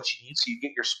 which is what you need. So you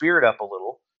get your spirit up a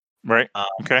little. Right. Um,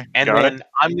 Okay. and Got it. then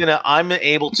I'm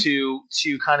able to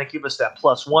kind of give us that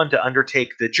 +1 to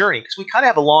undertake the journey because we kind of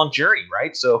have a long journey,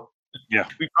 right? So Yeah.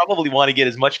 we probably want to get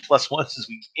as much +1s as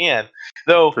we can,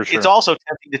 though For it's sure. also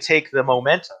tempting to take the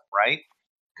momentum, right?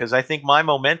 Because I think my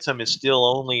momentum is still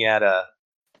only at a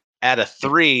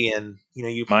 3, and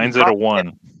we Mine's at a probably can't,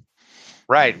 1.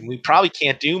 right. We probably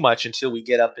can't do much until we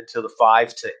get up into the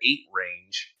 5 to 8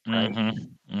 range, right?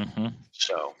 Mm-hmm. Mm-hmm.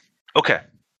 So okay,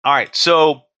 all right.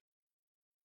 So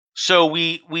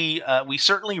we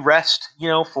certainly rest,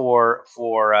 for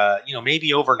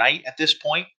maybe overnight at this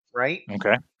point, right?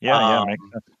 Okay. Yeah. Yeah. Um, Makes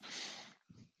sense.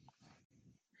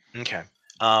 okay.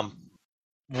 Um,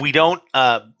 we don't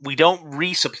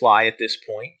resupply at this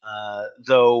point,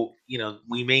 though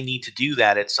we may need to do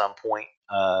that at some point.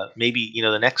 Maybe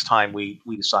the next time we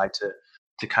decide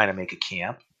to kind of make a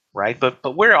camp, right?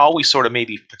 But we're always sort of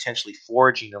maybe potentially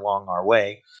foraging along our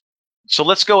way. So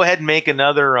let's go ahead and make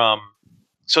another.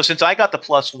 So since I got the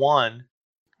 +1,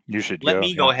 You should let go.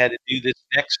 me go ahead and do this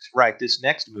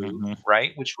next move, Mhm.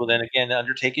 right? Which will then again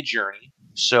undertake a journey.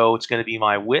 So it's going to be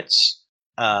my wits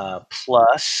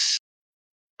plus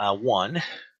 1,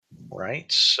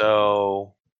 right?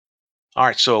 So, all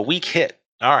right. So a weak hit.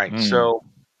 All right. Mm. So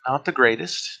not the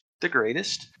greatest. The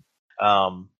greatest.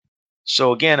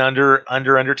 So again,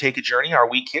 undertake a journey, our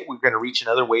weak hit, we're going to reach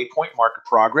another waypoint, mark of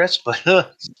progress, but So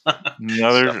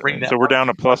we're down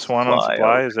to +1 on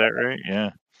supply. Okay. Is that right?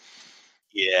 Yeah.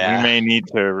 We Yeah. may need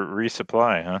to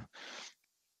resupply, huh?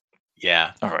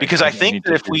 Yeah. All right. Because I think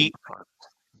that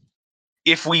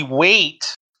if we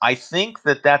wait, I think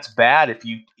that's bad.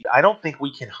 I don't think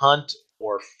we can hunt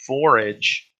or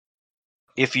forage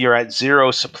if you're at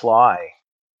 0 supply.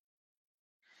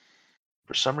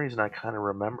 For some reason, I kind of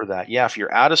remember that. Yeah, if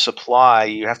you're out of supply,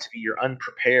 you're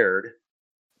unprepared.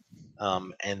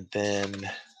 And then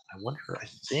I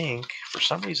think for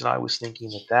some reason I was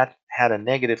thinking that had a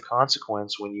negative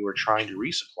consequence when you were trying to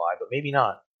resupply, but maybe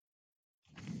not.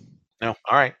 No.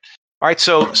 All right.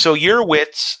 So your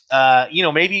wits,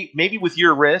 maybe with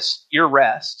your rest,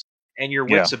 and your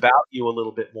wits about you a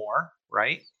little bit more,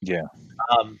 right? Yeah.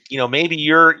 Maybe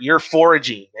you're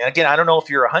foraging. And again, I don't know if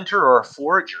you're a hunter or a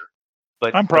forager,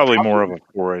 but I'm probably more of a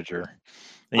forager.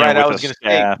 Right. I With was a going to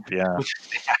say, staff. Yeah. with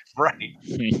staff, right.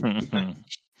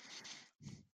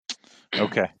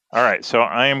 Okay. All right. So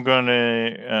I am going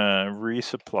to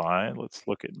resupply. Let's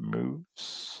look at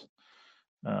moves.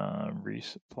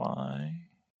 Resupply.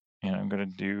 And I'm going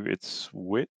to do its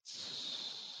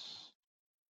wits.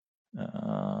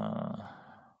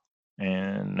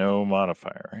 And no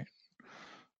modifier, right?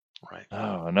 Right.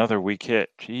 Oh, another weak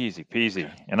hit. Easy peasy.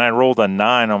 And I rolled a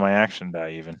 9 on my action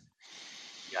die even.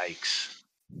 Yikes.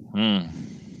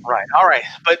 Right. All right.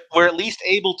 But we're at least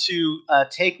able to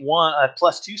take one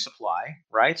 +2 supply,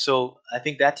 right? So I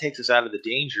think that takes us out of the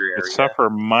danger area. Suffer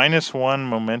 -1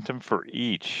 momentum for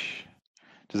each.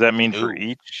 Does that mean for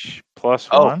each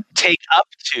 +1? Take up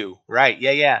to. Right.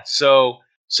 Yeah. So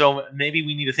maybe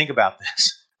we need to think about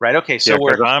this. Right. Okay. So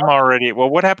because I'm already. Well,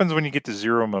 what happens when you get to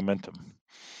 0 momentum?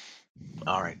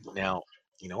 All right. Now,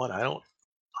 you know what? I'm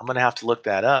going to have to look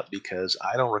that up because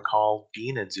I don't recall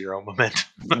being at 0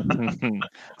 momentum.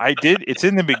 I did. It's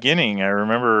in the beginning. I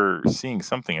remember seeing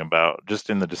something about just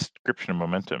in the description of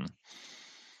momentum.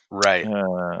 Right.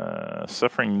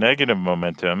 Suffering negative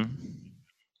momentum.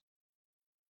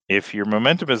 If your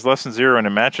momentum is less than 0 and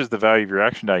it matches the value of your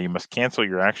action die, you must cancel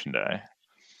your action die.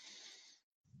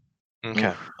 Okay.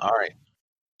 Oof. All right.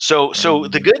 So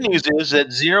the good news is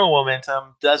that 0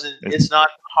 momentum it's not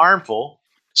harmful.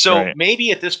 So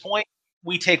maybe at this point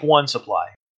we take 1 supply.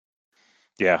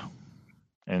 Yeah.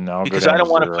 And I'll because I don't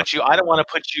want to put you I don't want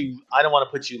to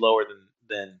put you lower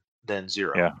than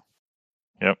 0. Yeah.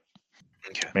 Yep.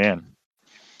 Okay. Man.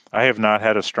 I have not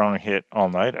had a strong hit all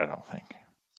night, I don't think.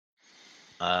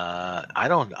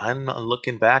 I'm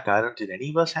looking back. Did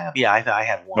any of us have? Yeah, I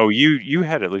had 1. Oh, you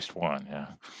had at least 1, yeah.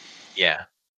 Yeah.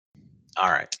 All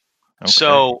right. Okay.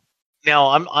 So now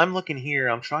I'm looking here.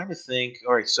 I'm trying to think.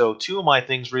 All right. So 2 of my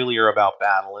things really are about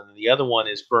battle, and the other one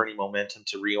is burning momentum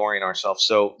to reorient ourselves.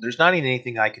 So there's not even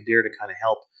anything I can dare to kind of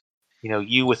help,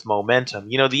 you with momentum.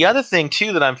 The other thing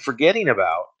too that I'm forgetting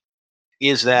about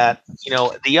is that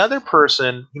the other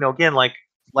person, again, like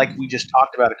we just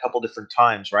talked about a couple different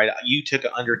times, right? You took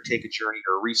undertake a journey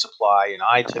or resupply, and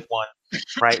I took one,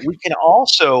 right? We can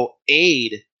also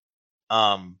aid.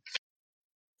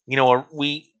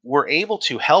 We're able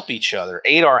to help each other,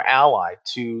 aid our ally.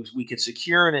 We could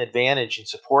secure an advantage in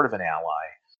support of an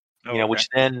ally, which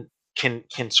then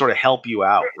can sort of help you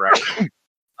out, right?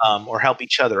 Or help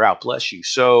each other out. Bless you.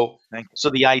 So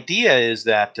the idea is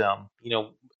that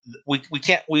we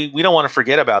don't want to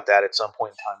forget about that at some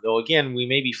point in time. Though again, we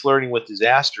may be flirting with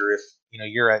disaster if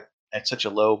you're at such a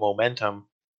low momentum.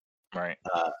 Right.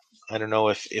 I don't know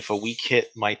if a weak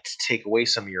hit might take away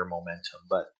some of your momentum,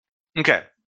 but okay.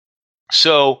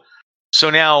 So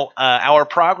now our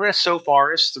progress so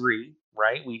far is 3,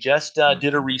 right? We just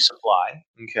did a resupply.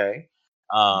 Okay.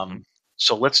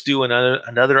 So let's do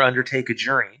another undertake a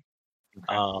journey.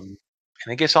 Okay. And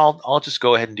I guess I'll just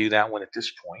go ahead and do that one at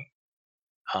this point.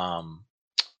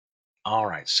 All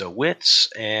right. So wits,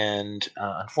 and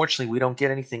unfortunately we don't get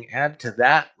anything added to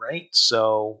that, right?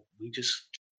 So we just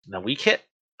weak hit.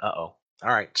 Uh-oh. All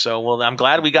right. So I'm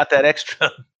glad we got that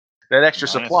extra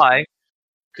supply.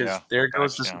 because Yeah. there Back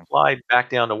goes the down. supply back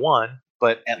down to 1.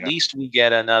 But at Yeah. least we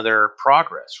get another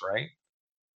progress, right?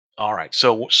 All right.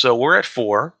 So we're at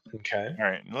 4. Okay. All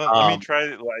right. Let me Um, try.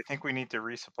 I think we need to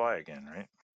resupply again, right?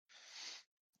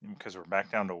 Because we're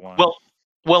back down to 1. well,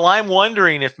 well, I'm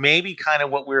wondering if maybe kind of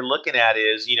what we're looking at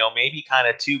is, maybe kind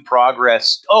of 2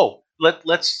 progress. Oh,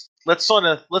 let's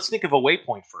think of a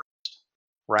waypoint first,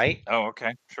 right? Oh,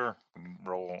 okay. Sure. We can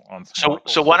roll on some So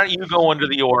oracles. why don't you go under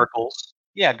the oracles?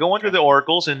 Yeah, go under Okay. the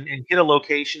oracles and hit a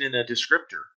location and a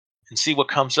descriptor and see what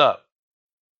comes up.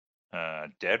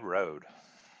 Dead road.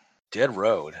 Dead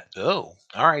road. Oh,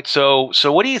 all right. So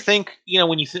what do you think?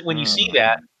 When you see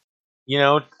that, Hmm. you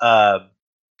know, uh,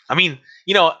 I mean,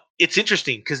 it's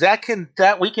interesting because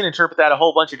that we can interpret that a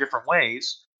whole bunch of different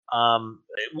ways.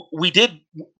 We did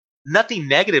nothing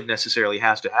negative necessarily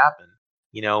has to happen,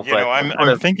 but sort I'm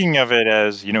of thinking of it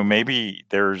as, maybe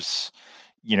there's,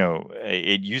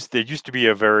 there used to be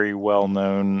a very well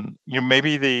known,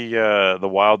 maybe the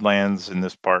wildlands in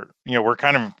this part, we're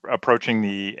kind of approaching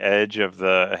the edge of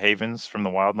the havens from the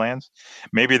wildlands.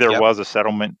 Maybe there yep. was a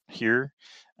settlement here,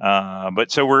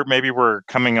 but so we're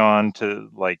coming on to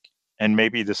like, and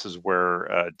maybe this is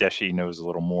where Deshi knows a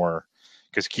little more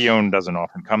because Keown doesn't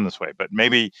often come this way, but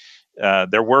maybe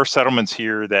there were settlements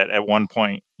here that at one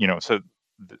point,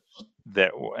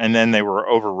 that, and then they were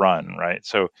overrun, right?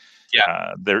 So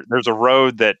Yeah. there's a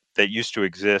road that used to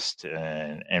exist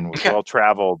and was Okay. well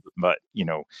traveled, but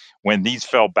when these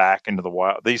settlements fell back into the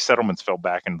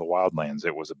wildlands,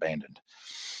 it was abandoned.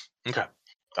 Okay.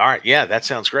 All right. Yeah, that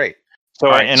sounds great. So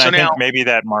All right. I So now, think maybe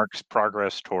that marks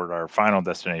progress toward our final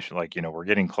destination. Like, we're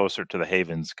getting closer to the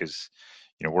havens because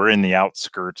we're in the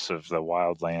outskirts of the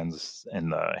wildlands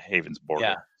and the havens yeah,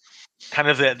 border. kind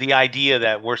of the idea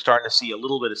that we're starting to see a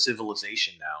little bit of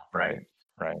civilization now, right? Right,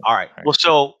 right, All right. right. Well,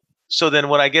 so then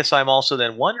what I guess I'm also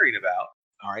then wondering about,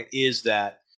 all right, is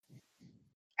that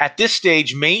at this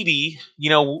stage, maybe,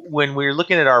 when we're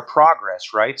looking at our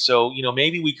progress, right? So,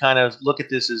 maybe we kind of look at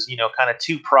this as, kind of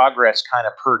 2 progress kind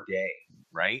of per day,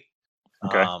 right?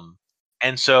 Okay. Um,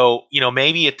 and so,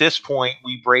 maybe at this point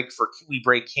we break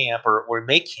camp or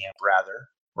make camp rather,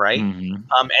 right? Hmm.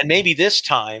 And maybe this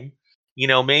time,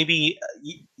 maybe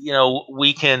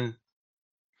we can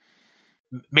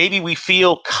maybe we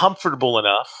feel comfortable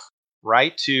enough,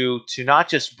 right, to not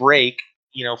just break,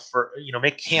 for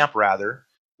make camp rather,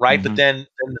 right, but Hmm. then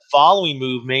the following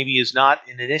move maybe is not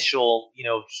an initial,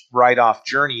 right off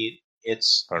journey.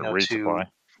 It's Resupply.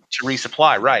 to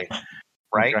resupply, right,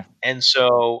 Okay. and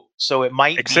so it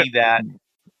might Except, be that.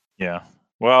 yeah.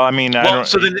 Well, I mean, I Well, don't.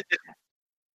 so then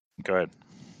Go ahead.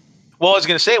 Well, I was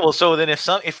going to say, well, so then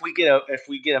if we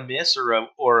get a miss or a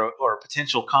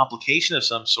potential complication of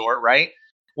some sort, right?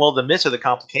 Well, the miss or the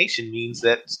complication means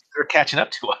that they're catching up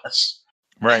to us.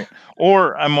 Right.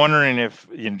 Or I'm wondering if,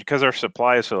 because our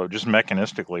supply is so low, just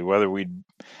mechanistically, whether we'd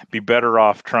be better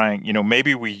off trying,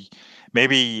 maybe we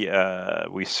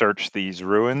search these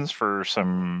ruins for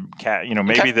some Okay.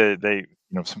 maybe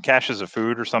some caches of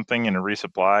food or something and a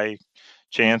resupply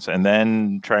chance, and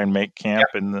then try and make Yep. camp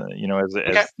in the,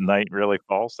 Okay. as night really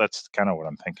falls. That's kind of what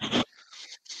I'm thinking.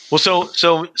 Well,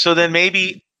 so then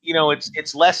maybe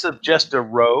it's less of just a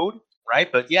road, right?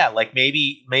 But yeah, like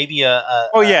maybe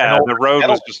Oh an yeah, older the road was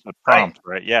settlement, just a right? prompt,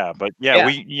 right? Yeah, but yeah,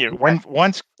 Yeah. Okay.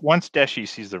 once Deshi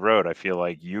sees the road, I feel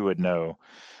like you would know,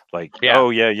 like, Yeah.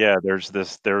 oh yeah,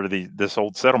 this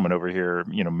old settlement over here.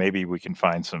 Maybe we can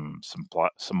find some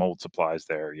old supplies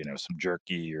there. Some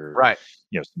jerky or Right.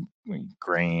 some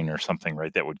grain or something,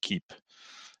 right? That would keep.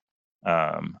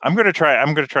 I'm gonna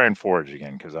try and forage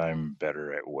again because I'm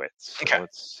better at wits. So Okay.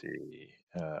 let's see,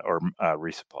 or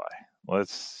resupply.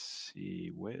 Let's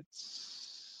see wits.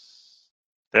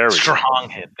 There we go. Strong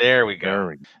hit. There we go. There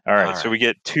we go. All All right, so right. we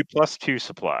get 2 + 2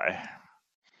 supply.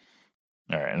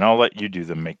 All right, and I'll let you do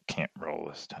the make camp roll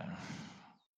this time.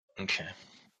 Okay.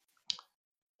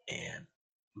 And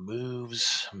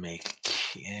moves, make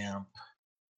camp,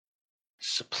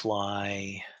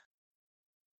 supply,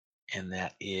 and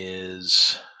that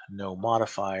is no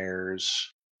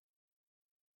modifiers.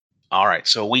 All right,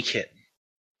 so a weak hit.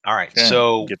 All right, Okay,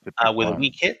 so get to pick with a one.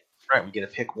 weak hit, right, we get to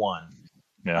pick one.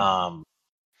 Yeah, Um,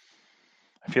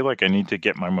 I feel like I need to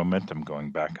get my momentum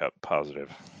going back up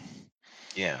positive.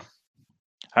 yeah.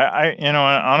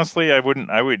 Honestly, I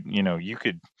would, you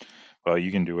could, well,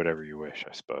 you can do whatever you wish,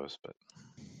 I suppose, but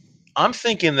I'm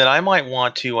thinking that I might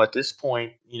want to at this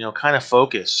point, kind of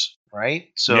focus, right?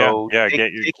 yeah, So yeah,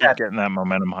 take keep that getting that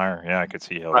momentum higher. Yeah, I could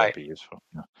see how that'd right be useful.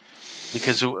 Yeah.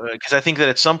 because I think that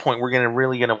at some point we're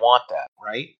really gonna want that,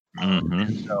 right? And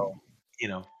Mm-hmm. so,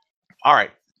 all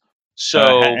right.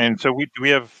 So And so we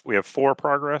have 4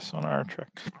 progress on our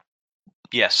trek.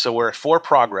 Yes. So we're at 4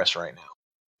 progress right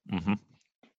now. Hmm.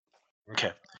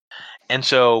 Okay. And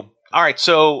so, all right.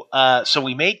 So, so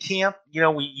we made camp.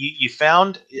 You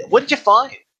found. What did you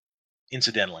find?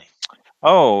 Incidentally.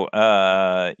 Oh,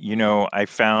 I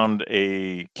found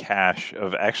a cache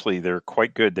of, actually, they're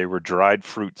quite good. They were dried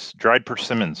fruits, dried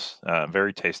persimmons,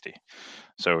 very tasty.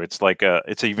 So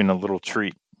it's even a little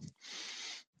treat.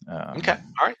 Okay.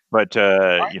 All right. But All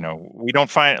right. we don't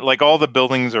find, like, all the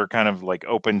buildings are kind of like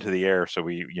open to the air, so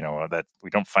that we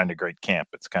don't find a great camp.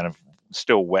 It's kind of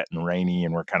still wet and rainy,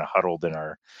 and we're kind of huddled in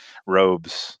our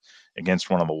robes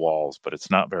against one of the walls, but it's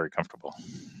not very comfortable.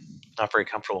 Not very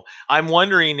comfortable. I'm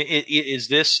wondering, is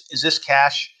this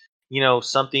cache,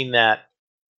 something that,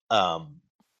 um,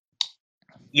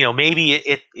 maybe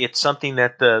it's something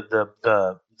that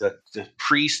the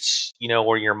priests,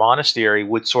 or your monastery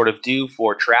would sort of do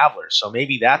for travelers. So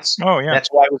maybe that's Oh yeah, that's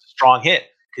why it was a strong hit,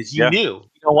 because you yeah, knew,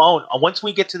 once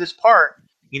we get to this part,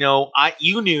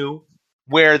 you knew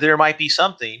where there might be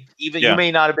something. Even you yeah.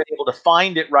 may not have been able to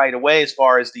find it right away as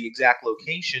far as the exact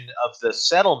location of the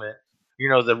settlement,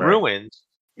 the Right. ruins,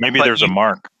 Maybe but there's a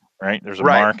mark, right? There's a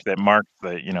right. mark that marks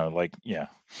the, like, yeah,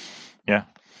 yeah.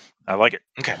 I like it.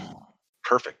 Okay.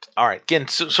 Perfect. All right. Again,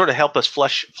 sort of help us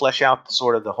flesh out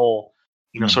sort of the whole,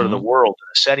 sort of the Hmm. world and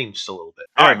the setting just a little bit.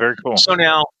 All Yeah, right. very cool. So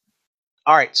now,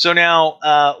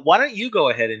 why don't you go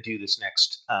ahead and do this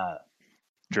next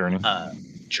Journey.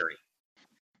 journey?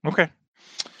 Okay.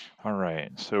 All right.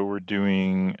 So we're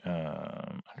doing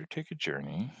undertake a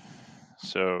journey.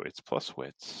 So it's plus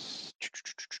wits.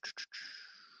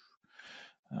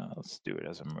 Let's do it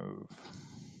as a move.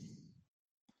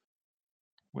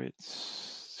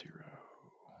 Wits 0.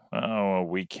 Oh, a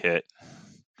weak hit.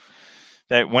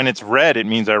 That when it's red, it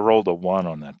means I rolled a 1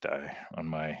 on that die on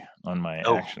my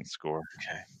Oh, action score.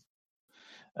 okay.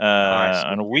 All right. So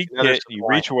On a weak another hit, you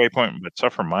supply. reach a waypoint but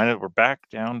suffer minus. We're back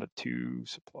down to 2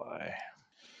 supply.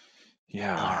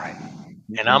 Yeah. All right.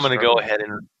 We And can I'm going to start go with ahead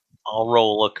and I'll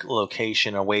roll a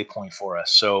location, a waypoint for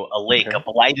us. So a lake, Okay. a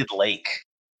blighted lake.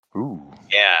 Ooh.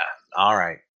 Yeah. All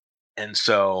right. And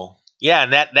so, yeah,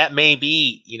 and that may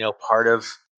be, part of,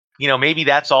 maybe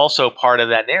that's also part of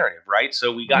that narrative, right?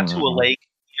 So we got to a Mhm. lake,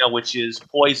 which is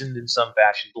poisoned in some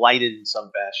fashion, blighted in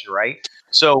some fashion, right?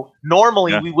 So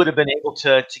normally Yeah. we would have been able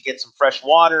to get some fresh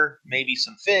water, maybe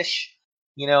some fish,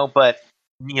 but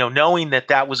knowing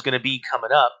that was going to be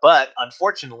coming up, but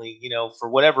unfortunately, for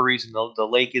whatever reason, the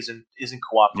lake isn't Yeah.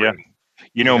 cooperating.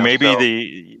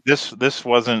 Maybe So this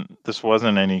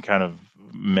wasn't any kind of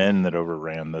men that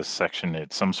overran this section.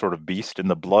 It's some sort of beast, and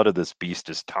the blood of this beast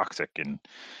is toxic. And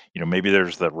maybe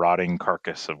there's the rotting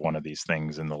carcass of one of these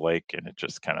things in the lake, and it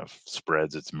just kind of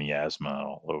spreads its miasma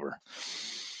all over.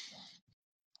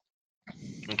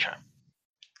 okay,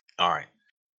 all right,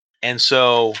 and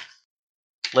so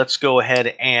let's go ahead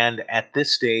and at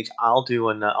this stage, I'll do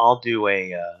a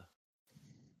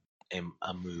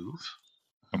move,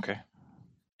 Okay.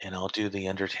 and I'll do the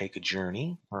undertake a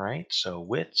journey. All right, so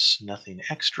wits, nothing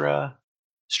extra,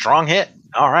 strong hit.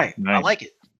 All right, I Nice. like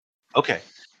it. Okay,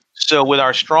 so with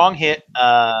our strong hit,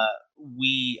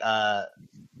 we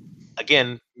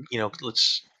again,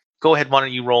 let's go ahead. Why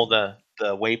don't you roll the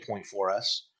waypoint for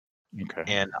us, Okay.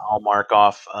 and I'll mark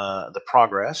off the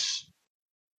progress.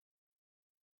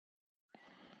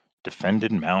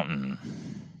 Defended mountain.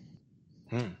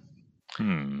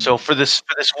 So for this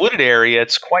wooded area,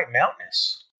 it's quite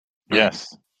mountainous.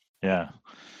 Yes. Yeah.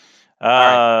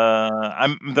 right.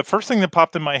 I'm the first thing that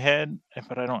popped in my head,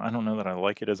 but I don't know that I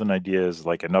like it as an idea, is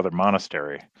like another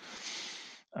monastery.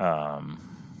 But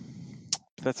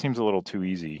that seems a little too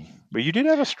easy. But you did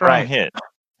have a strong Right. hit.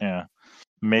 Yeah.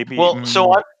 Maybe. Well,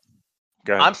 so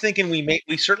Go ahead. I'm thinking we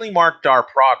certainly marked our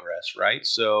progress, right?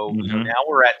 So Mhm. now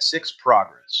we're at 6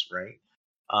 progress, right?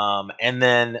 And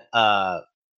then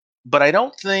but I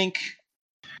don't think,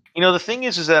 the thing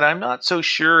is that I'm not so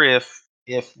sure if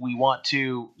we want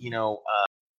to,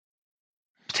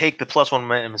 take the +1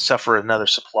 momentum and suffer another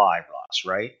supply loss,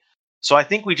 right? So I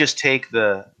think we just take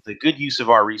the good use of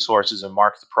our resources and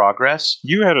mark the progress.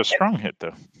 You had a strong hit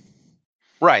though.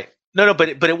 Right. No, but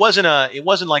it wasn't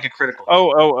like a critical hit.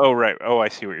 Oh, right. Oh, I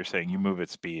see what you're saying. You move at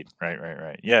speed.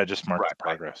 Right. Yeah, just mark the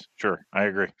Right. progress. Sure, I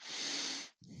agree.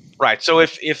 Right. So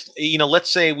if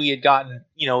let's say we had gotten,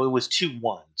 it was 2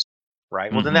 ones,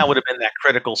 right? Well, then that would have been that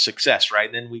critical success, right?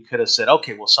 And then we could have said,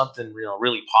 okay, well, something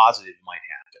really positive might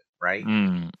happen, right?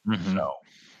 Mm-hmm. So,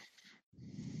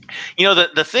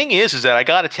 the thing is that I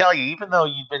got to tell you, even though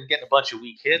you've been getting a bunch of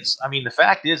weak hits, I mean, the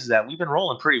fact is that we've been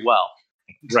rolling pretty well.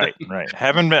 Right.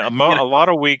 Haven't been a lot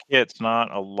of weak hits, not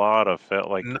a lot of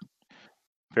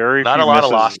very Not few a lot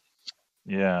of misses. losses.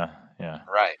 Yeah. Yeah.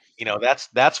 Right.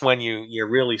 That's when you're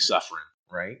really suffering,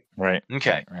 right? Right.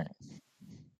 Okay. Right.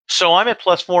 So I'm at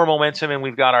 +4 momentum, and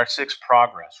we've got our 6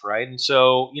 progress, right? And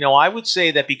so, I would say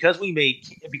that because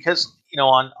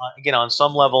again, on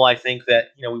some level, I think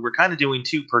that we were kind of doing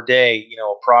 2 per day,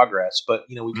 of progress, but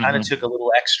we kind of Mm-hmm. took a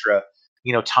little extra,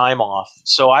 time off.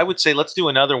 So I would say let's do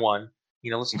another one.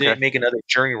 Okay. Make another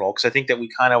journey roll, because I think that we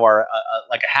kind of are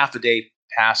like a half a day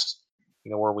past,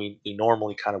 where we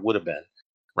normally kind of would have been,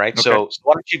 right? Okay. So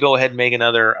why don't you go ahead and make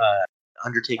another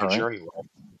undertake All a right. journey roll?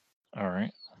 All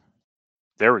right.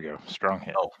 There we go. Strong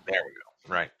hit. Oh, there we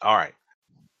go. Right. All right.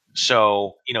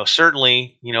 So,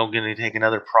 certainly, going to take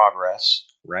another progress,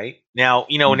 right? Now,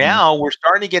 Mm-hmm. now we're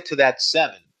starting to get to that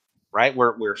 7, right?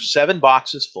 We're 7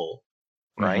 boxes full,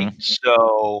 right? Mm-hmm.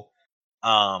 So,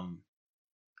 um,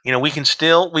 we can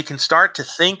start to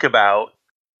think about,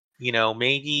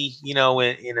 maybe,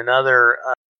 in another,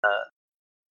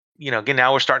 again,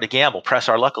 now we're starting to gamble, press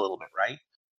our luck a little bit, right?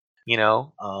 You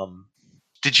know, um,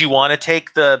 did you want to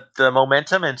take the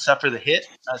momentum and suffer the hit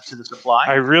to the supply?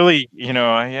 I really,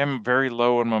 I am very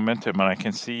low on momentum, and I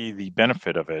can see the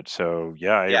benefit of it. So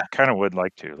yeah, I Yeah, kind of would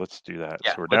like to. Let's do that.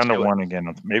 yeah, So we're let's down to do it. 1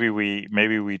 again. Maybe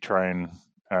we try and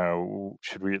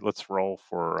should we let's roll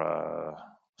for a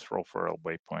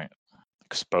waypoint.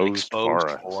 Exposed Exposed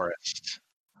forest. forest.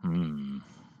 Hmm.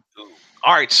 Ooh.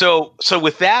 All right, so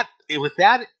with that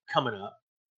coming up,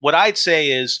 what I'd say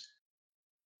is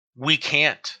we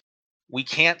can't we We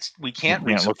can't can't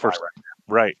look for resupply,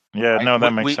 right. Yeah, right? no,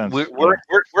 that We makes we sense. we're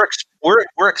Yeah.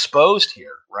 we're exposed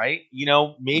here, right?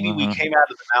 Maybe we Hmm. came out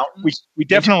of the We mountains we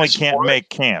into definitely this can't forest, make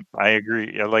camp. I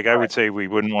agree. Yeah, like I right? would say we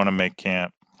wouldn't want to make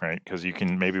camp, right? Because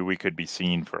maybe we could be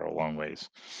seen for a long ways.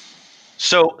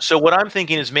 So what I'm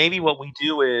thinking is maybe what we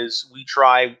do is we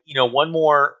try, one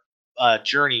more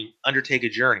journey, undertake a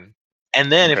journey,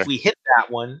 and then Okay. if we hit that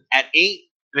one at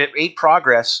 8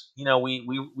 progress,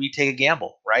 we take a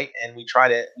gamble, right? And we try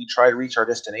to reach our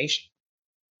destination.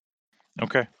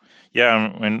 Okay.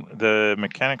 Yeah, and the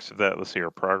mechanics of that, let's see,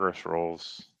 our progress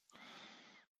rolls.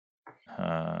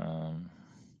 Um,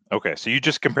 okay, so you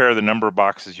just compare the number of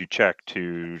boxes you check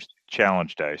to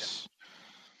challenge dice.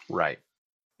 Right.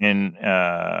 And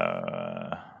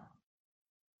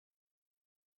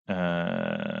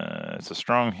it's a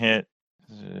strong hit.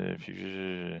 If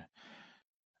you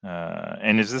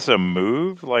and is this a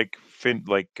move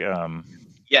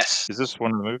Yes, is this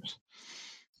one of the moves?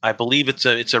 I believe it's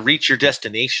a reach your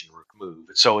destination move.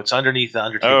 So it's underneath the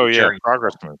undertake Oh a yeah, journey.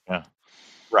 progress move. Yeah,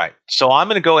 Right. So I'm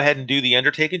going to go ahead and do the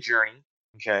undertake a journey.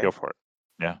 go Okay. for it.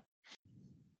 Yeah,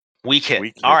 Weak hit.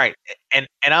 weak All hit. right. And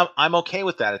I'm okay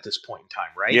with that at this point in time,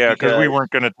 right? Yeah, because we Because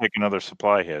weren't going to take another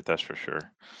supply hit. That's for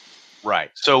sure.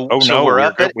 right. So Oh so no, we're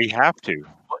up at we have to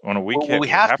on a weak hit. we We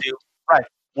have have to. Right.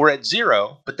 We're at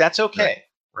 0, but that's right. okay.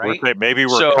 Right. Maybe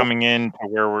we're So coming in to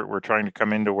where we're trying to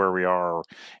come into where we are,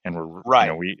 and we're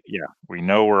right. we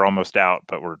know we're almost out,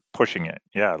 but we're pushing it.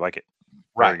 Yeah, I like it.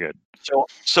 Very Right. good.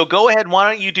 So go ahead.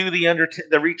 Why don't you do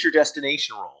the reach your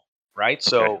destination roll? Right. Okay,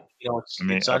 So let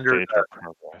me it's under update our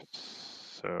progress.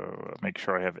 So make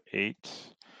sure I have 8,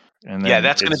 and yeah.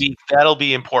 then That'll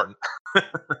be important.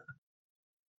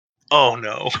 Oh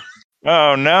no.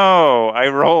 oh no, I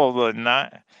rolled a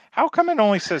 9. How come it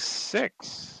only says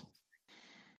 6?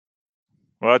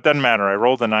 Well, it doesn't matter. I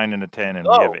rolled a 9 and a 10, and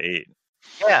we have Oh 8.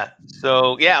 yeah.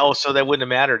 So yeah. Oh, so that wouldn't have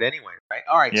mattered anyway, right?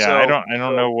 All right. Yeah, I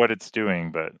don't know what it's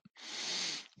doing, but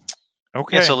Yeah.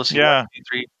 okay. So let's see. One, Yeah, 2,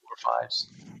 3, 4, 5.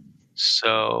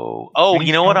 So you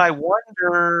things know what? don't. I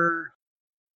wonder.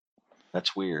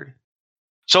 That's weird.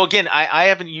 So again, I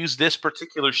haven't used this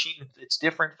particular sheet. It's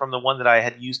different from the one that I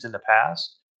had used in the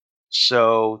past.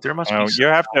 So there must be Oh, some.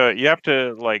 you have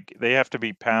to like they have to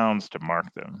be pounds to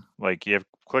mark them. Like you have to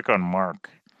click on mark,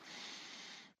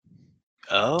 and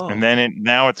Oh. then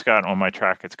now it's got on my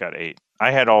track. It's got 8.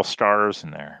 I had all stars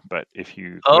in there, but if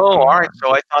you click Oh, on all right. mark,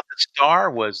 So I thought the star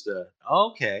was the.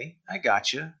 Okay, I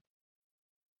got you.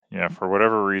 yeah, for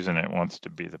whatever reason, it wants to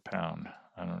be the pound.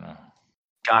 I don't know.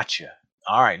 Gotcha.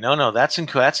 All right. No, that's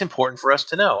important for us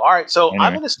to know. All right. So I'm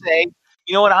Anyway, going to say,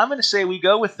 you know what? I'm going to say we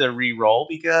go with the re-roll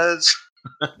because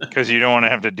because you don't want to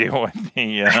have to deal with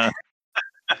the.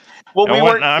 well, And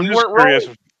what? I'm we just weren't curious.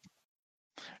 rolling.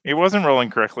 It wasn't rolling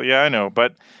correctly. Yeah, I know,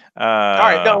 but All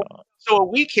right. uh, No. So a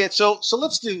weak hit. So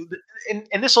let's do, and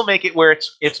this will make it where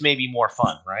it's maybe more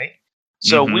fun, right?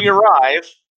 So we hmm arrive.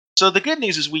 So the good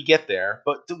news is we get there,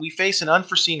 but we face an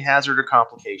unforeseen hazard or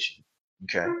complication.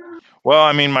 Okay. Well,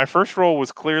 I mean, my first roll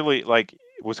was clearly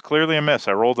a miss.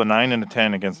 I rolled a 9 and a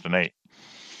 10 against an 8.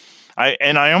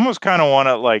 I almost kind of want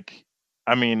to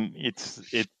I mean,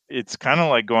 it's kind of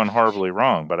like going horribly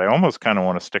wrong, but I almost kind of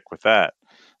want to stick with that.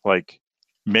 like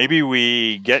maybe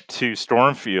we get to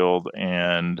Stormfield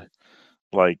and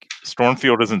like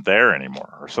Stormfield isn't there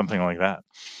anymore or something like that.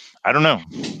 I don't know.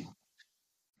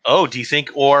 Oh, do you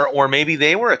think, or maybe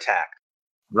they were attacked?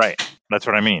 Right. That's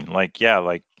what I mean. Like, yeah,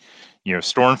 like,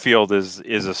 Stormfield is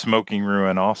a smoking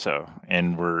ruin also,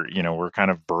 and we're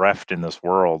kind of bereft in this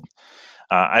world.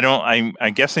 I'm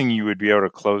guessing you would be able to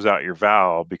close out your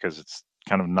vow because it's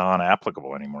kind of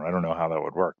non-applicable anymore. I don't know how that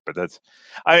would work, but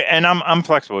I'm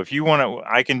flexible. If you want to,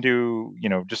 I can do,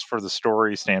 just for the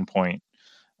story standpoint.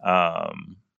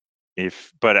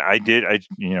 But I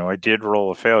did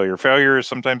roll a failure. Failure is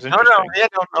sometimes No, interesting. yeah,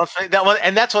 no, that one,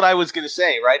 and that's what I was going to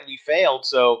say, right? We failed,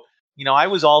 so I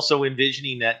was also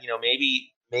envisioning that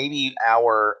maybe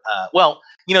our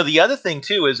the other thing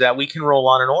too is that we can roll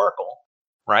on an oracle,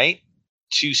 right?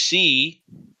 To see,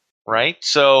 right?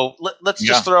 So let's Yeah.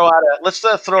 just throw out Go an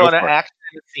for it. action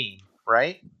and a theme,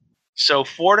 right? So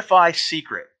fortify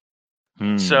secret.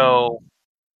 So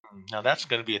now that's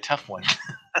going to be a tough one.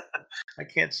 I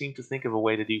can't seem to think of a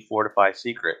way to do fortify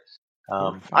secret.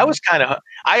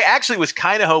 I actually was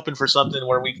kind of hoping for something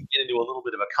where we could get into a little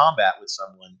bit of a combat with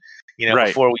someone, Right.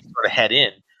 before we sort of head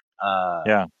in.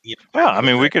 Yeah. Well, I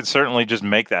mean, we could certainly just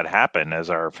make that happen as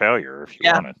our failure if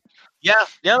you wanted. Yeah.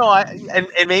 No, and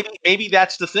maybe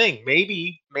that's the thing.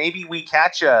 Maybe we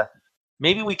catch or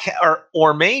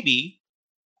maybe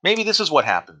this is what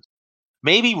happens.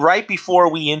 Maybe right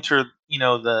before we enter,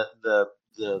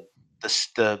 the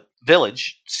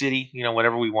village, city,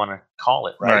 whatever we want to call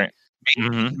it, right?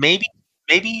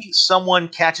 Maybe someone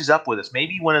catches up with us.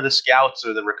 Maybe one of the scouts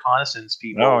or the reconnaissance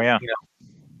people. Oh yeah.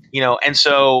 And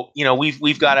so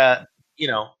we've got to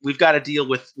deal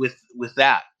with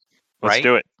that. Let's right?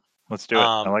 do it. Let's do it.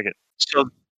 I like it.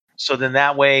 So then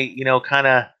that way, kind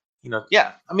of,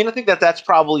 yeah. I mean, I think that's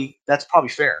probably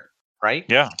fair, right?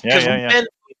 Yeah. Because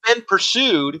we've been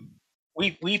pursued.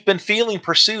 We've been feeling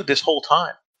pursued this whole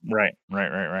time. Right.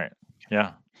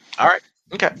 Yeah. All right.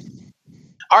 Okay.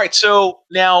 All right. So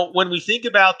now when we think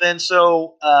about then,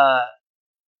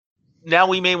 now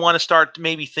we may want to start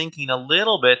maybe thinking a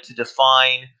little bit to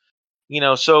define,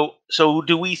 so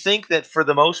do we think that for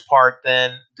the most part,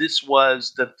 then this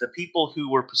was the people who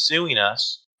were pursuing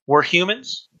us were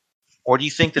humans? Or do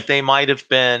you think that they might have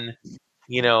been,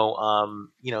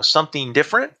 something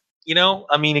different?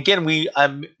 I mean, again, we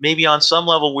maybe on some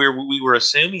level where we were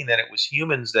assuming that it was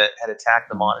humans that had attacked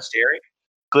the monastery.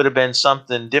 Could have been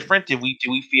something different. Do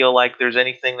we feel like there's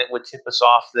anything that would tip us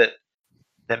off that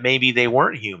maybe they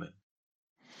weren't human?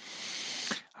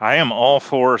 I am all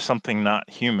for something not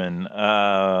human.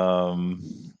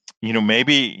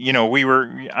 Maybe we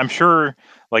were. I'm sure,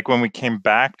 like when we came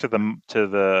back to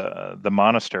the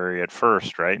monastery at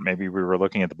first, right? Maybe we were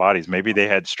looking at the bodies. Maybe they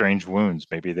had strange wounds.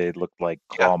 Maybe they looked like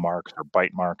claw marks or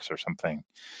bite marks or something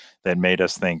that made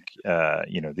us think,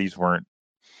 these weren't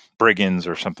brigands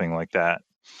or something like that.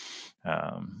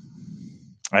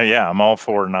 Yeah, I'm all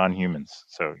for non-humans.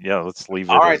 So yeah, let's leave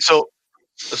it. All right, so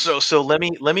let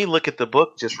me look at the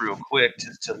book just real quick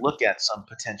to look at some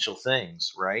potential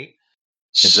things, right?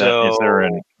 Is there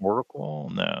an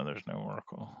oracle? No, there's no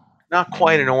oracle. Not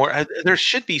quite an oracle. There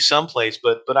should be someplace,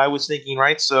 but I was thinking,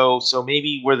 right? So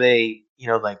maybe were they,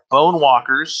 like bone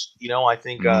walkers? I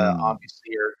think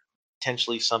obviously are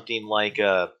potentially something like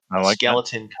a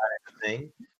skeleton kind of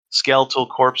thing. Skeletal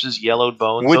corpses, yellowed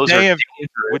bones. Would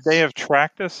they have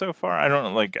tracked us so far? I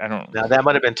don't. Now that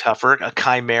might have been tougher. A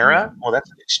chimera. Well, that's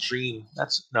an extreme.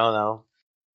 That's no.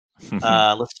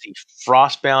 Let's see.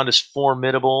 Frostbound is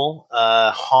formidable.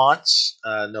 Haunts.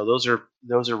 No, those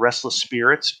are restless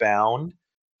spirits bound.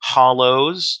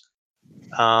 Hollows.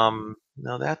 No,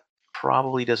 that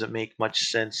probably doesn't make much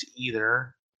sense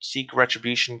either. Seek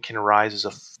retribution can arise as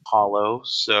a hollow.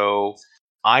 So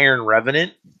Iron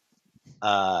Revenant.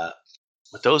 But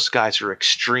those guys are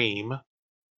extreme.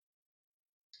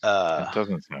 That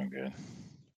doesn't sound good.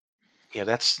 Yeah,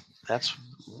 that's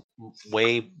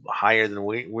way higher than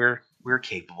we're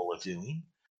capable of doing.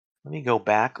 Let me go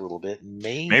back a little bit.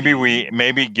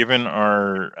 Maybe given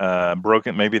our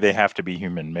broken, maybe they have to be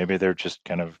human. Maybe they're just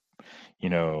kind of,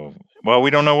 well,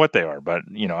 we don't know what they are, but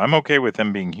I'm okay with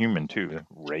them being human too.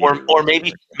 Or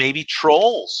maybe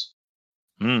trolls.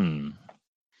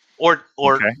 Or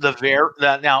okay.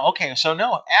 now. Okay, so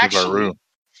no, actually,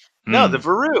 the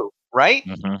Varu, right?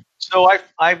 Mm-hmm. So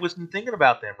I wasn't thinking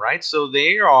about them, right? So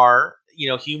they are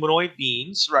humanoid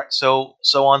beings, right? So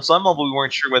on some level we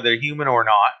weren't sure whether they're human or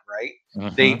not, right?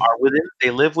 Mm-hmm.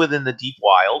 They live within the deep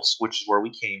wilds, which is where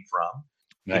we came from.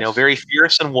 Nice. Very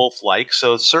fierce and wolf-like.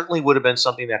 So it certainly would have been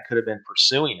something that could have been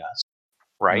pursuing us,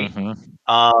 right?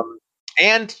 Mm-hmm.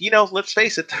 And let's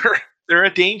face it, they're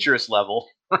a dangerous level.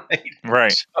 right?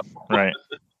 Right. So Right.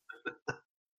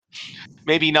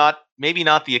 maybe not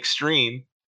the extreme,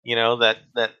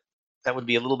 that would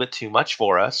be a little bit too much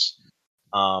for us.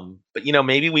 But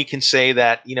maybe we can say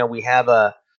that we have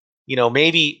a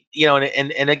maybe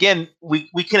and again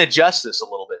we can adjust this a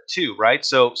little bit too, right?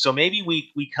 So maybe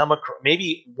we come across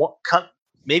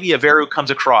maybe a Veru comes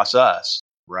across us,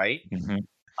 right? Hmm.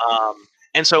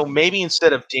 And so maybe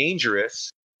instead of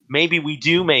dangerous, maybe we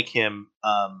do make him.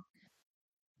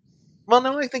 Well,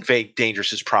 no, I think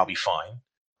dangerous is probably fine,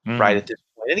 right, Hmm. at this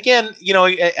point. And again,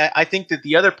 I think that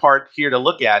the other part here to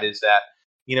look at is that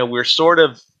we're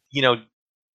you know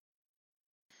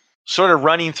sort of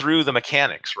running through the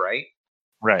mechanics, right?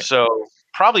 Right. So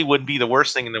probably wouldn't be the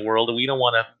worst thing in the world, and we don't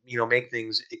want to make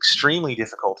things extremely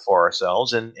difficult for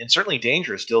ourselves, and certainly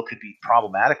dangerous still could be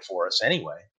problematic for us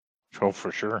anyway. Oh,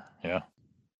 for sure. Yeah.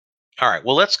 All right,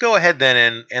 well, let's go ahead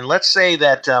then, and let's say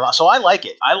that. So I like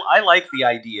it. I like the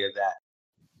idea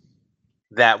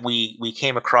that we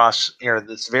came across,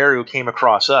 this Veru came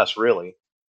across us, really,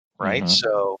 right? Hmm.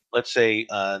 So let's say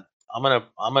I'm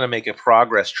gonna make a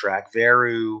progress track,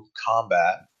 Veru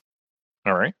combat.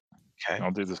 All right. Okay.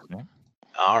 I'll do the same.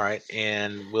 All right,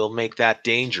 and we'll make that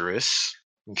dangerous.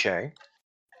 Okay.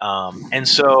 And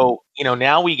so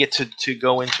now we get to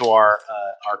go into our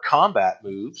combat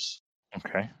moves.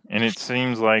 Okay. And it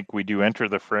seems like we do enter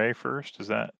the fray first. Is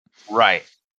that Right.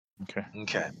 okay?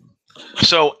 Okay.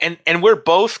 So and we're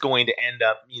both going to end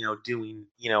up doing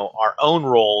our own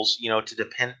roles to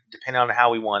depend on how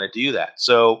we want to do that.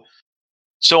 So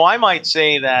I might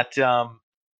say that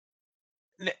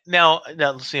now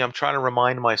let's see. I'm trying to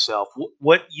remind myself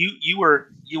what you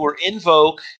were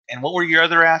Invoke, and what were your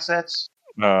other assets?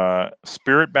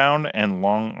 Spirit bound and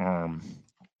long arm.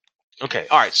 Okay,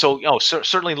 all right. So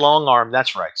certainly long arm.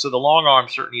 That's right. So the long arm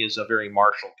certainly is a very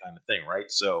martial kind of thing, right?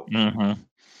 So Hmm.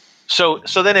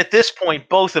 so then at this point,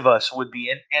 both of us would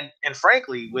be, and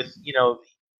frankly, with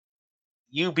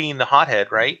you being the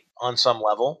hothead, right, on some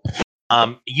level,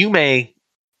 you may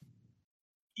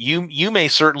you may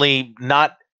certainly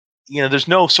not, there's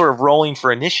no sort of rolling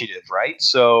for initiative, right?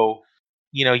 So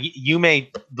you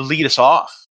may lead us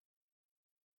off.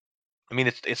 I mean,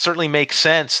 it certainly makes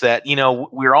sense that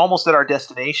we're almost at our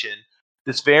destination.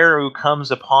 This Veru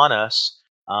comes upon us,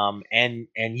 and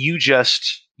you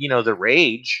just the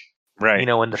rage, Right.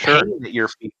 and the Sure. pain that you're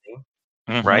feeling,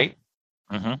 Hmm. right?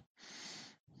 Hmm.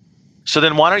 So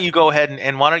then, why don't you go ahead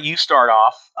and why don't you start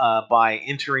off by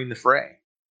entering the fray?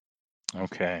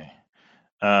 Okay.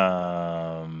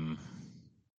 Um.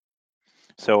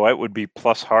 So it would be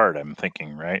plus hard. I'm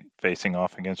thinking, right? Facing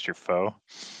off against your foe.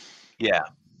 Yeah,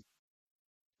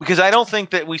 because I don't think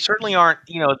that we certainly aren't.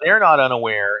 They're not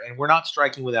unaware, and we're not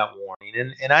striking without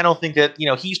warning, and I don't think that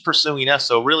he's pursuing us.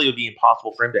 So really, it would be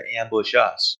impossible for him to ambush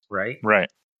us, right? Right.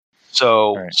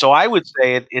 So Right. so I would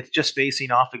say it's just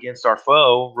facing off against our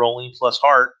foe, rolling plus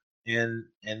heart, and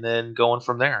then going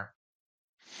from there.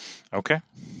 Okay.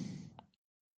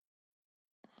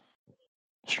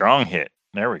 Strong hit.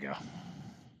 There we go.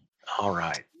 All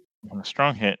right. On a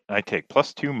strong hit, I take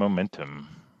 +2 momentum.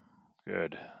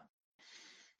 Good.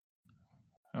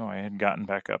 Oh, I had gotten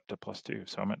back up to +2,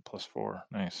 so I'm at +4.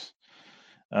 Nice.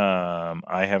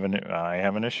 I have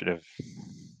initiative.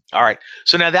 All right.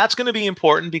 So now that's going to be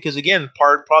important because again,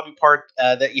 probably part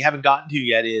that you haven't gotten to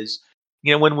yet is,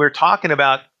 when we're talking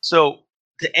about, so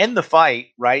to end the fight,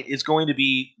 right, is going to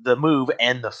be the move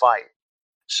end the fight.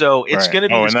 So it's Right. going to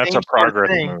be Oh, the and that's same a sort of progress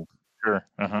thing, move. Sure.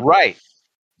 Uh-huh. right?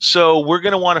 So we're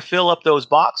going to want to fill up those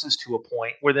boxes to a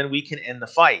point where then we can end the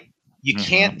fight. You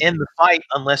can't Mhm. end the fight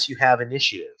unless you have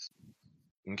initiative.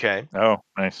 Okay. Oh,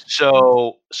 nice.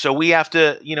 So we have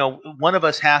to, one of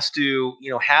us has to,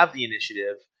 have the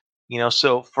initiative,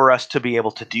 so for us to be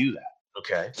able to do that.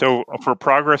 Okay. So for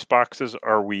progress boxes,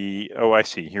 are we? Oh, I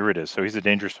see. Here it is. So he's a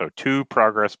dangerous foe. 2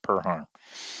 progress per harm.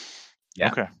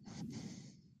 Yeah. Okay.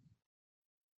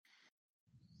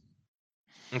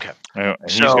 Okay. And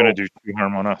he's going to So do 2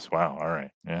 harm on us. Wow. All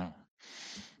right. Yeah.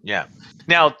 yeah.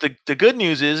 Now the good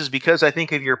news is because I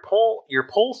think of your pull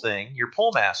thing, your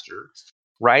pull master,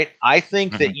 right? I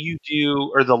think Mhm. that you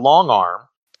do, or the long arm,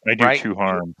 I do right? 2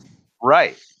 harm.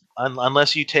 Right.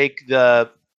 Unless you take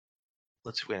the,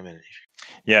 let's wait a minute.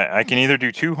 Yeah, I can either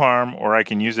do 2 harm or I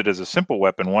can use it as a simple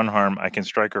weapon. 1 harm, I can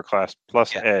strike or class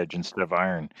plus Yeah. edge instead of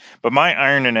iron. But my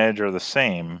iron and edge are the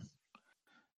same.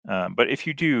 But if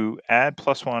you do add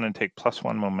 +1 and take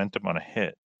 +1 momentum on a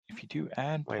hit, if you do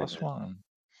add Wait a minute. +1.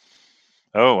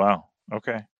 Oh, wow.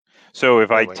 Okay. So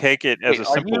if I Wait. take it as Wait, a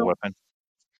are simple you weapon,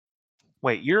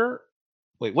 wait,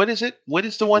 what is it? What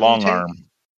is the one you long take? arm,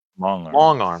 long arm.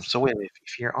 Long arm. So wait a minute.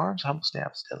 If your arms humble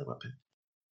stab, stealthy weapon.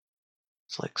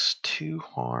 Selects 2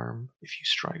 harm. If you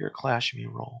strike or clash, you may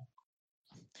roll.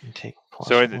 And take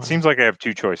So +1. it seems like I have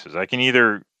two choices. I can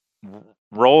either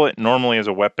roll it normally as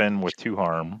a weapon with 2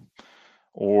 harm,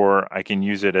 or I can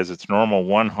use it as its normal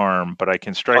 1 harm, but I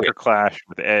can strike or clash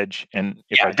with edge, and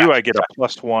if I do, gotcha, I get a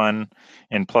gotcha. +1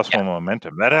 and +1 Yeah.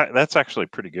 momentum. That's actually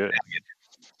pretty good.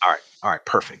 All right,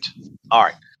 perfect. All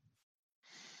right.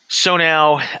 So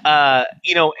now,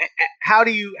 how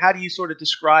do you sort of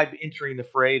describe entering the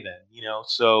fray then?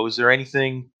 So is there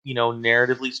anything,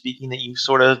 narratively speaking, that you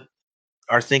sort of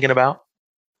are thinking about?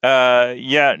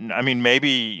 Yeah, I mean,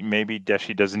 maybe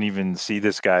Deshi doesn't even see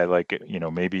this guy. Like,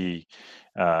 maybe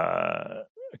uh,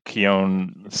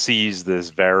 Keon sees this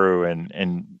Varu,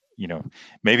 and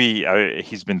maybe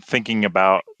he's been thinking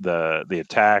about the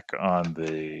attack on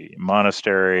the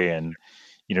monastery, and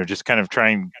just kind of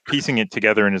piecing it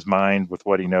together in his mind with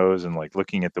what he knows, and like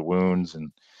looking at the wounds,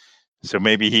 and so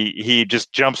maybe he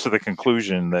just jumps to the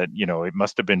conclusion that it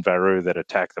must have been Varu that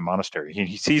attacked the monastery.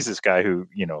 He sees this guy who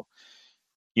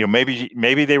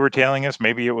maybe they were tailing us,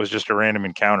 maybe it was just a random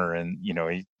encounter, and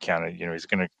he kind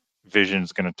of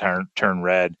vision's gonna turn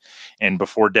red, and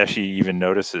before Deshi even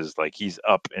notices, like, he's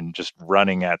up and just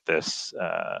running at this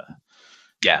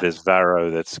this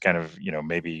Varro that's kind of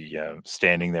maybe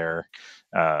standing there,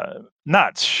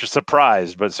 not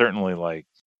surprised, but certainly, like,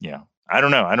 I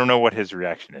don't know what his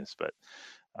reaction is, but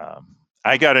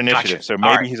I got initiative, Gotcha. so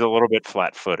All maybe right. he's a little bit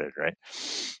flat-footed, right?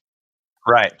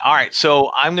 Right. All right.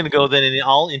 So I'm going to go then, and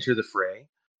I'll enter the fray.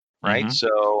 Right. Mm-hmm.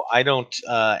 So I don't.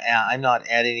 I'm not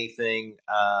at anything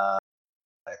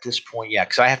at this point yet,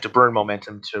 because I have to burn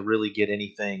momentum to really get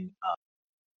anything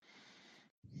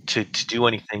to do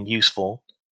anything useful.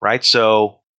 Right.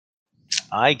 So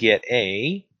I get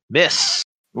a miss.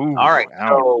 Ooh, All right.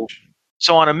 So ouch.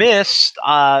 so on a miss,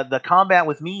 the combat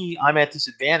with me, I'm at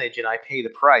disadvantage, and I pay the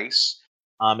price.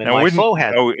 And Now, my foe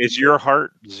has. is your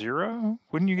heart 0?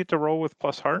 Wouldn't you get to roll with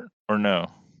plus heart, or no?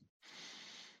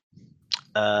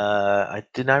 I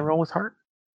didn't I roll with heart?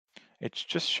 It's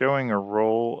just showing a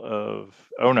roll of,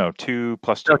 oh no, 2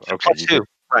 plus No, 2. two Okay, plus you two. did.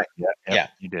 Right. Yeah, yep, Yeah.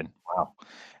 you did. Wow.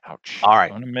 Ouch. All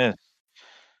right. On a miss.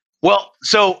 Well,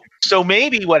 so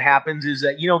maybe what happens is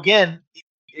that, again,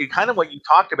 kind of what you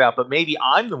talked about, but maybe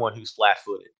I'm the one who's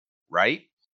flat-footed, right?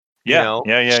 You Yeah, know,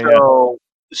 yeah, yeah, yeah. so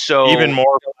Even so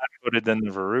more flat-footed than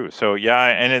the Varu. So yeah,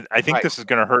 and I think right. this is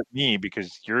going to hurt me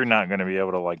because you're not going to be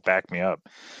able to, like, back me up.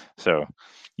 So,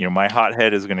 my hot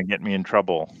head is going to get me in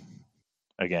trouble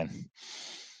again.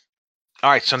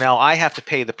 All right, so now I have to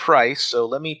pay the price. So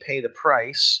let me pay the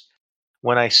price.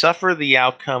 When I suffer the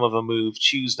outcome of a move,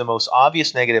 choose the most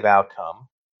obvious negative outcome.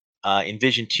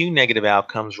 Envision 2 negative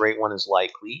outcomes. Rate 1 is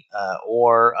likely,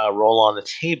 or roll on the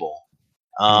table.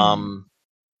 Hmm.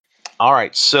 All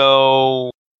right, so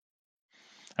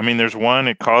I mean, there's one,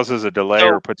 it causes a delay so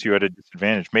or puts you at a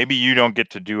disadvantage. Maybe you don't get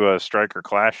to do a strike or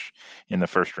clash in the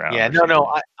first round yeah, or no, something.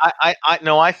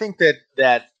 no. I think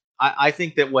I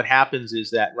think that what happens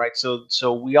is that, right.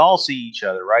 So we all see each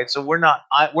other, right. So we're not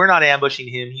ambushing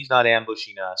him. He's not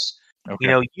ambushing us.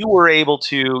 Okay. You were able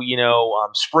to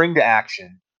spring to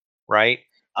action, right.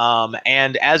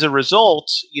 And as a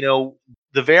result,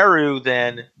 the Veru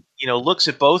then looks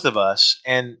at both of us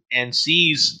and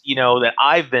sees that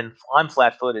I'm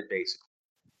flat footed basically.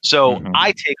 So Hmm.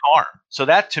 I take harm. So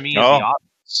that to me is the Oh, obvious.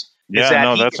 Is yeah, that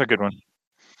no, that's a good one.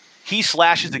 he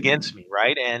slashes against me,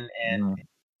 right, and Mm,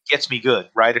 gets me good,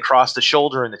 right, across the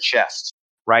shoulder and the chest,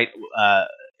 right,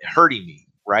 hurting me,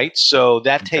 right. So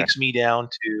that okay. takes me down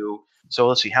to. So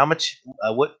let's see, how much?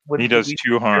 What He did does we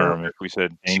 2 do? harm if we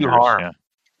said Two dangerous. harm. Yeah.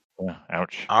 Yeah.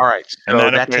 Ouch. All right, And so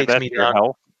then that takes that's me your down.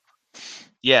 health.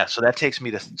 Yeah, so that takes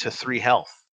me to 3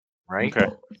 health, right. Okay.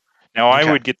 Now I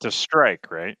Okay, would get to strike,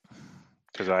 right?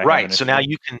 Because I have right. So now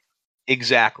initiative. you can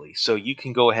exactly. So you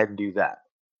can go ahead and do that.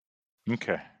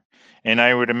 Okay. And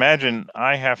I would imagine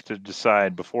I have to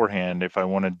decide beforehand if I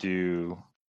want to do.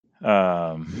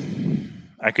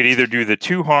 I could either do the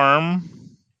 2 harm,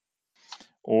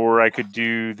 or I could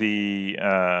do the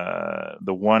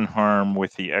 1 harm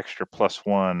with the extra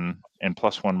 +1 and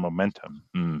 +1 momentum.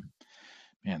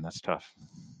 Man, that's tough.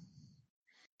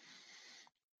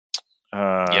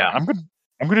 Yeah. I'm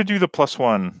gonna do the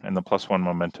 +1 and the +1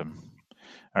 momentum.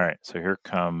 All right, so here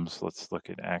comes. Let's look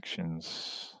at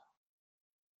actions.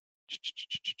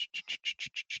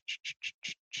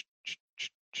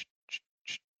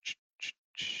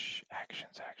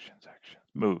 Actions.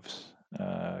 Moves.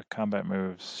 Combat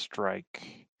moves.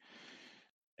 Strike.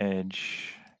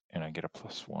 Edge. And I get a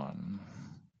 +1.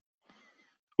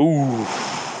 Ooh.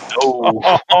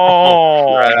 Oh. Oh.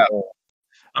 Crap.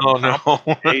 Oh no.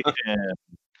 Compensation.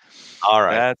 All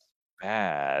right. That's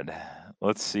bad.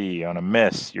 Let's see. On a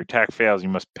miss, your attack fails. You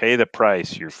must pay the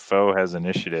price. Your foe has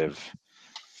initiative.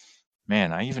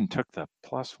 Man, I even took the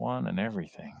 +1 and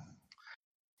everything.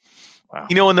 Wow.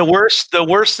 You know, and the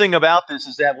worst thing about this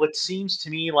is that what seems to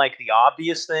me like the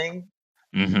obvious thing,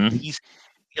 Mm-hmm.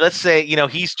 let's say,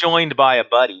 he's joined by a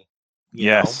buddy,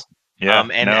 Yes. Yeah.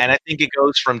 and No. I think it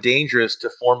goes from dangerous to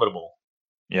formidable,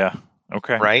 Yeah.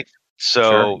 Okay. right?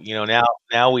 Sure. So,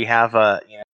 now we have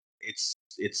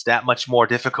it's that much more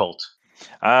difficult.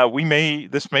 We may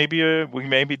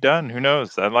be done. Who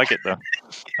knows? I like it though.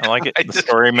 I like it. I The just-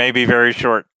 story may be very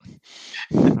short.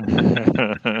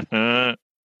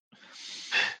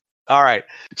 All right.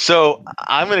 So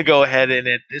I'm going to go ahead and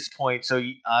at this point,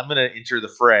 I'm going to enter the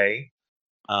fray.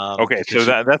 Okay, so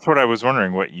that's what I was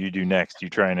wondering. What you do next? You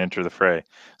try and enter the fray.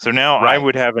 So now I Right.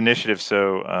 would have initiative.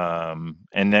 So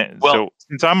and then Well, so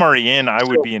since I'm already in, I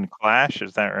would so- be in clash.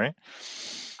 Is that right?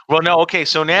 Well, no. Okay.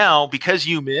 So now, because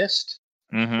you missed,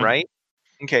 Mm-hmm. right?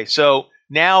 Okay. So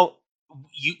now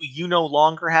you no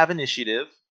longer have initiative,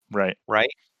 Right.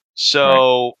 right?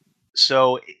 So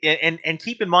and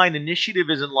keep in mind, initiative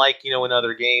isn't like in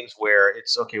other games where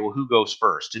it's okay. Well, who goes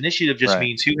first? Initiative just Right.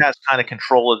 means who has kind of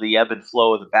control of the ebb and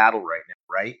flow of the battle right now,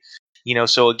 right?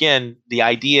 So again, the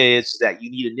idea is that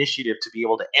you need initiative to be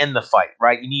able to end the fight,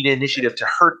 right? You need initiative to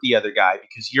hurt the other guy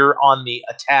because you're on the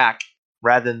attack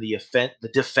rather than the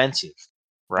defensive,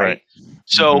 right?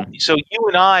 So you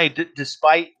and I,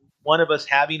 despite one of us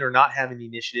having or not having the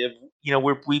initiative,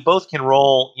 we both can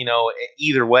roll,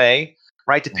 either way,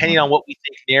 right? Depending on what we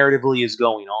think narratively is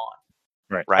going on.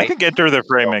 Right. Right. I think enter the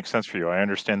fray makes sense for you. I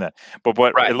understand that. But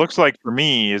what it looks like for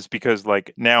me is because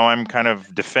like now I'm kind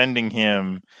of defending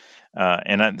him.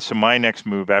 So my next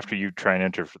move after you try and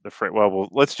enter the fray, well,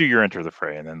 let's do your enter the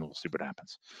fray and then we'll see what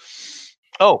happens.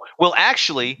 Oh, well,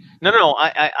 actually, no.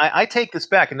 I take this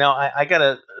back. And now I got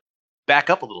to back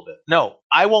up a little bit. No,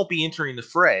 I won't be entering the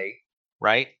fray,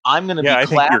 right? I'm going to be I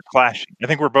think you're clashing. I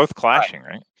think we're both clashing,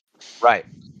 right? Right.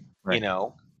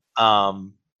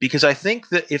 Because I think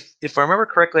that if I remember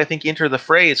correctly, I think enter the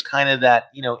fray is kind of that,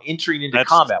 entering into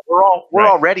combat. We're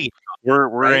already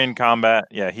we're in combat.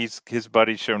 Yeah, his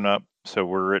buddy's shown up, so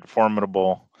we're at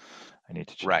formidable. I need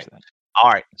to change that. All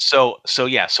right. So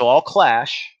I'll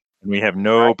clash. And we have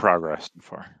no progress so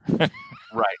far.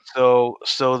 Right. So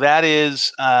that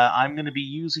is I'm going to be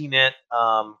using it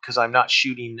because I'm not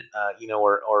shooting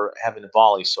or having a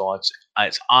volley, so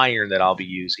it's iron that I'll be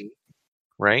using,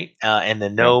 right? And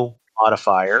then no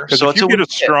modifier. So if you get a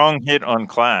strong hit on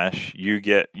clash, you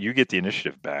get the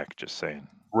initiative back. Just saying.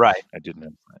 Right. I didn't know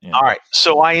that. Yeah. All right.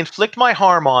 So I inflict my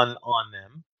harm on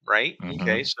them. Right. Mm-hmm.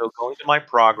 Okay. So going to my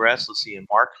progress, let's see, and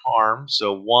mark harm.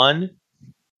 So 1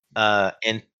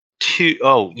 and 2.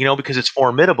 Oh, because it's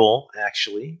formidable.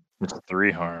 Actually, it's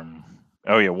 3 harm.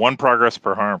 Oh yeah, 1 progress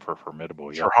per harm for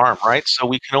formidable. Yeah. For harm, right? So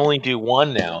we can only do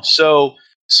 1 now. So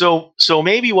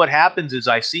maybe what happens is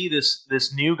I see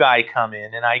this new guy come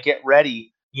in and I get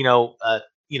ready, and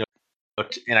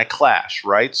I clash,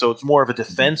 right? So it's more of a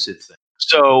defensive thing.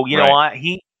 So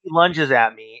he lunges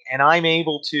at me and I'm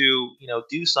able to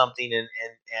do something and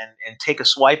take a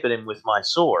swipe at him with my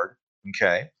sword.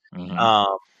 Okay.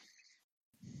 Mm-hmm.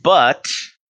 But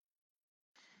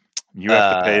you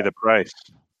have to pay the price.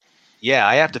 Yeah,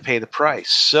 I have to pay the price.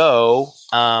 So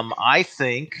I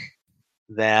think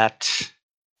that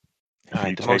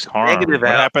you take harm. What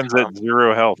happens at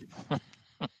 0 health?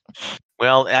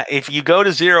 Well, if you go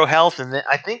to 0 health, and then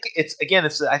I think it's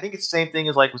the same thing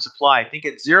as like with supply. I think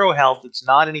at 0 health, it's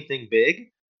not anything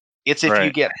big. It's if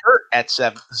you get hurt at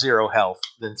 0 health,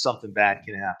 then something bad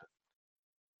can happen.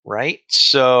 Right.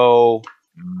 So,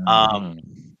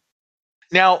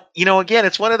 now, again,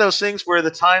 it's one of those things where the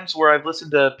times where I've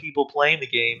listened to people playing the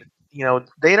game,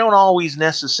 they don't always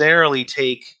necessarily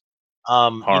take,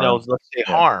 let's say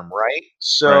harm, right?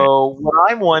 So what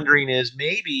I'm wondering is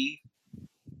maybe,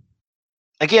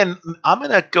 again, I'm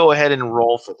going to go ahead and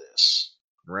roll for this,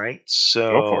 right?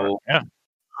 So go for it. Yeah.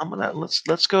 I'm going to,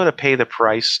 let's go to pay the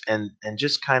price and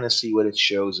just kind of see what it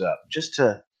shows up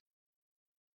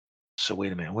So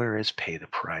wait a minute, where is pay the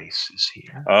price? Is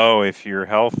here. Oh, if your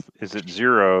health is at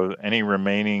 0, any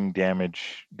remaining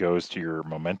damage goes to your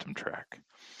momentum track.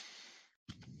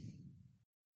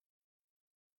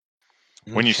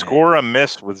 Okay. When you score a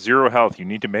miss with 0 health, you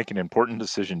need to make an important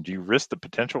decision. Do you risk the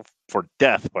potential for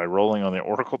death by rolling on the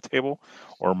oracle table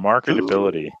or mark an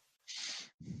ability?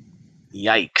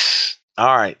 Yikes.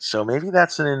 All right, so maybe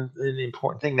that's an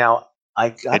important thing. Now, I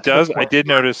did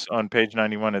notice on page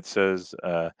 91 it says,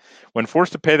 when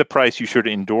forced to pay the price, you should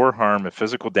endure harm if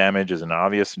physical damage is an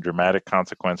obvious and dramatic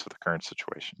consequence of the current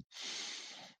situation.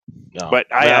 No.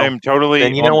 But I Well, am totally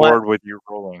then you on know what? board with you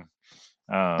rolling.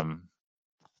 Well,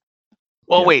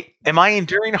 Yeah. wait. Am I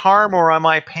enduring harm or am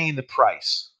I paying the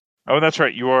price? Oh, that's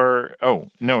right. You are. Oh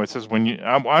no, it says when you.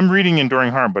 I'm reading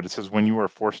enduring harm, but it says when you are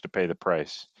forced to pay the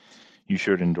price, you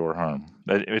should endure harm.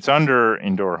 It's under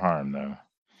endure harm though.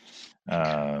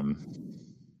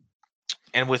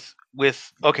 And with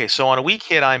okay, so on a weak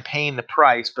hit, I'm paying the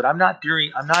price, but I'm not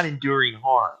enduring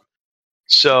harm.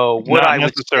 So what Not I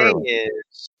would say necessarily.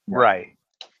 is Yeah. right.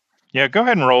 Yeah, go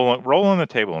ahead and roll on the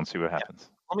table and see what happens.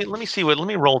 Let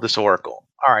me roll this oracle.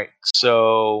 All right.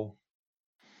 So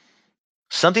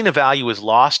something of value is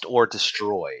lost or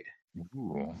destroyed.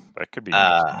 Ooh, that could be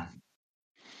interesting.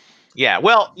 Yeah.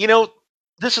 Well,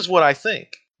 this is what I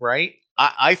think, right?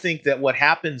 I think that what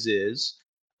happens is,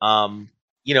 my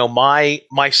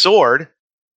sword,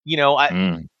 he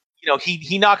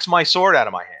knocks my sword out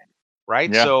of my hand,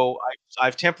 right? Yeah. So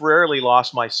I've temporarily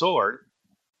lost my sword,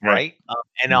 right?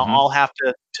 And Mm-hmm. I'll have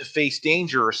to face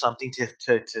danger or something to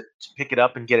pick it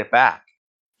up and get it back,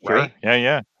 Sure. right?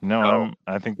 Yeah. No,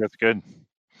 I think that's good.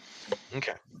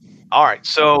 Okay. All right.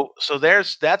 So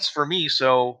that's for me.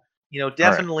 So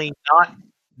definitely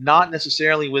not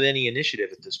necessarily with any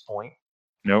initiative at this point.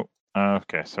 Nope.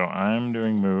 Okay, so I'm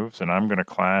doing moves, and I'm going to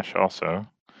clash also.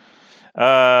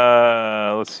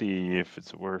 Let's see if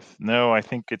it's worth. No, I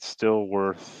think it's still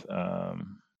worth.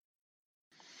 I'm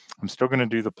still going to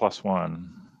do the +1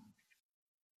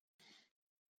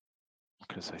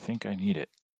 because I think I need it.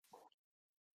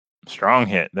 Strong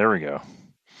hit. There we go.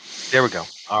 There we go.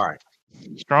 All right.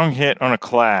 Strong hit on a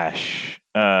clash.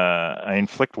 I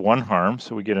inflict 1 harm,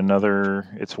 so we get another.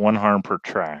 It's 1 harm per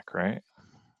track, right?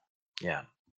 Yeah.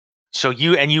 So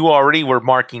you already were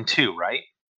marking 2, right?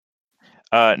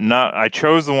 No, I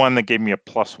chose the one that gave me a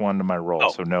 +1 to my roll.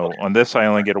 So no, okay. On this I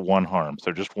only get a 1 harm,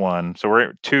 so just 1. So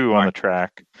we're at 2 on the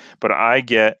track, but I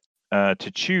get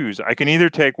to choose. I can either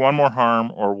take 1 more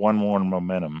harm or 1 more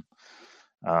momentum.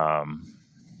 I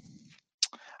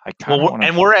kind of want to.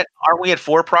 And aren't we at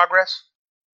 4 progress?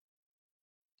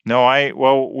 No,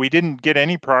 we didn't get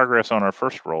any progress on our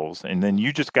first rolls, and then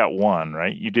you just got 1,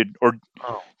 right? You did, or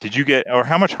did you get, or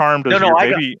how much harm does your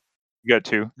maybe? You got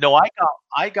 2. No,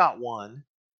 I got 1.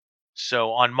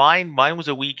 So on mine was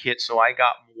a weak hit, so I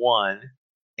got 1.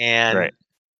 And right.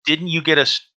 Didn't you get a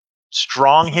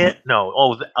strong hit? No.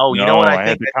 No, you know what I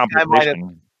had think? the I think I might have.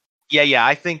 competition. Yeah.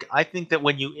 I think that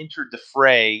when you entered the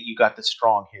fray, you got the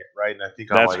strong hit, right? And I think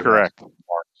That's correct.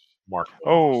 Mark.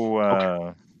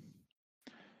 Oh,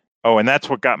 oh, and that's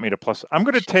what got me to plus. I'm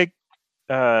going to take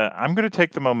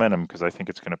the momentum because I think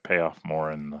it's going to pay off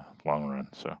more in the long run.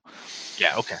 So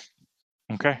yeah, okay.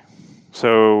 Okay.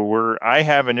 So I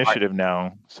have initiative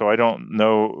now, so I don't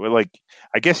know. Like,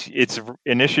 I guess it's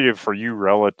initiative for you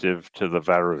relative to the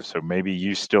Varu. So maybe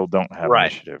you still don't have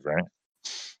initiative, right?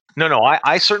 No,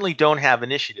 I certainly don't have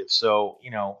initiative. So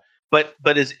but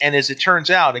as it turns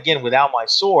out, again, without my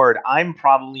sword, I'm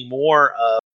probably more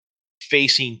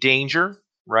facing danger,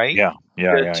 right? Yeah.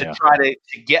 To try to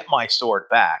get my sword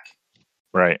back.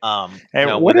 Right.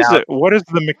 And what is it? What is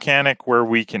the mechanic where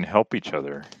we can help each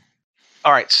other?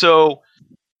 All right. So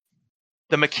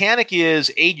the mechanic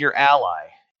is aid your ally,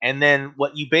 and then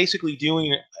what you basically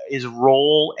doing is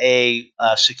roll a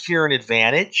secure an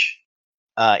advantage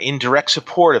in direct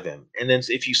support of him, and then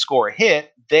if you score a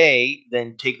hit, they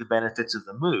then take the benefits of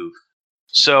the move.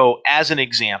 So, as an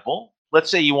example, let's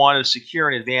say you wanted to secure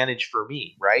an advantage for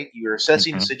me, right? You're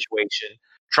assessing the situation,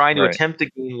 trying to attempt to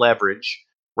gain leverage,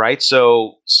 right?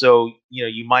 So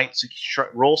you might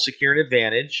roll secure an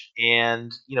advantage,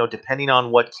 and depending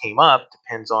on what came up,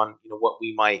 depends on what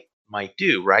we might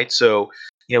do, right? So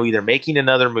either making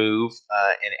another move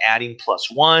and adding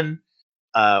 +1,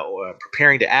 or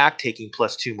preparing to act, taking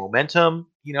 +2 momentum,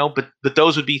 but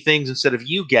those would be things instead of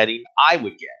you getting, I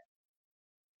would get.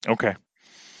 Okay.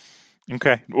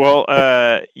 Well,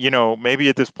 maybe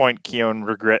at this point Keon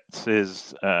regrets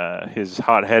his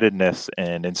hot-headedness,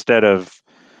 and instead of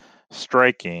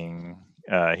striking,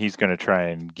 he's going to try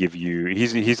and give you.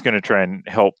 He's going to try and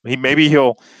help.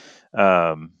 He'll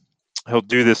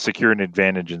do this secure an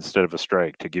advantage instead of a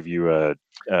strike to give you a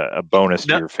bonus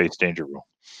to your face danger roll.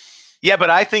 Yeah,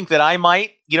 but I think that I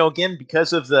might, again,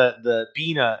 because of the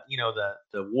being the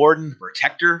warden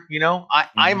protector,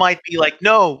 I might be like,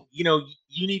 no,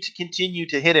 you need to continue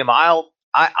to hit him. I'll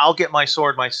get my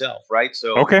sword myself, right?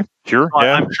 So okay, sure, so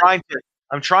yeah.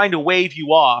 I'm trying to wave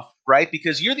you off, right?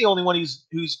 Because you're the only one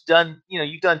who's done,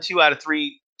 you've done 2 out of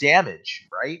 3 damage,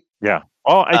 right? Yeah.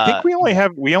 Well, I think we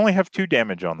only have 2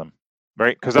 damage on them,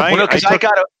 right? Because I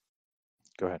got a.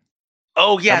 Go ahead.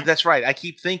 Oh yeah, that's right. I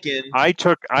keep thinking. I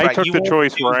took You the only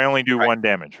choice do where I only do right. 1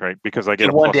 damage, right? Because I get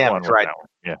Do a one +1 damage, with right? that one.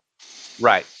 Yeah.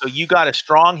 Right. So you got a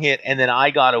strong hit, and then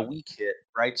I got a weak hit,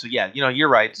 right? So yeah, you're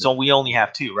right. So we only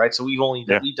have 2, right? So we've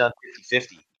done 50-50.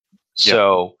 Yeah.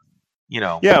 So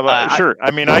Yeah, but sure.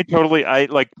 I mean, I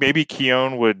like maybe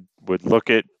Keown would look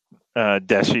at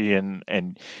Deshi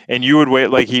and you would wait,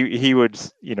 like he would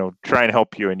try and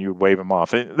help you, and you would wave him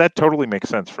off. That totally makes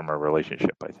sense from our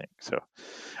relationship, I think. So,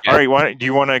 Yeah. all right, do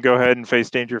you want to go ahead and face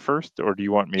danger first, or do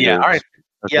you want me to? Yeah. All right.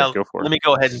 Okay, Yeah. go for it. Let me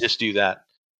go ahead and just do that.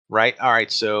 Right. All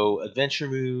right. So adventure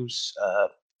moves,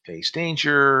 face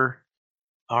danger.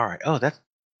 All right. Oh,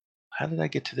 how did I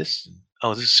get to this?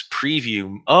 Oh, this is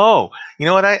preview. Oh, you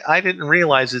know what? I didn't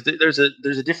realize is that there's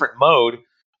a different mode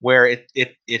where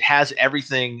it has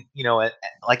everything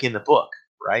like in the book,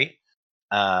 right?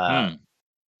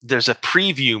 There's a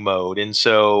preview mode, and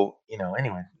so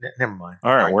anyway, never mind.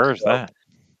 All right, where is that?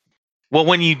 Well,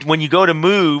 when you go to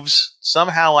moves,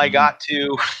 somehow I got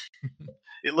to.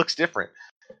 It looks different.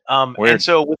 And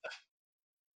so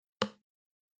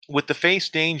with the face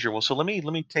danger, well, so let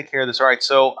me take care of this. All right,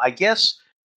 so I guess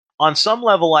on some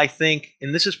level, I think,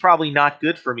 and this is probably not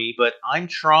good for me, but I'm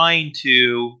trying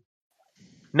to.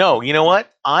 No, you know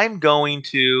what? I'm going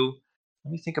to.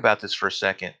 Let me think about this for a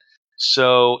second.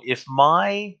 So if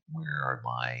where are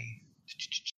my?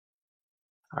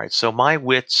 All right, so my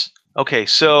wits. Okay,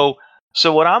 so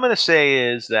what I'm going to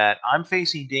say is that I'm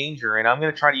facing danger, and I'm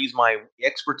going to try to use my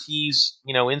expertise,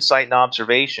 insight and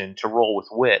observation, to roll with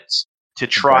wits to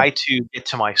try to get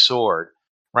to my sword,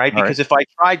 right? Because if I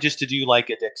try just to do like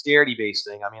a dexterity based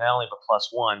thing, I mean, I only have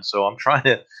a +1, so I'm trying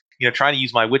to, trying to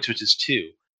use my wits, which is 2,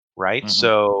 right?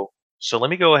 So let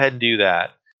me go ahead and do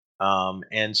that.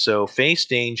 And so face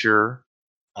danger,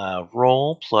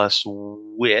 roll plus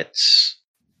wits.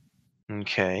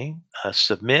 Okay.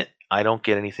 Submit. I don't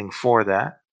get anything for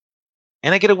that.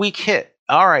 And I get a weak hit.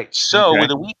 All right. So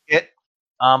with a weak hit,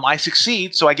 I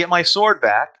succeed. So I get my sword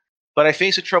back, but I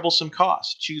face a troublesome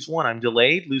cost. Choose one. I'm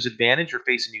delayed, lose advantage, or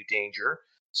face a new danger.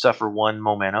 Suffer 1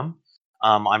 momentum.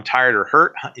 I'm tired or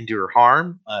hurt, endure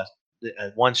harm.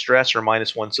 1 stress or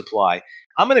 -1 supply.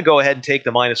 I'm going to go ahead and take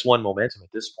the -1 momentum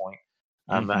at this point.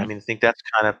 I mean, I think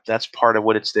that's part of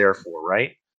what it's there for,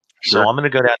 right? Sure. So I'm going to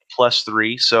go down to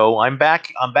 +3. So I'm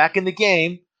back in the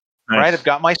game, Nice. right? I've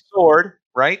got my sword,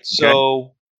 right? Okay.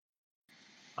 So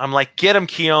I'm like, get him,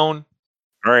 Keown.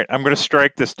 All right, I'm going to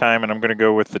strike this time, and I'm going to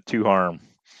go with the 2 harm.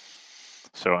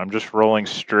 So I'm just rolling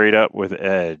straight up with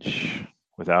edge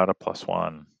without a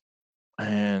 +1,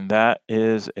 and that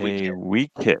is a weak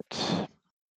hit.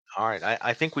 All right,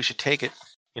 I think we should take it.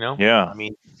 Yeah. I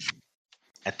mean,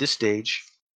 at this stage.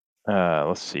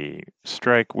 Let's see.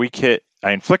 Strike, weak hit.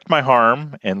 I inflict my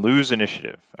harm and lose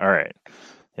initiative. All right.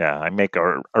 Yeah, I make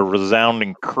a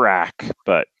resounding crack,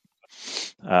 but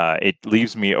it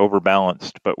leaves me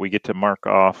overbalanced. But we get to mark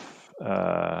off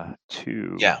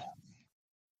 2. Yeah.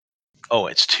 Oh,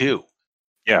 it's 2.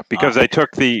 Yeah, because I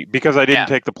didn't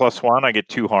take the +1, I get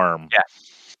 2 harm. Yeah.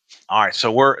 All right,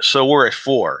 so we're at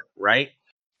 4, right?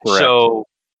 Correct.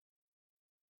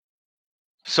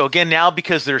 So again, now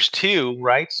because there's 2,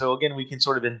 right? So again, we can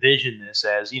sort of envision this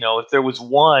as, if there was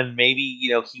 1, maybe,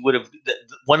 he would have,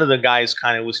 one of the guys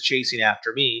kind of was chasing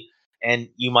after me, and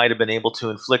you might have been able to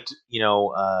inflict,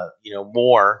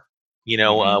 more,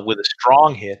 with a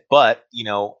strong hit. But,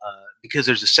 because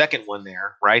there's a second one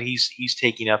there, right? He's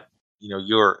taking up,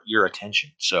 your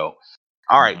attention. So,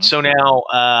 all right. So now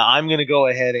I'm going to go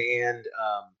ahead and,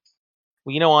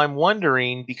 well, I'm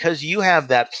wondering, because you have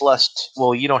that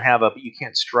you don't have you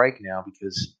can't strike now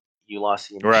because you lost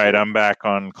the initiative. Right, I'm back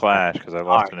on Clash because I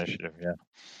lost initiative, yeah.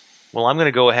 Well, I'm going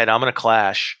to go ahead. I'm going to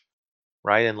Clash,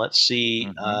 right? And let's see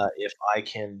if I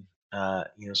can,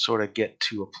 sort of get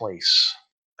to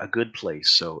a good place.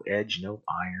 So edge, no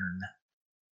iron.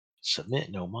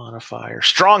 Submit, no modifier.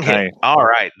 Strong hit. Nice. All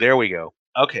right, there we go.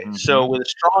 Okay, so with a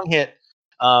strong hit,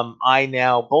 I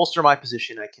now bolster my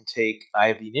position. I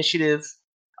have the initiative.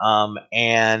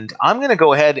 And I'm going to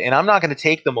go ahead, and I'm not going to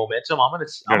take the momentum. I'm going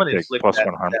to inflict that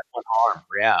 1 harm.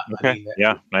 Yeah. Okay. I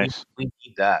mean, nice. We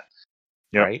need that.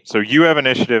 Yep. Right. So you have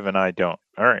initiative, and I don't.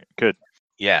 All right. Good.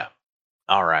 Yeah.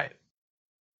 All right.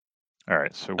 All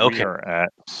right. So we are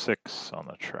at 6 on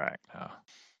the track now.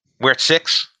 We're at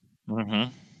 6.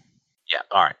 Mm-hmm. Yeah.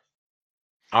 All right.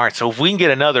 All right. So if we can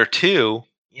get another 2,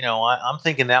 I'm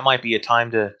thinking that might be a time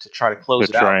to try to close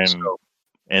it out. Try and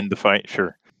end the fight.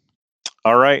 Sure.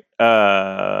 All right.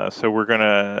 So we're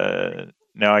gonna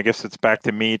now. I guess it's back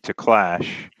to me to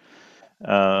Clash.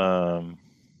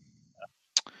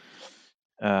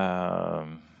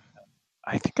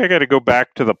 I think I got to go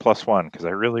back to the +1 because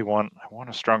I want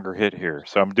a stronger hit here.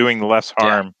 So I'm doing less Yeah.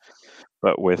 harm,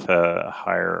 but with a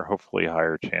hopefully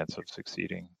higher chance of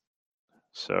succeeding.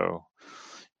 So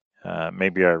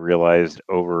maybe I realized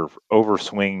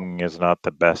overswing is not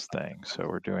the best thing. So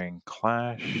we're doing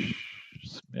Clash,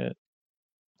 Smith,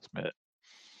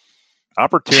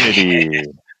 Opportunity.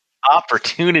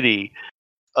 Opportunity.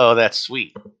 Oh, that's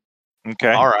sweet.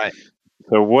 Okay. All right.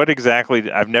 So what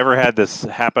exactly? I've never had this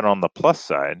happen on the plus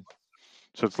side.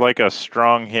 So it's like a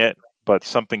strong hit, but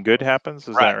something good happens.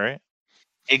 Is that Right. right?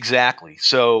 Exactly.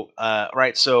 So,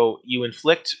 right. So you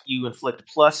inflict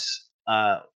plus.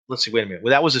 Let's see. Wait a minute.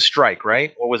 Well, that was a strike,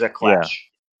 right? Or was that Yeah. clash?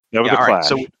 That was Yeah. a All right.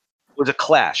 So clash. it was a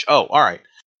clash. Oh, all right.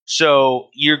 So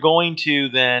you're going to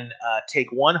then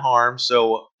take 1 harm.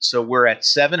 So we're at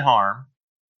 7 harm.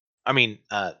 I mean,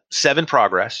 7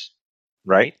 progress.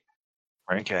 Right. Right.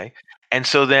 Right. Okay. And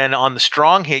so then on the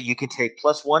strong hit, you can take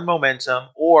 +1 momentum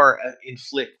or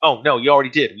inflict. Oh no, you already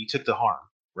did. You took the harm,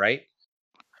 right?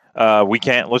 We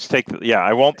can't. Let's take.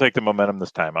 I won't take the momentum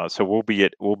this time out. So we'll be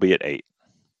at 8.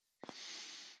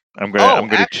 Oh, I'm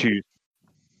gonna choose.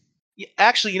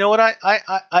 actually, you know what?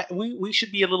 We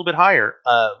should be a little bit higher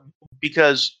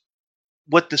because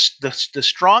what the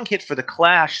strong hit for the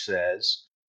clash says,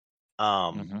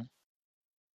 um, Mm-hmm.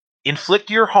 inflict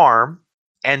your harm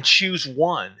and choose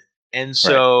 1. And Right.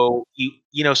 so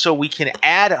so we can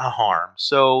add a harm.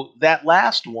 So that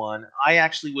last one, I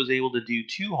actually was able to do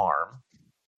 2 harm.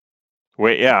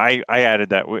 Wait. Yeah. I added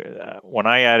that. When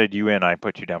I added you in, I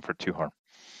put you down for 2 harm.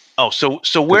 Oh, so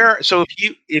 'Cause- where so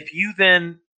if you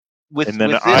then And then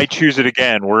with this. I choose it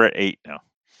again. We're at 8 now,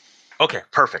 Okay,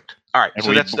 perfect. All right, and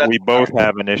so that's we all both right.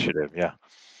 have initiative. Yeah.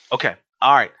 Okay,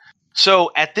 all right.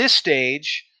 So at this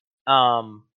stage,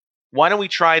 why don't we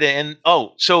try to end?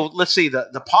 Oh, so let's see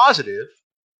the positive,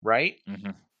 right?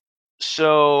 Mm-hmm.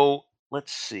 So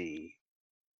let's see.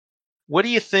 What do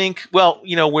you think? Well,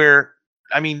 where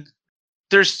I mean,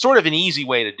 there's sort of an easy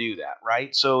way to do that,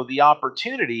 right? So the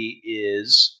opportunity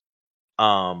is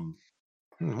um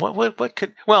what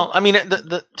could well I mean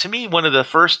the to me one of the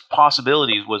first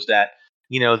possibilities was that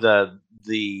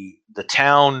the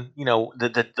town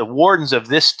the wardens of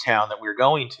this town that we are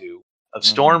going to of Mm-hmm.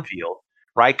 Stormfield,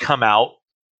 right, come out,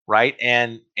 right,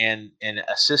 and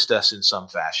assist us in some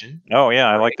fashion, Oh yeah,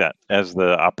 I like right, that as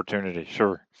the opportunity.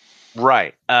 Sure.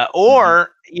 right, Mm-hmm.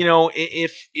 or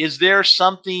if is there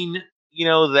something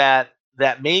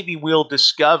that maybe we'll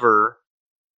discover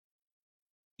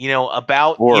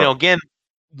about Or again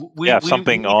we yeah, we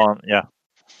something we on. Yeah.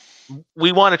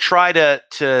 we want to try to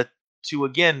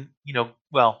again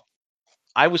well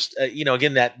I was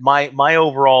again that my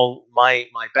overall my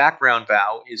background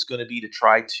vow is going to be to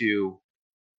try to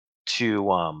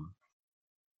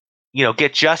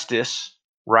get justice,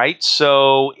 right?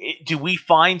 So do we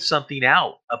find something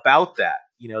out about that?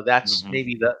 That's Mm-hmm.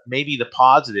 maybe the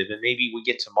positive, and maybe we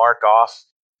get to mark off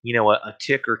a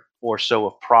tick or so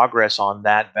of progress on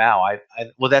that vow.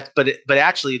 Well, that's but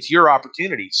actually it's your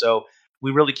opportunity, so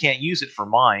we really can't use it for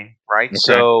mine, right? Okay.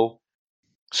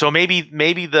 So maybe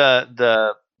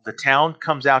the town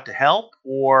comes out to help,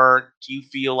 or do you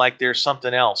feel like there's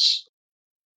something else?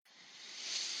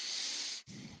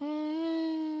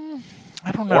 Mm,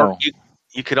 I don't Or know.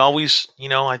 you could always,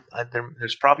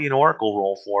 there's probably an oracle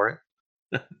roll for it.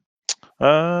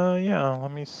 Yeah.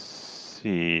 Let me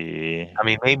see. I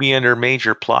mean, maybe under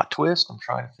major plot twist. I'm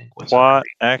trying to think what's under. Plot,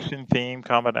 action, theme,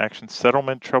 combat, action,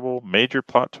 settlement, trouble, major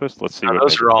plot twist. Let's see No, what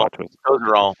those major are all. plot twist. Those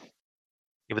are all.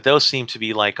 Yeah, but those seem to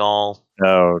be like all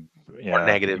Oh, more yeah.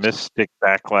 negatives. Mystic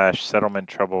backlash, settlement,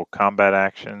 trouble, combat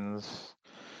actions.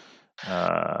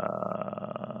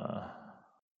 Uh,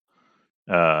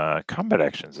 combat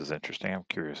actions is interesting. I'm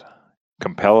curious.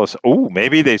 Compel us. Oh,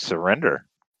 maybe they surrender.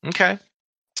 Okay.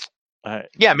 Uh,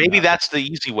 Yeah, maybe that's the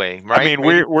easy way, I right? mean,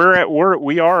 Maybe.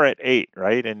 we are at 8,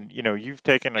 right? And you've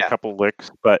taken a Yeah. couple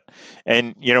licks, but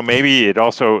maybe it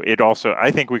also I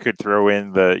think we could throw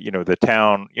in the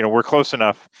town. We're close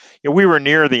enough. We were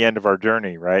near the end of our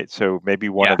journey, right? So maybe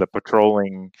one Yeah. of the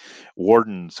patrolling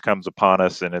wardens comes upon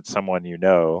us, and it's someone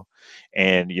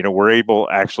and we're able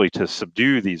actually to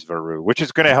subdue these Varu, which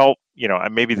is going to help.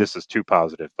 Maybe this is too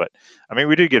positive, but I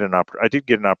mean, I did get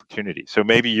an opportunity, so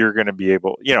maybe you're going to be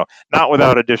able, not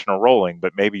without additional rolling,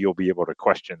 but maybe you'll be able to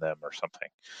question them or something.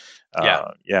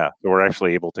 Yeah. Yeah, so we're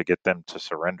actually able to get them to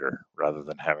surrender rather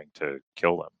than having to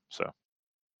kill them. So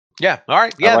Yeah. All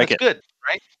right. I Yeah, like that's it. good.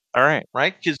 Right. All right.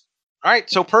 Right. Because. All right.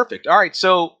 So perfect. All right.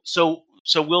 So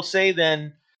we'll say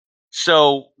then.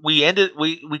 So we ended.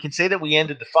 We can say that we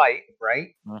ended the fight,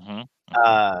 right? Mm-hmm. Mm-hmm.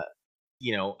 Uh,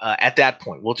 at that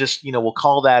point, we'll just we'll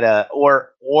call that a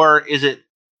or is it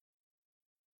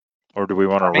Or do we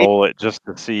want to Or maybe roll it just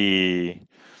to see?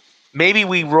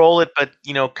 we roll it, but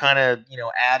kind of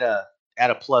add a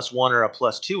 +1 or a +2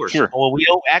 or something. Sure. Well, we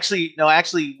don't actually. No,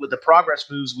 actually, with the progress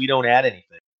moves, we don't add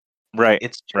anything. Right.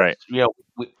 It's Right. just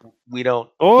we don't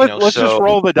Well, let's just so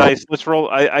roll the dice. Let's roll.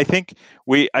 I think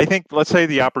let's say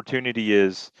the opportunity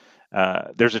is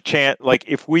there's a chance. Like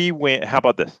if we win, how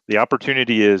about this? The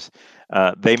opportunity is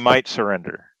they might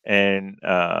surrender, and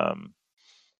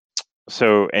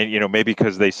maybe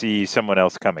because they see someone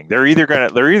else coming, they're either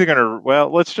gonna.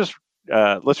 Well, let's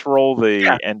roll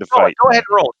yeah. the end of Roll it. fight. Go ahead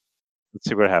and roll it. Let's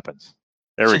see what happens.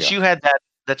 There we Since go. you had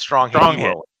that strong hit, Strong you hit.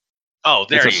 roll it. Oh,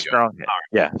 It's there a you go. strong hit. All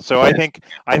Yeah. So right.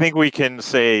 I think we can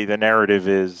say the narrative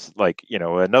is like,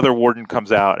 another warden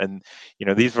comes out and,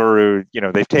 these were,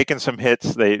 they've taken some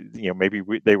hits. They, maybe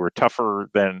they were tougher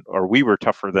than, or we were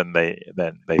tougher than they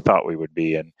thought we would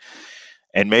be.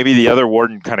 And maybe the other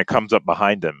warden kind of comes up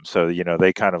behind them. So,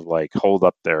 they kind of like hold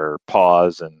up their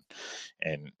paws and,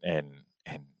 and, and,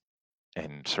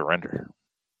 and surrender.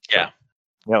 Yeah. So,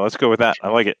 yeah, let's go with that. I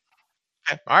like it.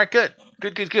 Okay. All right, good.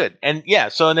 And yeah,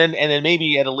 so and then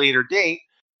maybe at a later date,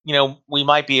 we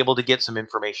might be able to get some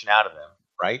information out of them,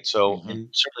 right? So Mm-hmm. and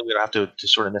certainly we don't have to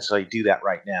sort of necessarily do that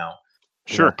right now.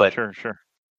 Sure. But Sure.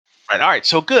 right, all right,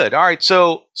 so good. All right,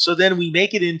 so then we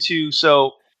make it into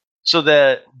do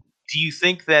you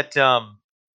think that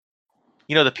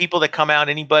the people that come out,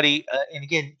 anybody and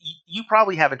again, you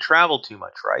probably haven't traveled too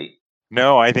much, right?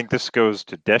 No, I think this goes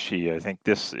to Deshi. I think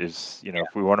this is,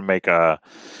 if we want to make a,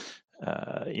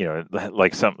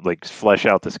 like flesh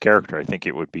out this character, I think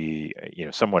it would be,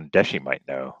 someone Deshi might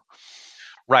know.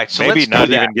 Right. So Maybe let's do not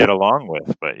that. even get along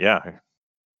with, but yeah.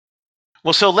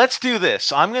 Well, so let's do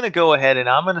this. I'm going to go ahead and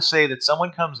I'm going to say that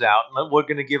someone comes out and we're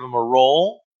going to give them a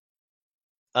roll,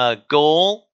 a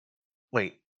goal,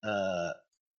 wait, a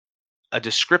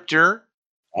descriptor,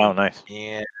 Oh, nice.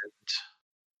 and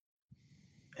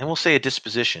we'll say a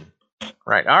disposition.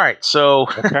 Right. All right. So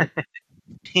Okay.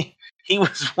 he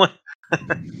was one.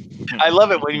 I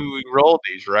love it when we roll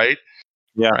these, right?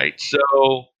 Yeah. Right. So,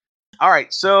 all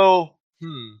right. So,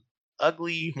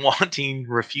 ugly, wanting,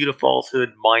 refute a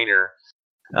falsehood, minor.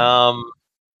 Not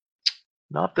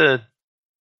the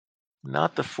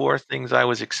four things I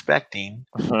was expecting.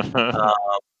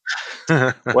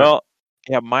 Well,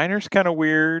 yeah, minor's kind of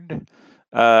weird.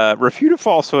 Refute a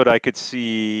falsehood, I could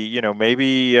see,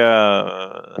 maybe,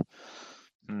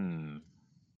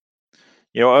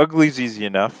 ugly's easy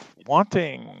enough.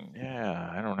 Wanting,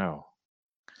 yeah, I don't know.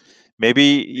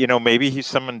 Maybe he's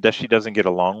someone Deshi doesn't get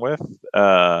along with,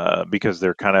 because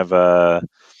they're kind of,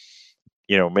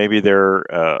 maybe they're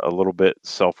a little bit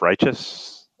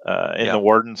self-righteous in the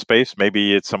warden space.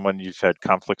 Maybe it's someone you've had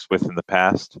conflicts with in the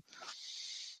past.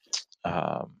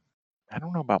 I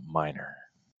don't know about minor.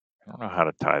 I don't know how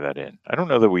to tie that in. I don't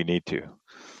know that we need to.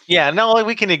 Yeah, no,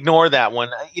 we can ignore that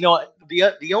one.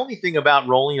 The only thing about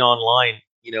rolling online,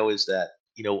 is that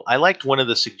I liked one of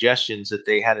the suggestions that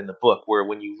they had in the book, where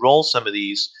when you roll some of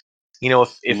these,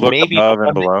 if Look maybe the above and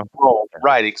one that below. you roll,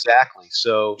 right, exactly.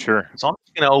 So Sure. I'm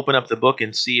just going to open up the book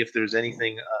and see if there's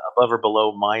anything above or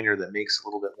below minor that makes a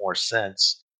little bit more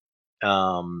sense.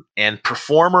 And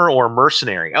performer or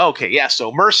mercenary. Okay, yeah.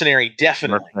 So mercenary,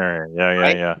 definitely. Mercenary. Yeah.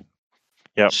 Right.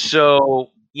 Yep.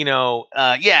 So yeah.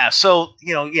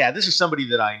 This is somebody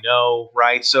that I know,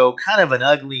 right? So kind of an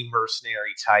ugly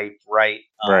mercenary type, right?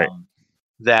 Right.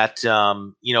 That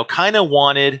kind of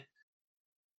wanted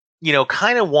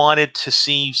to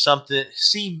see something,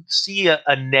 see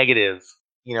a negative,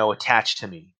 attached to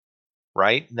me,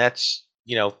 right? And that's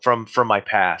from my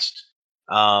past.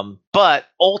 But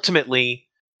ultimately,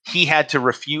 he had to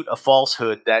refute a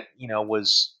falsehood that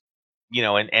was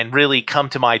and really come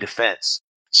to my defense.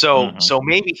 So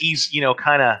maybe he's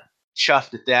kind of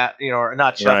chuffed at that, or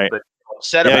not chuffed, right. but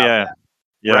upset about that.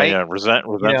 Yeah, right? yeah,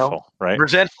 resentful, right?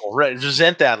 Resent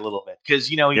that a little bit because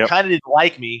he kind of didn't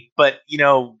like me, but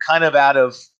kind of out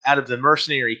of the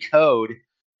mercenary code,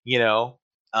 you know,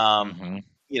 and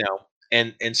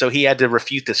so he had to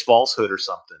refute this falsehood or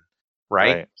something,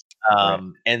 right?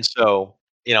 And so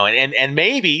and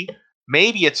maybe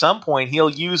at some point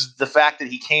he'll use the fact that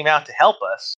he came out to help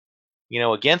us,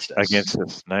 against us. Against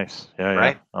us, nice, yeah,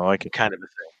 right? I like it. Kind of a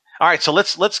thing. All right, so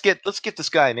let's get this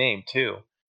guy a name too.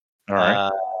 All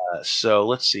right. So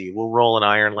let's see. We'll roll an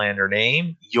Ironlander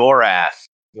name. Yorath.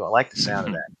 I like the sound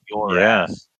of that. Yorath. Yeah.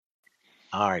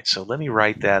 All right, so let me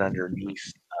write that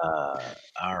underneath. All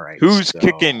right. Who's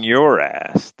kicking your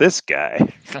ass? This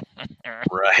guy.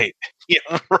 Right.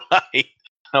 Yeah, right.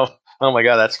 Oh my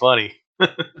God, that's funny.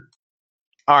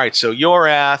 All right, so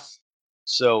Yorath.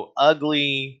 So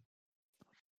ugly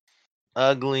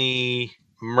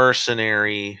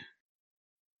mercenary.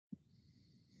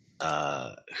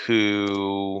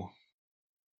 who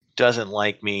doesn't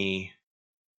like me,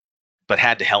 but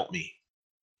had to help me.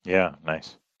 Yeah,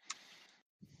 nice.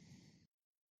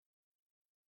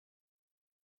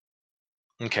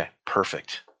 Okay,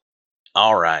 perfect.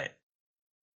 All right.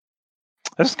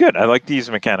 That's good. I like these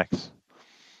mechanics.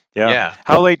 Yeah. Yeah.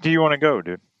 How late do you want to go,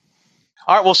 dude?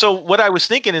 All right. Well, so what I was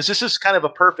thinking is this is kind of a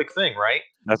perfect thing, right?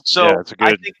 It's a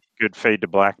I good think good fade to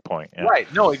black point. Yeah. right.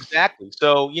 No, exactly.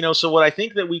 So, so what I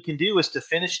think that we can do is to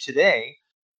finish today,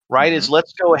 right? Mhm. Is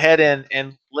let's go ahead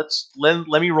and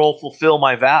let me roll fulfill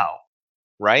my vow,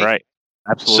 right? Right.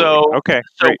 Absolutely. So Okay.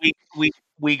 so Great.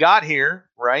 we got here,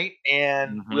 right?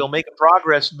 And Mhm. we'll make a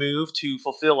progress move to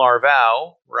fulfill our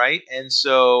vow, right? And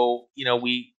so,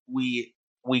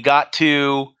 we got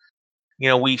to,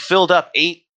 we filled up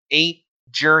eight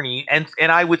journey, and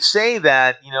I would say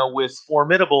that, with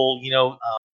formidable,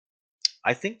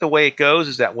 I think the way it goes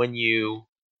is that when you,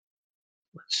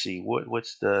 let's see,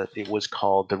 what's the, it was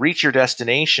called the reach your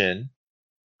destination,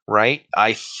 right?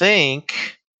 I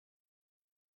think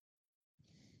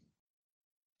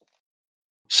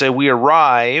so. We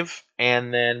arrive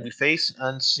and then we face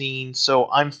unseen.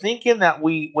 So I'm thinking that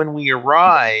when we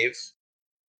arrive,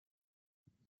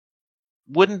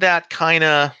 wouldn't that kind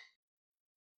of,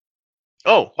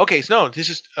 oh, okay, so no, this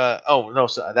is oh no,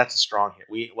 so that's a strong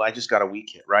hit. I just got a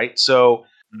weak hit, right? So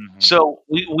Mhm. so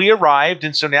we arrived,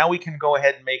 and so now we can go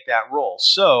ahead and make that roll.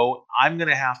 So I'm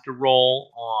gonna have to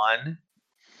roll on.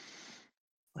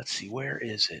 Let's see, where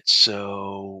is it?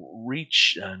 So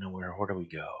reach. No, where do we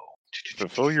go?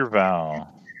 Fulfill your vow.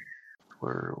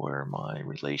 Where are my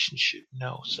relationship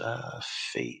notes?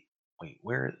 Fate. Wait,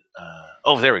 where?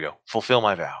 Oh, there we go. Fulfill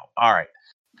my vow. All right.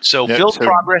 So Yeah. filled So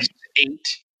progress is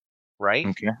 8, right?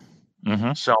 okay.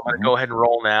 Mhm. So I'm gonna Mhm. go ahead and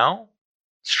roll now.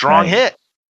 Strong Nice. hit.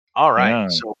 All right. Yeah.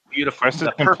 So beautiful. Quest is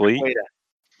The perfect complete. way to.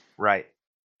 Right.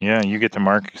 Yeah, you get to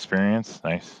mark experience.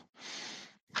 Nice.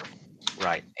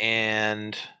 Right.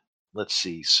 And let's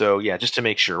see. So yeah, just to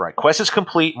make sure, right. Quest is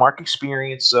complete, mark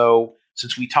experience. So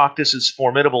since we talked this is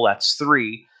formidable, that's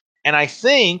 3. And I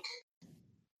think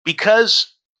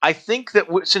because I think that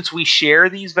since we share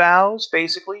these vows,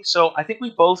 basically, so I think we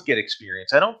both get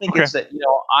experience. I don't think Okay. it's that,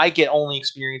 I get only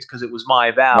experience because it was my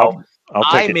vow. I'll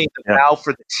I take it. made the Yeah. vow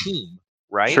for the team,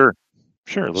 right? Sure.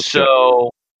 Sure. Let's do it.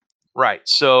 So right.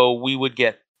 So we would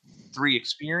get 3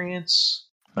 experience.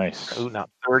 Nice. Oh, not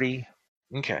 30.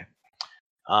 Okay.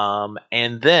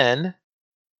 And then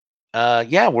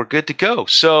yeah, we're good to go.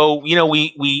 So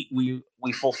we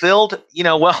fulfilled,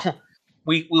 well,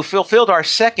 we fulfilled our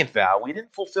second vow. We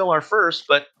didn't fulfill our first,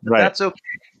 but Right. that's okay,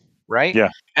 right? Yeah.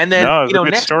 And then No, it's a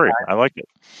good next story. I like it.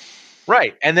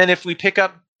 right, and then if we pick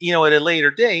up, at a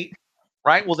later date,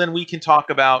 right? Well, then we can talk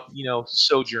about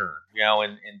sojourn,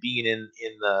 and being in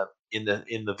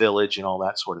the village and all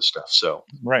that sort of stuff. So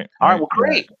Right. all right, Right. well, Yeah.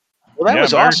 great. Well, that Yeah.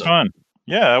 was Very awesome. fun.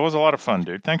 Yeah, that was a lot of fun,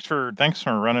 dude. Thanks for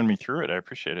running me through it. I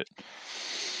appreciate it.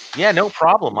 Yeah, no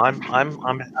problem. I'm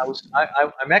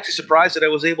actually surprised that I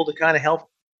was able to kind of help,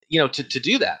 to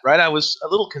do that. Right, I was a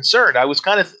little concerned. I was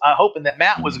kind of hoping that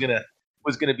Matt was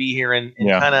gonna be here and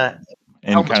Yeah. kind of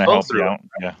And help us kind of both help you through it. out.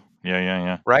 Yeah.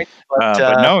 Yeah. Right,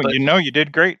 But no, but you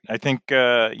did great. I think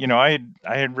I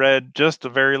had read just a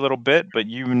very little bit, but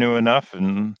you knew enough,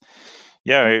 and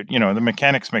yeah, the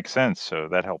mechanics make sense, so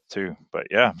that helped too. But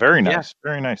yeah, very yeah. nice,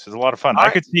 very nice. It's a lot of fun. All I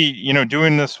right. could see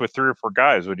doing this with 3 or 4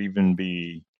 guys would even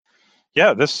be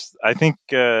this. I think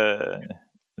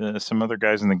some other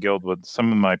guys in the guild would.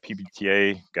 Some of my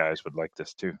PBTA guys would like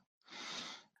this too.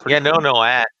 Pretty Yeah, no, cool. no,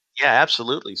 yeah,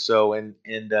 absolutely. So, and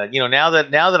now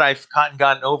that I've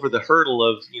gotten over the hurdle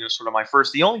of sort of my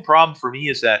first, the only problem for me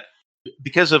is that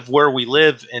because of where we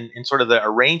live and sort of the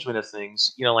arrangement of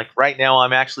things, like right now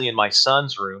I'm actually in my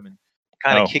son's room and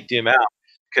kind of Oh, kicked him out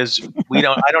because I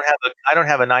don't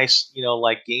have a nice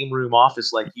like game room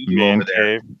office like you do man over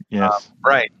there. cave. Yes.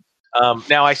 Right.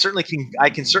 Now I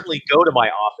can certainly go to my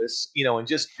office, and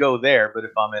just go there. But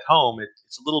if I'm at home,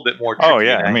 it's a little bit more Oh tricky.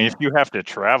 yeah. And I mean, if you have to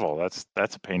travel, that's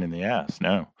a pain in the ass.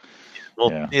 No.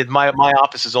 well, Yeah. my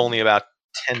office is only about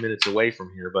 10 minutes away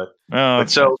from here. But Oh, but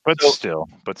that's nice. so But so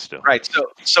still. right.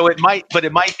 So it might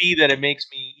be that it makes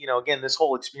me, again, this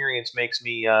whole experience makes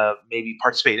me maybe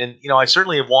participate. And I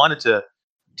certainly have wanted to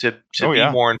Oh be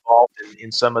yeah. more involved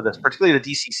in some of this, particularly the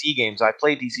DCC games. I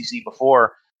played DCC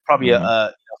before, probably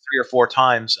Mhm. 3 or 4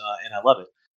 times, and I love it.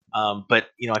 But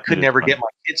I It could is never fun. get my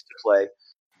kids to play.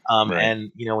 Right.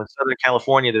 And in Southern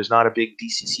California, there's not a big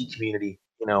DCC community,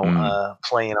 Mm.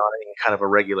 playing on any kind of a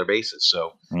regular basis.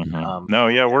 So, Mhm. um, No,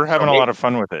 yeah, we're so having a maybe, lot of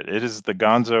fun with it. It is the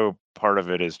Gonzo part of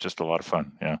it is just a lot of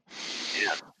fun. Yeah.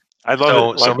 yeah. I love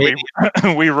So it. so Like maybe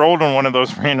we rolled on one of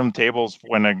those random tables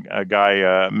when a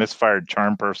guy misfired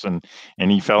charm person,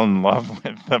 and he fell in love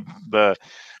with the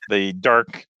the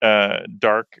dark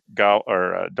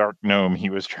gnome he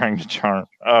was trying to charm.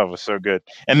 Oh, it was so good.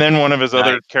 And then one of his nice.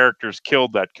 other characters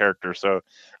killed that character, so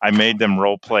I made them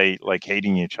role play like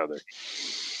hating each other.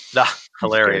 Ah, It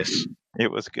was good. hilarious.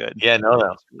 It was good. Yeah, no, It no,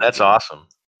 was really that's good. awesome.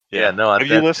 Yeah, Yeah. no, Have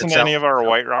you that listened to sounds. any of our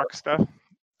White Rock stuff?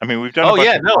 I mean, we've done a Oh bunch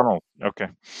yeah, of no, funnel. Okay.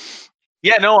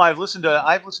 yeah, no. I've listened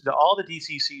to all the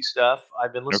DCC stuff.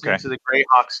 I've been listening Okay. to the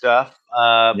Greyhawk stuff.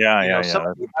 Yeah.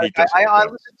 Some Pete does a good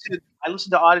job. I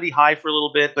listened to Oddity High for a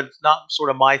little bit, but it's not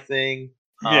sort of my thing.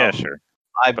 Yeah, sure.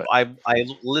 But I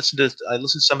listened to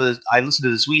some of the I listened to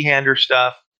the Zweehander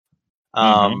stuff.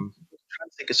 mhm. Trying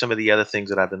to think of some of the other things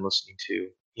that I've been listening to.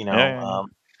 Yeah.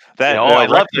 Oh, I love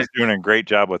Rex the is doing a great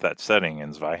job with that setting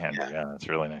in Zweihander. Yeah, that's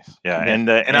really nice. Yeah, yeah, and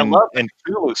and I love the and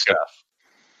Cthulhu stuff.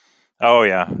 oh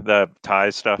yeah, the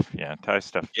Thai stuff. Yeah, Thai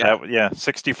stuff. Yeah,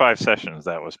 65 sessions.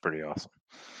 That was pretty awesome.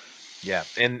 yeah,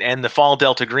 and the Fall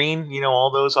Delta Green.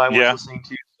 All those I was Yeah, listening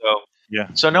to. So yeah,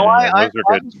 so no, those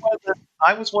are good.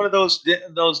 I was one of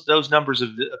those numbers of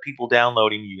people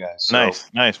downloading you guys. So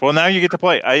Nice. Well, now you get to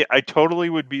play. I totally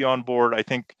would be on board. I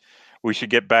think we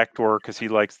should get back to work because he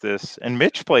likes this, and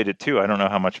Mitch played it too. I don't know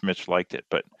how much Mitch liked it,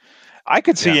 but I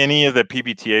could see yeah, any of the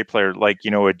PBTA player, like a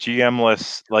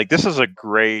GM-less. Like this is a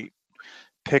great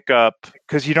pickup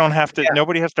because you don't have to. yeah,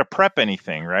 Nobody has to prep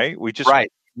anything, right?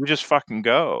 right, We just fucking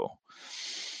go.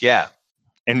 yeah.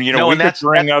 And No, we and could that's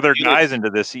bring other the beauty. guys into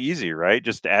this easy, right?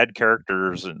 Just add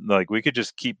characters and like we could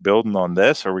just keep building on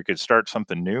this, or we could start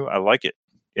something new. I like it.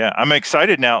 Yeah, I'm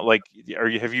excited now. Like,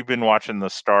 have you been watching the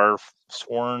Star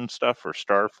Sworn stuff or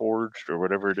Star Forged or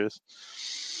whatever it is?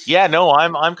 Yeah, no,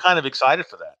 I'm kind of excited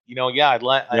for that. Yeah,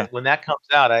 Yeah, when that comes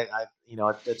out,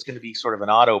 it's going to be sort of an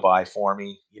auto buy for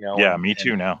me. yeah, me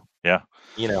too now. Yeah.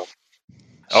 you know,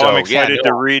 Oh, I'm so yeah, excited no,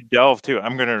 to read Delve too.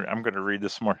 I'm gonna read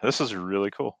this more. This is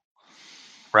really cool.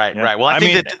 right, Yeah, right. Well, I I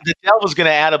think mean, that the Delve is going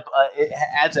to add it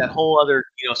adds that whole other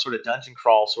sort of dungeon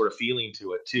crawl sort of feeling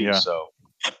to it too. yeah. So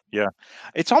Yeah.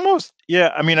 It's almost, yeah.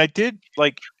 I mean, I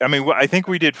think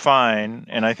we did fine.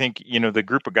 And I think, the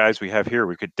group of guys we have here,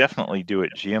 we could definitely do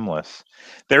it GM-less.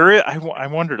 I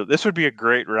wondered, this would be a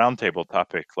great roundtable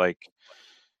topic. Like,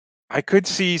 I could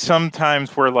see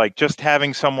sometimes where, like, just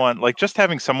having someone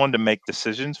to make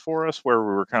decisions for us, where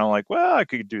we were kind of like, well, I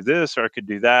could do this or I could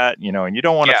do that, and you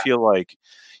don't want to yeah, feel like,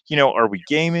 are we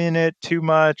gaming it too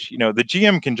much? The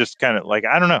GM can just kind of like,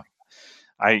 I don't know.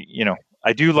 I, you know,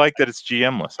 I do like that it's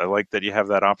GM-less. I like that you have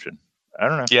that option. I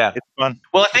don't know. yeah. It's fun.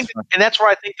 Well, I It's think, fun. and that's where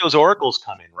I think those oracles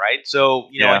come in, right? So I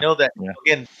Yeah. know that Yeah.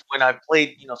 again when I've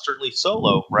played, certainly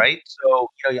solo, right? So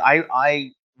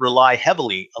I rely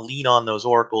heavily, lean on those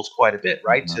oracles quite a bit,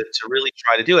 right? Mhm. To really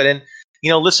try to do it. And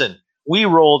listen, we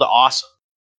rolled awesome,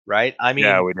 right? I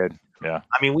Yeah, mean, we did. Yeah.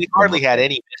 we hardly Almost had did.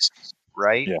 any misses,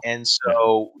 right? Yeah. And Yeah.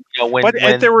 so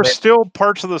But there were when still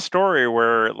parts of the story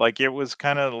where, like, it was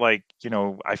kind of like,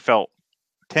 I felt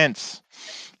tense.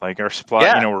 Like our supply,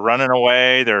 yeah, we're running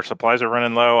away. Their supplies are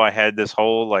running low. I had this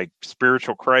whole like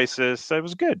spiritual crisis. It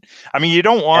was good. I mean, you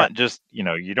don't yeah, want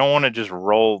you don't want to just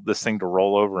roll this thing to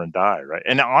roll over and die, right?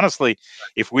 And honestly,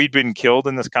 if we'd been killed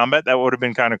in this combat, that would have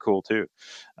been kind of cool too.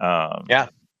 Um, yeah.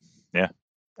 yeah,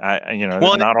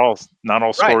 Well, not all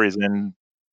right. stories end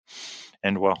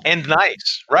well. And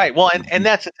nice, right? Well, and Mhm.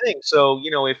 that's the thing. So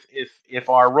if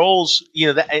our roles,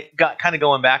 that it got kind of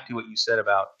going back to what you said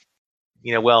about,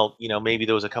 maybe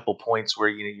there was a couple points where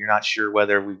you're not sure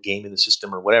whether we're gaming the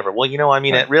system or whatever. Well, I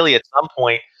mean, Right, at some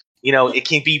point, it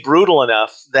can be brutal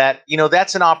enough that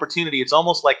that's an opportunity. It's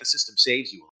almost like the system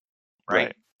saves you,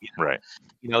 right? right, right.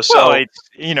 Well, So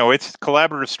it's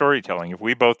collaborative storytelling. If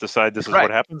we both decide this is right,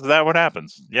 what happens, that what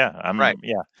happens. Yeah, right,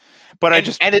 yeah. But I and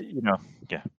just,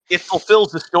 yeah. it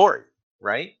fulfills the story,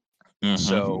 right?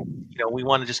 So Hmm. we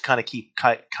want to just kind of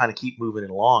keep moving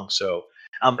it along. So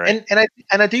Right.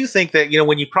 and I do think that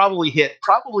when you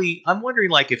probably I'm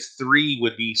wondering like if 3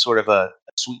 would be sort of a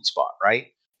sweet spot, right?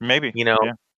 Maybe. You know,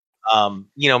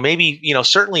 Yeah. maybe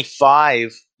secertainly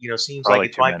 5 seems like Probably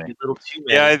it too might be many. a little too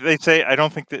Yeah, many. they say. I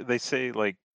don't think that they say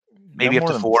like no Maybe up more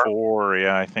to than 4. 4.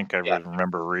 Yeah, I think I Yeah,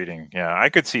 remember reading. Yeah, I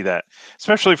could see that,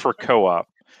 especially for co-op.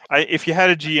 If you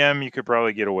had a GM, you could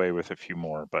probably get away with a few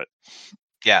more, but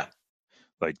yeah,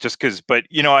 like just because. But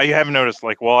I have noticed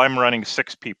like while I'm running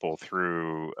 6 people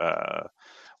through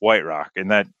White Rock, and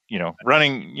that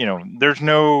running there's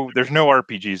no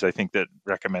RPGs I think that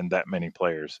recommend that many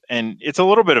players, and it's a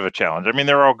little bit of a challenge. I mean,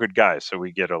 they're all good guys, so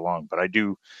we get along, but I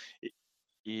do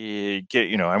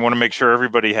I want to make sure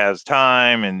everybody has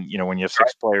time, and when you have right.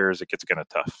 6 players, it gets kind of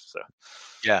tough. So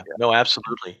Yeah, yeah, no,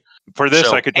 absolutely. For this,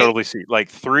 So, I could totally see like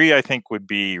 3. I think would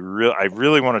be real. I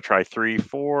really want to try 3,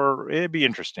 4. It'd be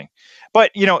interesting.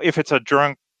 But if it's a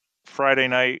drunk Friday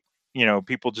night,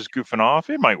 people just goofing off,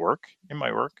 it might work. It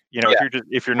might work. yeah.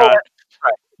 If you're Well, not,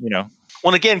 right.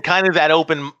 Well, again, kind of that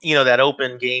open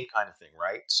game kind of thing,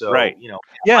 right? So, right. a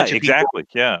Yeah, bunch of people, exactly.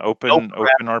 Yeah, open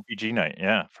RPG night.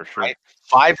 Yeah, for sure. right?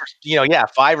 5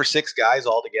 or 6 guys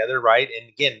all together, right? And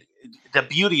again, the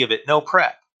beauty of it, no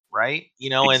prep, right?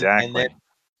 Exactly. And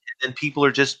then people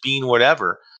are just being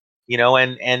whatever,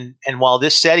 and while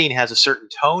this setting has a certain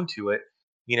tone to it,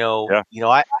 Yeah.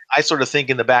 I sort of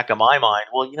think in the back of my mind,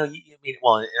 well, and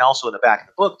also in the back of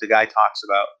the book, the guy talks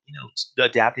about,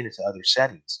 adapting it to other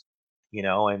settings,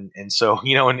 and so,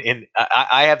 and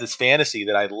I have this fantasy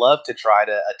that I'd love to try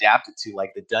to adapt it to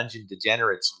like the Dungeon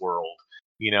Degenerates world,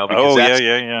 because Oh yeah, that's,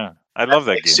 yeah. I love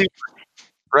that like game.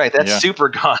 right. That's Yeah. super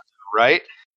Gonzo, right?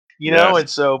 Yes. And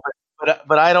so,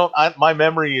 but I don't. my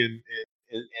memory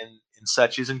and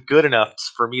such isn't good enough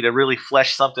for me to really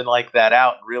flesh something like that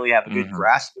out and really have a good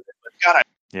grasp of it. But God,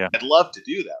 I'd love to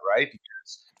do that, right?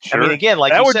 Because sure. I mean, again,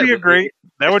 like that you would said, be a great.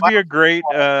 That would be a great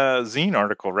zine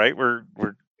article, right? We're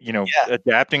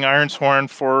adapting Ironsworn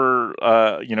for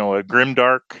a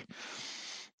grimdark,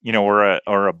 or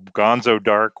a Gonzo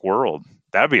dark world.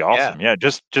 That'd be awesome. Yeah,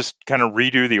 just kind of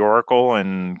redo the Oracle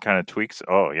and kind of tweaks.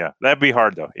 Oh yeah, that'd be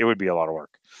hard though. It would be a lot of work.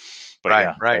 But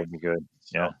right. that would be good.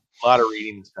 So, yeah, a lot of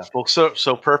reading and stuff. Well,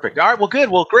 so perfect. All right. Well,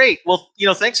 good. Well, great. Well,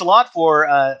 thanks a lot for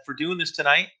doing this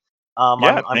tonight. I'm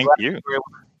thank glad you. we were able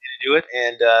to do it,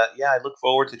 and I look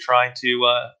forward to trying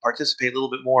to participate a little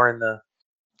bit more in the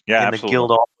the guild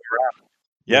all the way around.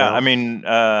 Yeah, I mean,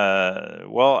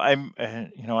 well, I'm,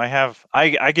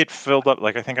 I get filled up.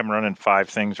 Like I think I'm running 5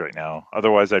 things right now.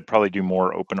 Otherwise, I'd probably do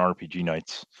more open RPG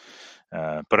nights.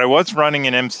 But I was running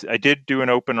an MC. I did do an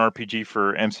open RPG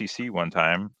for MCC one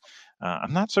time.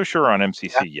 I'm not so sure on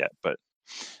MCC yet, but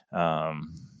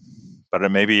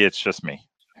maybe it's just me.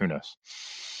 Who knows?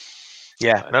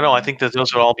 Yeah, no. I think that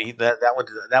those would all be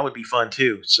that would be fun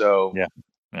too. So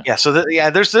yeah. So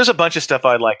there's a bunch of stuff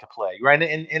I'd like to play, right?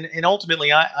 And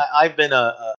ultimately, I've been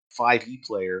a 5e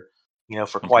player,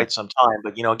 for quite some time.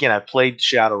 But again, I've played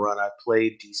Shadowrun, I've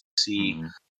played DCC,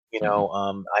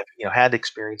 I've had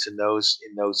experience in those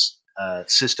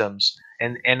systems,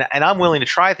 and I'm willing to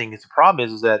try things. The problem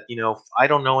is that I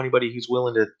don't know anybody who's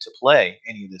willing to play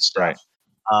any of this stuff.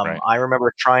 Right. I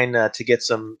remember trying to get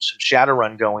some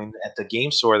Shadowrun going at the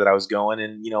game store that I was going,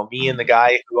 and me and the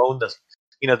guy who owned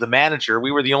the manager,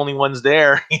 we were the only ones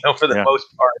there, for the most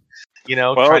part.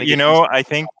 Well, I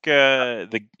think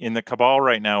in the Cabal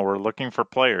right now we're looking for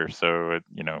players, so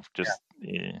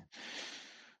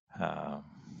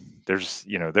there's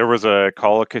there was a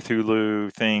Call of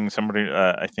Cthulhu thing. Somebody,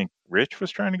 I think Rich was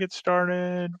trying to get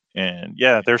started, and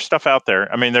there's stuff out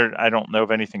there. I mean, I don't know of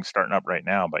anything starting up right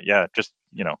now, but just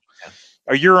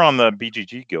you're on the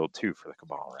BGG guild too for the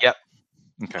Cabal, right? Yep.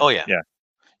 Okay. Oh yeah.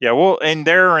 Yeah, well, and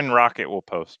there in Rocket will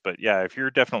post, but if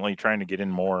you're definitely trying to get in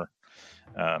more,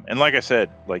 and like I said,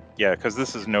 because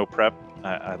this is no prep,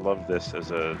 I love this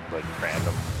as a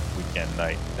random weekend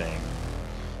night thing.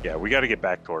 Yeah, we got to get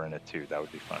Backdoor in it too. That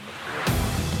would be fun.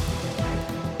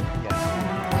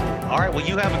 Yeah. All right. Well,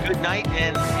 you have a good night,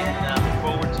 and look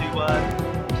forward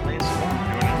to